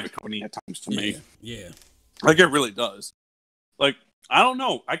private company at times to me. Yeah. Like, it really does. Like, I don't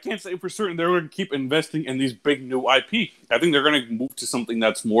know. I can't say for certain they're going to keep investing in these big new IP. I think they're going to move to something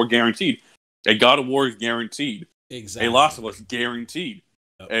that's more guaranteed. A God of War is guaranteed. Exactly. A Last of Us guaranteed.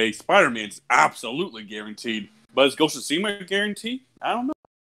 Yep. A Spider-Man's absolutely guaranteed. But is Ghost of Tsushima guaranteed? I don't know.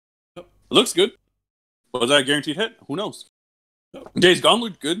 Yep. It looks good. Was that a guaranteed hit? Who knows? Yep. Days Gone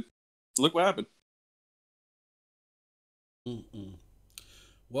looked good. Look what happened.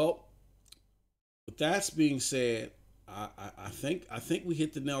 Well, with that being said, I think we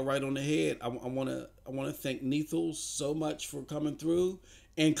hit the nail right on the head. I want to thank Neethles so much for coming through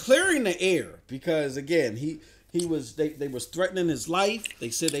and clearing the air, because again they was threatening his life. They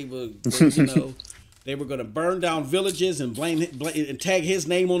said they were going to burn down villages and blame and tag his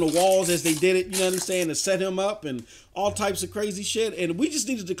name on the walls as they did it. You know what I'm saying? To set him up and all types of crazy shit. And we just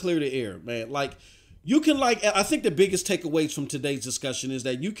needed to clear the air, man. Like, you can I think the biggest takeaways from today's discussion is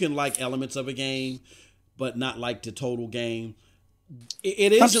that you can like elements of a game, but not like the total game.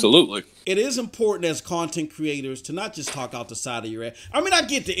 It is absolutely. It is important as content creators to not just talk out the side of your ass. I mean, I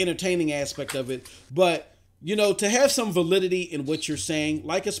get the entertaining aspect of it, but to have some validity in what you're saying,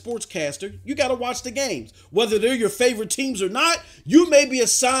 like a sportscaster, you got to watch the games. Whether they're your favorite teams or not, you may be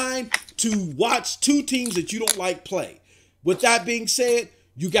assigned to watch two teams that you don't like play. With that being said,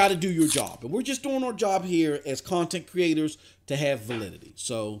 you got to do your job. And we're just doing our job here as content creators to have validity.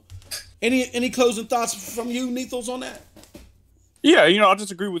 So, any closing thoughts from you, Neethles, on that? Yeah, I'll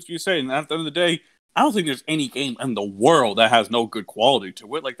just agree with you saying. At the end of the day, I don't think there's any game in the world that has no good quality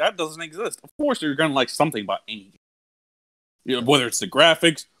to it. Like, that doesn't exist. Of course, you're going to like something about any game. Whether it's the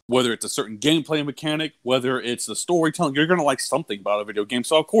graphics, whether it's a certain gameplay mechanic, whether it's the storytelling, you're going to like something about a video game.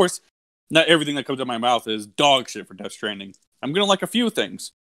 So, of course, not everything that comes out of my mouth is dog shit for Death Stranding. I'm going to like a few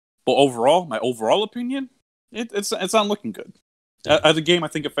things. But overall, my overall opinion, it's not looking good. As a game, I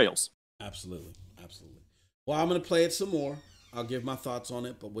think it fails. Absolutely. Well, I'm going to play it some more. I'll give my thoughts on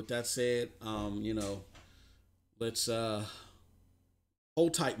it. But with that said, let's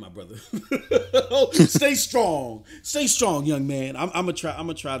hold tight, my brother. Stay strong, young man. I'm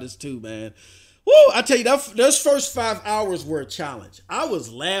gonna try this too, man. Woo! I tell you, those first 5 hours were a challenge. I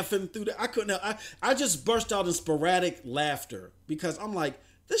was laughing through I couldn't. I just burst out in sporadic laughter because I'm like,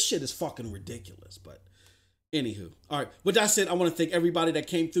 this shit is fucking ridiculous. But anywho, all right. With that said, I want to thank everybody that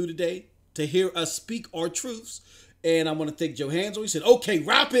came through today to hear us speak our truths. And I want to thank Johanzo. He said, okay,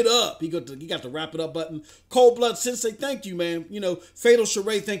 wrap it up. He got the wrap it up button. Cold Blood Sensei, thank you, man. You know, Fatal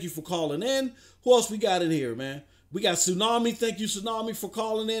Charade, thank you for calling in. Who else we got in here, man? We got Tsunami. Thank you, Tsunami, for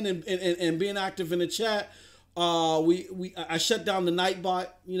calling in and being active in the chat. I shut down the Nightbot.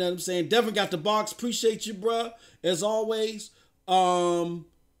 You know what I'm saying? Devin got the box. Appreciate you, bruh. As always. Who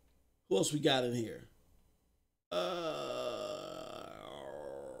else we got in here?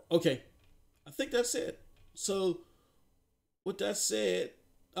 Okay. I think that's it. So, with that said,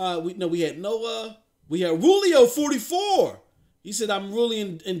 we had Noah. We had Rulio44. He said, I'm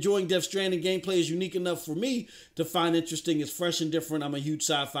really enjoying Death Stranding. Gameplay is unique enough for me to find interesting. It's fresh and different. I'm a huge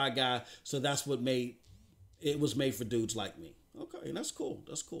sci-fi guy, so that's what it was made for dudes like me. Okay, and that's cool.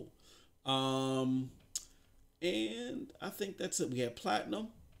 That's cool. And I think that's it. We had Platinum.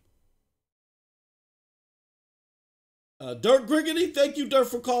 Dirt Griggity, thank you, Dirt,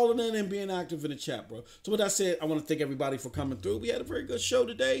 for calling in and being active in the chat, bro. So with that said, I want to thank everybody for coming through. We had a very good show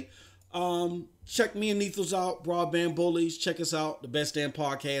today. Check me and Nethos out, Broadband Bullies. Check us out, the Best Damn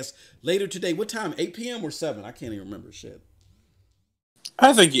Podcast. Later today, what time? 8 p.m. or 7? I can't even remember shit.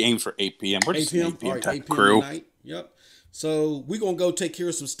 I think you aim for 8 p.m. We're 8 just p.m. 8 p.m. All right, type 8 p.m. crew. Tonight. Yep. So we're going to go take care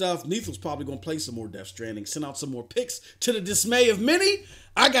of some stuff. Nethos probably going to play some more Death Stranding, send out some more pics to the dismay of many.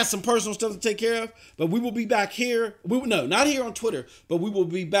 I got some personal stuff to take care of, but we will be back here. No, not here on Twitter, but we will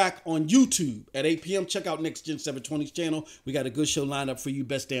be back on YouTube at 8 p.m. Check out Next Gen 720's channel. We got a good show lined up for you,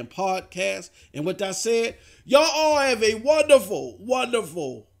 Best Damn Podcast. And with that said, y'all all have a wonderful,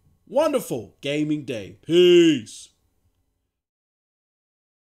 wonderful, wonderful gaming day. Peace.